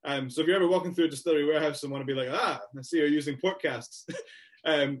 So if you're ever walking through a distillery warehouse and want to be like, I see you're using port casks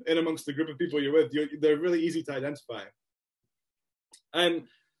in amongst the group of people you're with, they're really easy to identify. And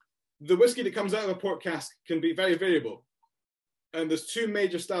the whiskey that comes out of a port cask can be very variable. And there's two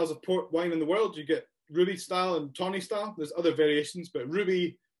major styles of port wine in the world. You get ruby style and tawny style. There's other variations, but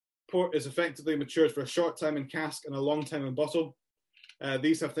ruby port is effectively matured for a short time in cask and a long time in bottle.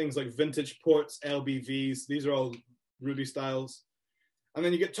 These have things like vintage ports, LBVs. These are all ruby styles. And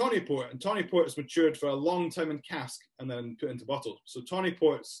then you get tawny port, and tawny port is matured for a long time in cask and then put into bottle. So tawny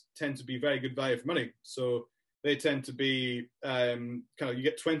ports tend to be very good value for money. So they tend to be you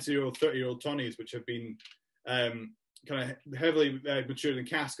get 20-year-old, 30-year-old tawnies, which have been kind of heavily matured in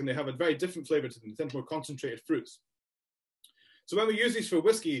cask, and they have a very different flavour to them. They tend to more concentrated fruits. So when we use these for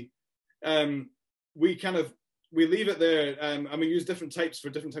whiskey, we leave it there, and we use different types for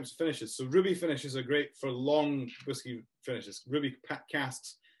different types of finishes. So ruby finishes are great for long whiskey finishes. Ruby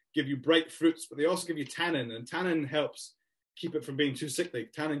casks give you bright fruits, but they also give you tannin, and tannin helps keep it from being too sickly.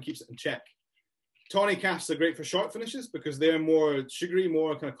 Tannin keeps it in check. Tawny casks are great for short finishes because they're more sugary,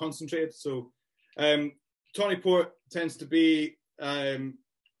 more kind of concentrated. So tawny port tends to be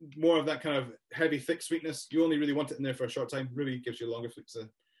more of that kind of heavy, thick sweetness. You only really want it in there for a short time. Ruby gives you longer fruits.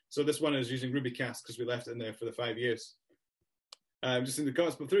 So this one is using ruby cask because we left it in there for the 5 years. Just in the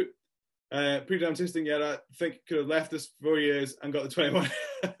comments put through. Pre-dram tasting, I think could have left this 4 years and got the 21.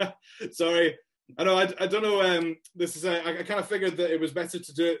 Sorry. I know, I don't know. This is I kind of figured that it was better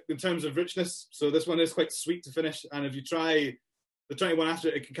to do it in terms of richness. So this one is quite sweet to finish. And if you try the 21 after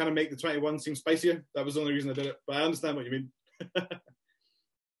it can kind of make the 21 seem spicier. That was the only reason I did it. But I understand what you mean.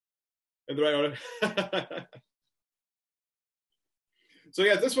 In the right order. So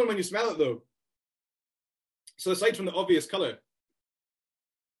yeah, this one, when you smell it though, so aside from the obvious colour,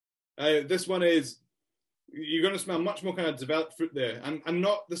 this one is, you're going to smell much more kind of developed fruit there, and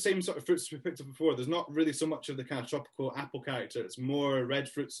not the same sort of fruits we picked up before. There's not really so much of the kind of tropical apple character. It's more red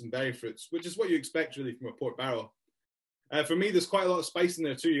fruits and berry fruits, which is what you expect really from a port barrel. For me, there's quite a lot of spice in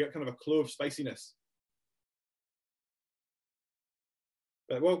there too. You get kind of a clove spiciness.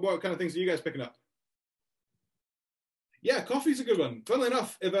 But what kind of things are you guys picking up? Yeah, coffee's a good one. Funnily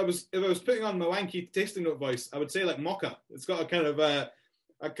enough, if I was putting on my wanky tasting note voice, I would say like mocha. It's got a kind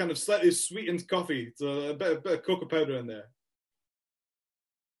of slightly sweetened coffee, so a bit of cocoa powder in there.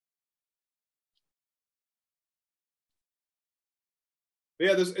 But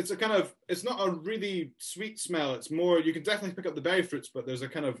yeah, it's not a really sweet smell. It's more, you can definitely pick up the berry fruits, but there's a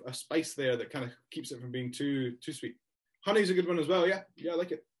kind of a spice there that kind of keeps it from being too sweet. Honey's a good one as well. Yeah, I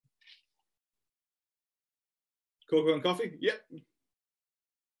like it. Cocoa and coffee, yep.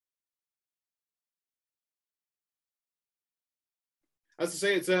 As I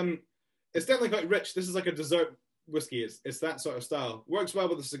say, it's definitely quite rich. This is like a dessert whiskey. It's that sort of style. Works well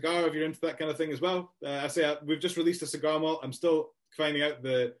with a cigar if you're into that kind of thing as well. We've just released a cigar malt. I'm still finding out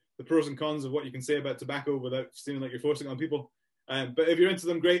the pros and cons of what you can say about tobacco without seeming like you're forcing it on people. But if you're into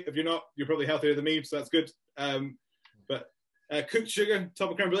them, great. If you're not, you're probably healthier than me, so that's good. But cooked sugar,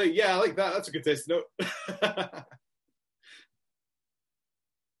 top of creme brulee, yeah, I like that. That's a good taste note.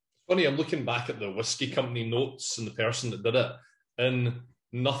 Funny, I'm looking back at the whiskey company notes and the person that did it, and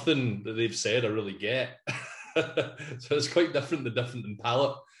nothing that they've said I really get. So it's quite different, the different in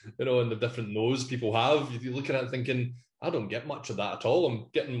palate, you know, and the different nose people have. You're looking at it thinking, I don't get much of that at all. I'm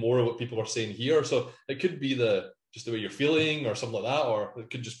getting more of what people are saying here. So it could be just the way you're feeling or something like that, or it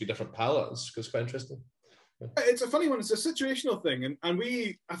could just be different palates. It's quite interesting. It's a funny one. It's a situational thing, and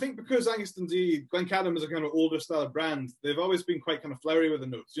I think because Angus Dundee, Glencadam is a kind of older style of brand, they've always been quite kind of flowery with the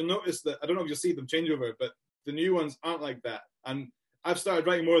notes. You'll notice that, I don't know if you'll see them change over, but the new ones aren't like that. And I've started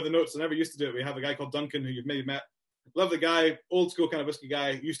writing more of the notes. I never used to do it. We have a guy called Duncan, who you've maybe met. Love the guy, old school kind of whiskey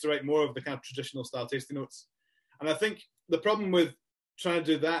guy, used to write more of the kind of traditional style tasting notes. And I think the problem with trying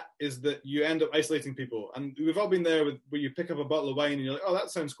to do that is that you end up isolating people. And we've all been there where you pick up a bottle of wine and you're like, oh,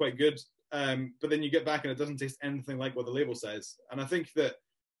 that sounds quite good. But then you get back and it doesn't taste anything like what the label says. And I think that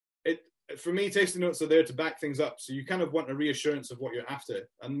for me, tasting notes are there to back things up. So you kind of want a reassurance of what you're after.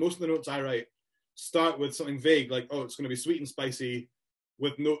 And most of the notes I write start with something vague, like, oh, it's going to be sweet and spicy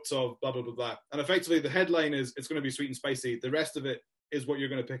with notes of blah, blah, blah, blah. And effectively the headline is it's going to be sweet and spicy. The rest of it is what you're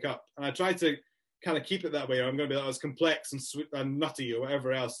going to pick up. And I try to kind of keep it that way, or I'm going to be like, oh, it's complex and sweet and nutty or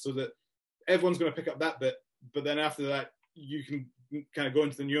whatever else, so that everyone's going to pick up that bit. But then after that, you can kind of go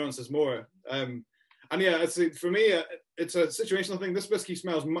into the nuances more. And yeah, for me, it's a situational thing. This whiskey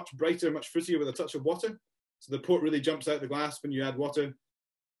smells much brighter, much fruitier with a touch of water. So the port really jumps out the glass when you add water.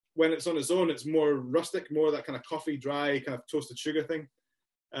 When it's on its own, it's more rustic, more that kind of coffee, dry, kind of toasted sugar thing.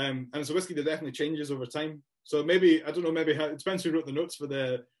 And it's a whiskey that definitely changes over time. So maybe, I don't know, maybe it depends who wrote the notes for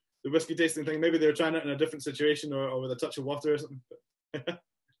the whiskey tasting thing. Maybe they were trying it in a different situation or with a touch of water or something.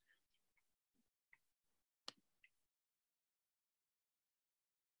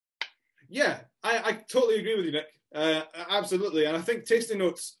 Yeah, I totally agree with you, Nick. Absolutely. And I think tasting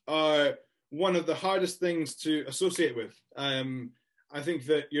notes are one of the hardest things to associate with. I think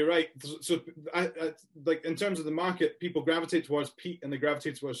that you're right. So like in terms of the market, people gravitate towards peat and they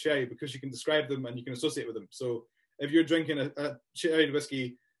gravitate towards sherry because you can describe them and you can associate with them. So if you're drinking a sherried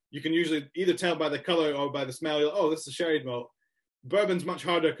whiskey, you can usually either tell by the color or by the smell, oh, this is a sherried malt. Bourbon's much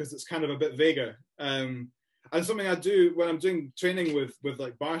harder because it's kind of a bit vaguer. And something I do when I'm doing training with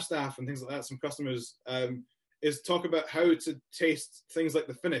like bar staff and things like that, some customers, is talk about how to taste things like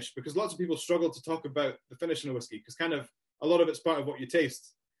the finish, because lots of people struggle to talk about the finish in a whiskey because kind of a lot of it's part of what you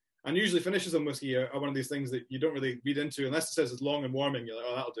taste. And usually finishes on whiskey are one of these things that you don't really read into unless it says it's long and warming. You're like,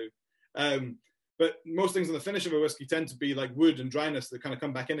 oh, that'll do. But most things on the finish of a whiskey tend to be like wood and dryness that kind of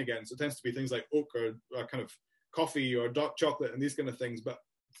come back in again. So it tends to be things like oak or kind of coffee or dark chocolate and these kind of things. But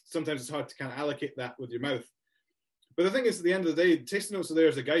sometimes it's hard to kind of allocate that with your mouth. But the thing is, at the end of the day, tasting notes are there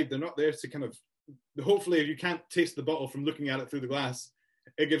as a guide. They're not there to kind of, hopefully if you can't taste the bottle from looking at it through the glass,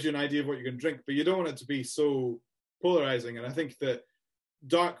 it gives you an idea of what you're going to drink. But you don't want it to be so polarizing. And I think that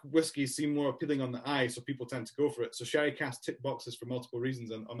dark whiskies seem more appealing on the eye, so people tend to go for it. So sherry cask tick boxes for multiple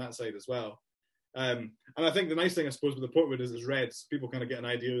reasons on that side as well. And I think the nice thing, I suppose, with the portwood is it's red, so people kind of get an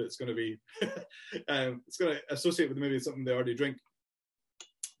idea that it's going to be, it's going to associate with maybe something they already drink.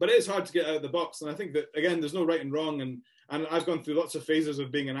 But it is hard to get out of the box, and I think that, again, there's no right and wrong, and I've gone through lots of phases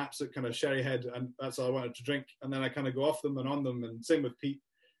of being an absolute kind of sherry head, and that's all I wanted to drink, and then I kind of go off them and on them, and same with peat.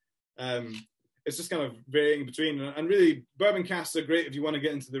 It's just kind of varying between, and really, bourbon casks are great if you want to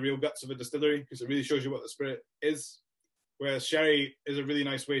get into the real guts of a distillery, because it really shows you what the spirit is, whereas sherry is a really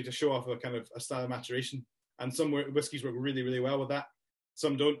nice way to show off a kind of a style of maturation, and some whiskies work really, really well with that.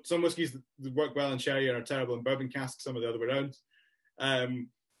 Some don't. Some whiskies that work well in sherry and are terrible in bourbon casks, some are the other way around.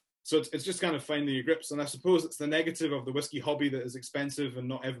 So it's just kind of finding your grips. And I suppose it's the negative of the whiskey hobby that is expensive and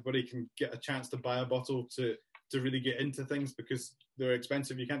not everybody can get a chance to buy a bottle to really get into things because they're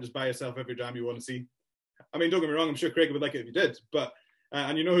expensive. You can't just buy yourself every dram you want to see. I mean, don't get me wrong, I'm sure Craig would like it if you did, but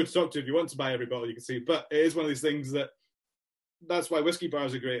and you know who to talk to if you want to buy every bottle you can see. But it is one of these things that's why whiskey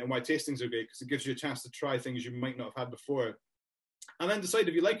bars are great and why tastings are great, because it gives you a chance to try things you might not have had before. And then decide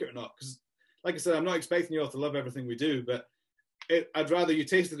if you like it or not. Because like I said, I'm not expecting you all to love everything we do, but I'd rather you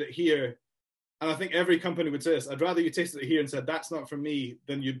tasted it here, and I think every company would say this, I'd rather you tasted it here and said, that's not for me,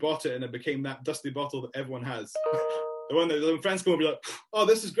 than you bought it and it became that dusty bottle that everyone has. The one that when friends come and be like, oh,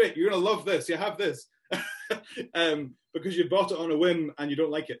 this is great, you're going to love this, you have this. Because you bought it on a whim and you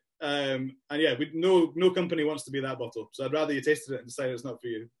don't like it. And yeah, no company wants to be that bottle. So I'd rather you tasted it and decided it's not for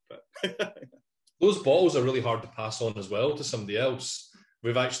you. But those bottles are really hard to pass on as well to somebody else.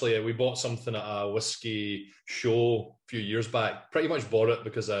 We bought something at a whiskey show a few years back. Pretty much bought it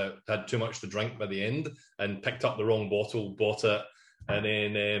because I had too much to drink by the end and picked up the wrong bottle, bought it. And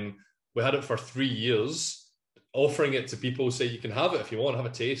then we had it for 3 years, offering it to people, say you can have it if you want, have a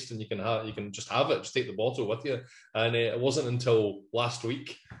taste, and you can just have it, just take the bottle with you. And it wasn't until last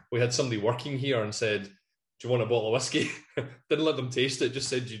week we had somebody working here and said, do you want a bottle of whiskey? Didn't let them taste it, just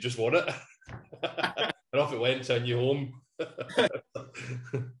said, do you just want it? and off it went to a new home.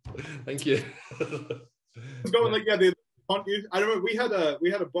 Thank you. Scotland, like, yeah, they haunt you. I remember we had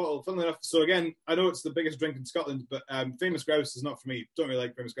a bottle, funnily enough. So again, I know it's the biggest drink in Scotland, but Famous Grouse is not for me. Don't really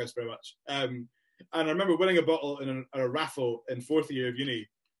like Famous Grouse very much. And I remember winning a bottle in a raffle in 4th year of uni,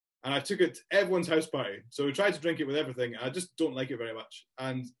 and I took it to everyone's house party. So we tried to drink it with everything. I just don't like it very much,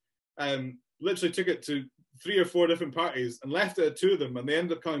 and literally took it to 3 or 4 different parties and left it at 2 of them, and they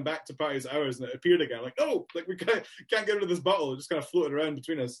ended up coming back to parties at ours, and it appeared again. Like, oh, like we can't get rid of this bottle. It just kind of floated around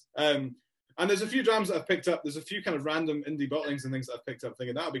between us. And there's a few drams that I've picked up. There's a few kind of random indie bottlings and things that I've picked up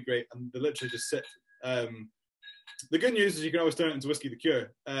thinking that'll be great, and they literally just sit. The good news is you can always turn it into whiskey the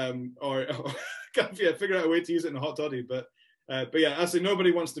cure, or figure out a way to use it in a hot toddy. But yeah, I say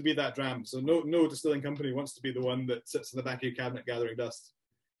nobody wants to be that dram. So no distilling company wants to be the one that sits in the back of your cabinet gathering dust.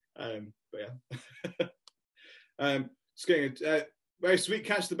 But yeah, just getting a very sweet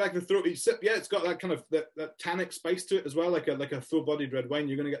catch to the back of the throat each sip. Yeah, it's got that kind of that tannic spice to it as well, like a full-bodied red wine.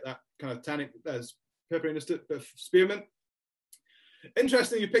 You're going to get that kind of tannic pepperiness to it, bit of spearmint.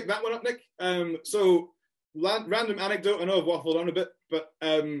 Interesting, you picked that one up, Nick. So random anecdote. I know I've waffled on a bit, but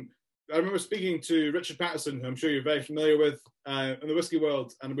I remember speaking to Richard Patterson, who I'm sure you're very familiar with in the whiskey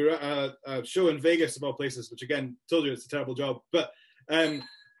world, and we were at a show in Vegas of all places, which again told you it's a terrible job, but.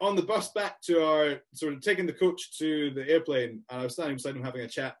 On the bus back to our, sort of taking the coach to the airplane, and I was standing beside him having a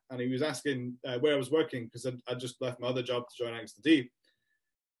chat, and he was asking where I was working, because I'd just left my other job to join Angus Dundee.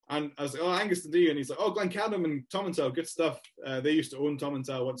 And I was like, oh, Angus Dundee, and he's like, oh, Glencadam and Tomintoul, good stuff. They used to own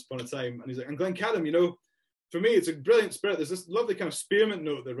Tomintoul once upon a time. And he's like, and Glencadam, you know, for me, it's a brilliant spirit. There's this lovely kind of spearmint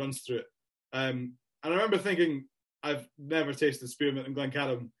note that runs through it. And I remember thinking, I've never tasted spearmint in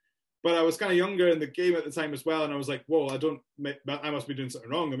Glencadam. But I was kind of younger in the game at the time as well, and I was like, whoa, I must be doing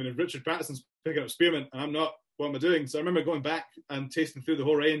something wrong. I mean, if Richard Patterson's picking up spearmint and I'm not, what am I doing? So I remember going back and tasting through the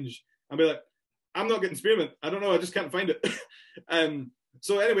whole range and be like, I'm not getting spearmint. I don't know, I just can't find it.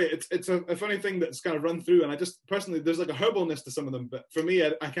 So anyway, it's a funny thing that's kind of run through, and I just, personally, there's like a herbalness to some of them, but for me,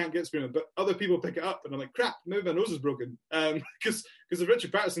 I can't get spearmint, but other people pick it up, and I'm like, crap, maybe my nose is broken. Because if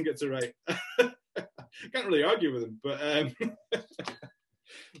Richard Patterson gets it right, I can't really argue with him, but...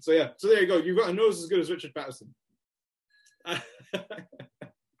 So yeah, so there you go. You've got a nose as good as Richard Patterson.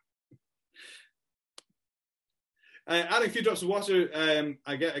 Adding a few drops of water,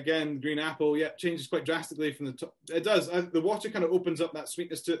 I get again green apple. Yeah, changes quite drastically from the top. It does. The water kind of opens up that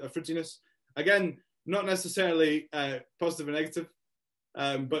sweetness to it, a fruitiness. Again, not necessarily positive or negative,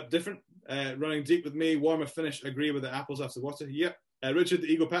 but different. Running deep with me, warmer finish. Agree with the apples after water. Yep. Richard the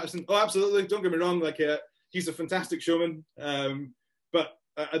Eagle Patterson. Oh, absolutely. Don't get me wrong. Like he's a fantastic showman, but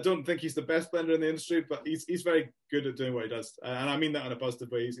I don't think he's the best blender in the industry, but he's very good at doing what he does. And I mean that in a positive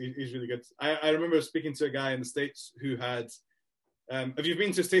way. He's really good. I remember speaking to a guy in the States who had, have you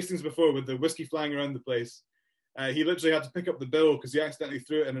been to his tastings before with the whiskey flying around the place? He literally had to pick up the bill because he accidentally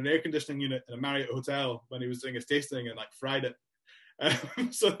threw it in an air conditioning unit in a Marriott hotel when he was doing his tasting and like fried it.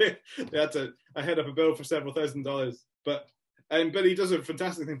 So they had to head up a bill for several $1,000s. But he does a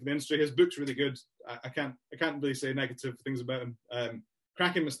fantastic thing for the industry. His book's really good. I can't really say negative things about him.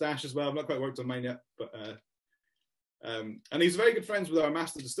 Cracking moustache as well. I've not quite worked on mine yet, but and he's very good friends with our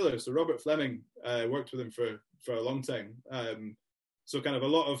master distiller. So Robert Fleming worked with him for a long time. So kind of a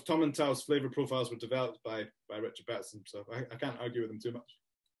lot of Tomintoul's flavour profiles were developed by Richard Patterson. So I can't argue with him too much.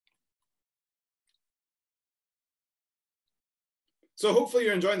 So hopefully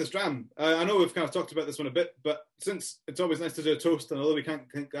you're enjoying this dram. I know we've kind of talked about this one a bit, but since it's always nice to do a toast, and although we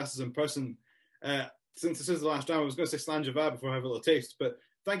can't clink glasses in person, since this is the last dram, I was going to say Slan Java before I have a little taste, but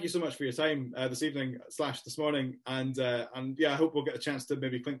thank you so much for your time this evening / this morning, and yeah, I hope we'll get a chance to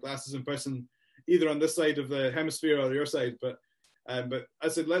maybe clink glasses in person, either on this side of the hemisphere or your side. But I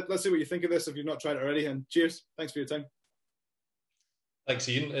said, let's see what you think of this if you've not tried it already. And cheers! Thanks for your time. Thanks,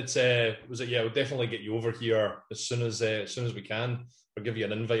 Ian. It's we'll definitely get you over here as soon as we can. We'll give you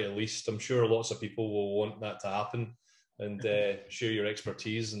an invite at least. I'm sure lots of people will want that to happen and share your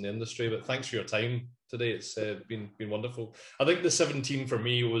expertise in the industry. But thanks for your time today. It's been wonderful. I think the 17 for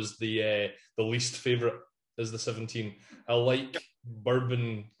me was the least favourite. Is the 17. I like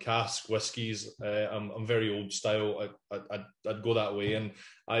bourbon cask whiskies. I'm very old style. I'd go that way, and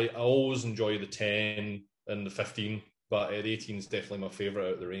I always enjoy the 10 and the 15, but the 18 is definitely my favourite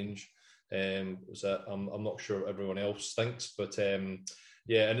out of the range. I'm not sure what everyone else thinks, but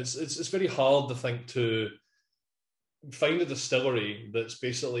yeah, and it's very hard to think to find a distillery that's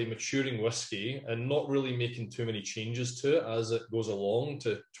basically maturing whiskey and not really making too many changes to it as it goes along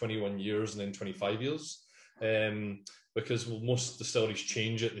to 21 years and then 25 years. Because most distilleries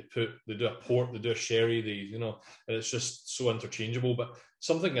change it. They do a port, they do a sherry, and it's just so interchangeable. But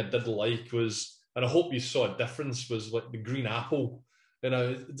something I did like was and I hope you saw a difference, was like the green apple. You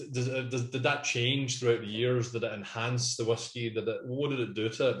know, did that change throughout the years? Did it enhance the whiskey? What did it do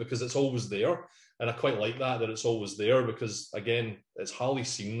to it? Because it's always there. And I quite like that it's always there, because, again, it's hardly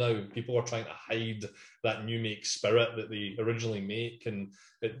seen now. People are trying to hide that new make spirit that they originally make, and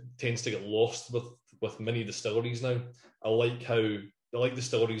it tends to get lost with many distilleries now. I like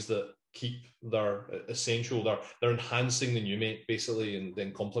distilleries that keep their essential, they're enhancing the new make, basically, and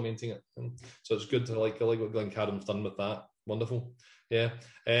then complementing it. And so it's good. I like what Glencadam's done with that. Wonderful. Yeah.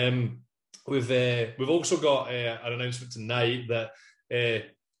 We've also got an announcement tonight that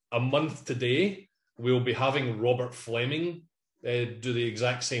a month today we'll be having Robert Fleming do the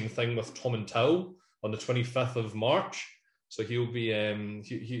exact same thing with Tomintoul on the 25th of March. So he'll be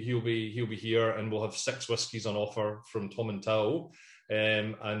here, and we'll have 6 whiskies on offer from Tomintoul,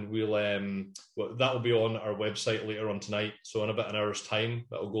 and that will be on our website later on tonight. So in about an hour's time,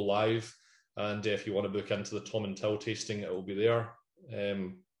 that will go live. And if you want to book into the Tomintoul tasting, it will be there.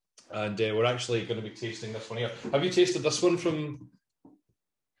 And we're actually going to be tasting this one here. Have you tasted this one from?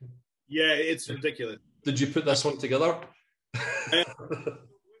 Yeah, it's ridiculous. Did you put this one together?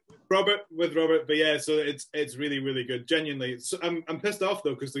 With Robert, but yeah, so it's really, really good. Genuinely, so I'm pissed off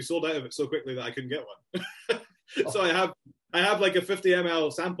though, because they sold out of it so quickly that I couldn't get one. So I have like a 50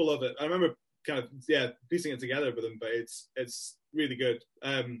 ml sample of it. I remember kind of piecing it together with them, but it's really good.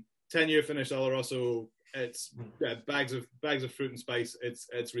 10-year finish Oloroso. It's bags of fruit and spice.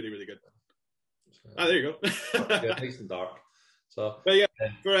 It's really, really good. There you go. Yeah, nice and dark. So, but yeah,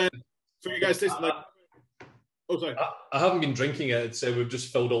 for you guys tasting like. Oh, sorry. I haven't been drinking it. We've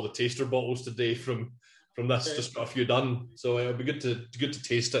just filled all the taster bottles today from this. Just got a few done, so it'll be good to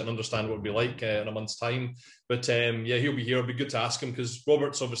taste it and understand what it'll be like in a month's time. But he'll be here. It'll be good to ask him, because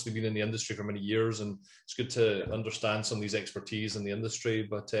Robert's obviously been in the industry for many years, and it's good to understand some of these expertise in the industry.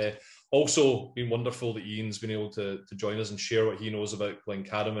 But also been wonderful that Iain's been able to join us and share what he knows about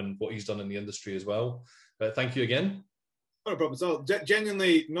Glencadam and what he's done in the industry as well. Thank you again. Not a problem. So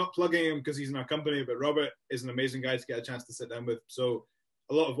genuinely not plugging him because he's in our company, but Robert is an amazing guy to get a chance to sit down with. So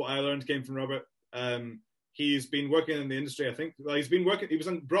a lot of what I learned came from Robert. He's been working in the industry, I think. Well, he was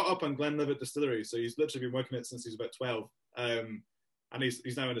brought up on Glenlivet Distillery, so he's literally been working it since he's about 12. And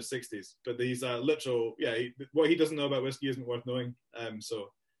he's now in his 60s. But he's what he doesn't know about whiskey isn't worth knowing.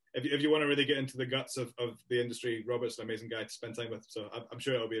 So if you want to really get into the guts of the industry, Robert's an amazing guy to spend time with. So I'm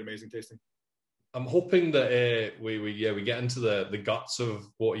sure it'll be an amazing tasting. I'm hoping that we get into the guts of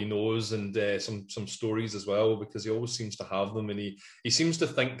what he knows, and some stories as well, because he always seems to have them, and he seems to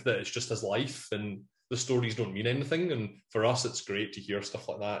think that it's just his life and the stories don't mean anything. And for us, it's great to hear stuff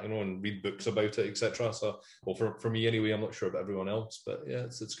like that, and read books about it, etc. So, well, for me anyway, I'm not sure about everyone else, but yeah,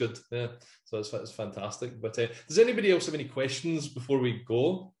 it's good. Yeah, so it's fantastic. But does anybody else have any questions before we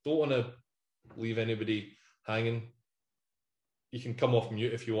go? Don't want to leave anybody hanging. You can come off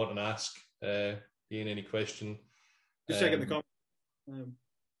mute if you want and ask. Iain, any question? Just checking the comments.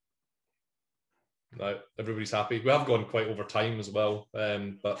 No, everybody's happy. We have gone quite over time as well,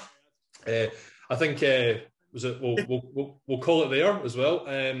 but I think we'll call it there as well.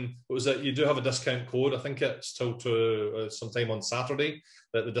 Was that you do have a discount code? I think it's till to sometime on Saturday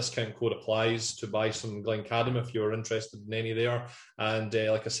that the discount code applies to buy some Glencadam if you're interested in any there. And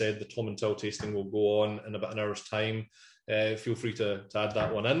like I said, the Tomintoul tasting will go on in about an hour's time. Feel free to add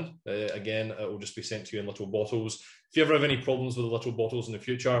that one in. Again, it will just be sent to you in little bottles. If you ever have any problems with the little bottles in the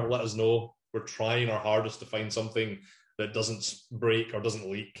future, let us know. We're trying our hardest to find something that doesn't break or doesn't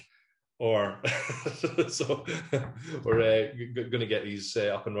leak. So we're going to get these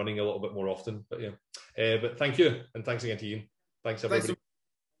up and running a little bit more often. But yeah, but thank you, and thanks again to Iain. Thanks everybody.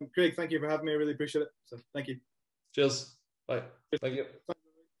 Thanks, Craig. Thank you for having me. I really appreciate it. So thank you. Cheers. Bye. Thank you.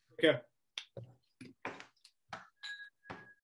 Okay.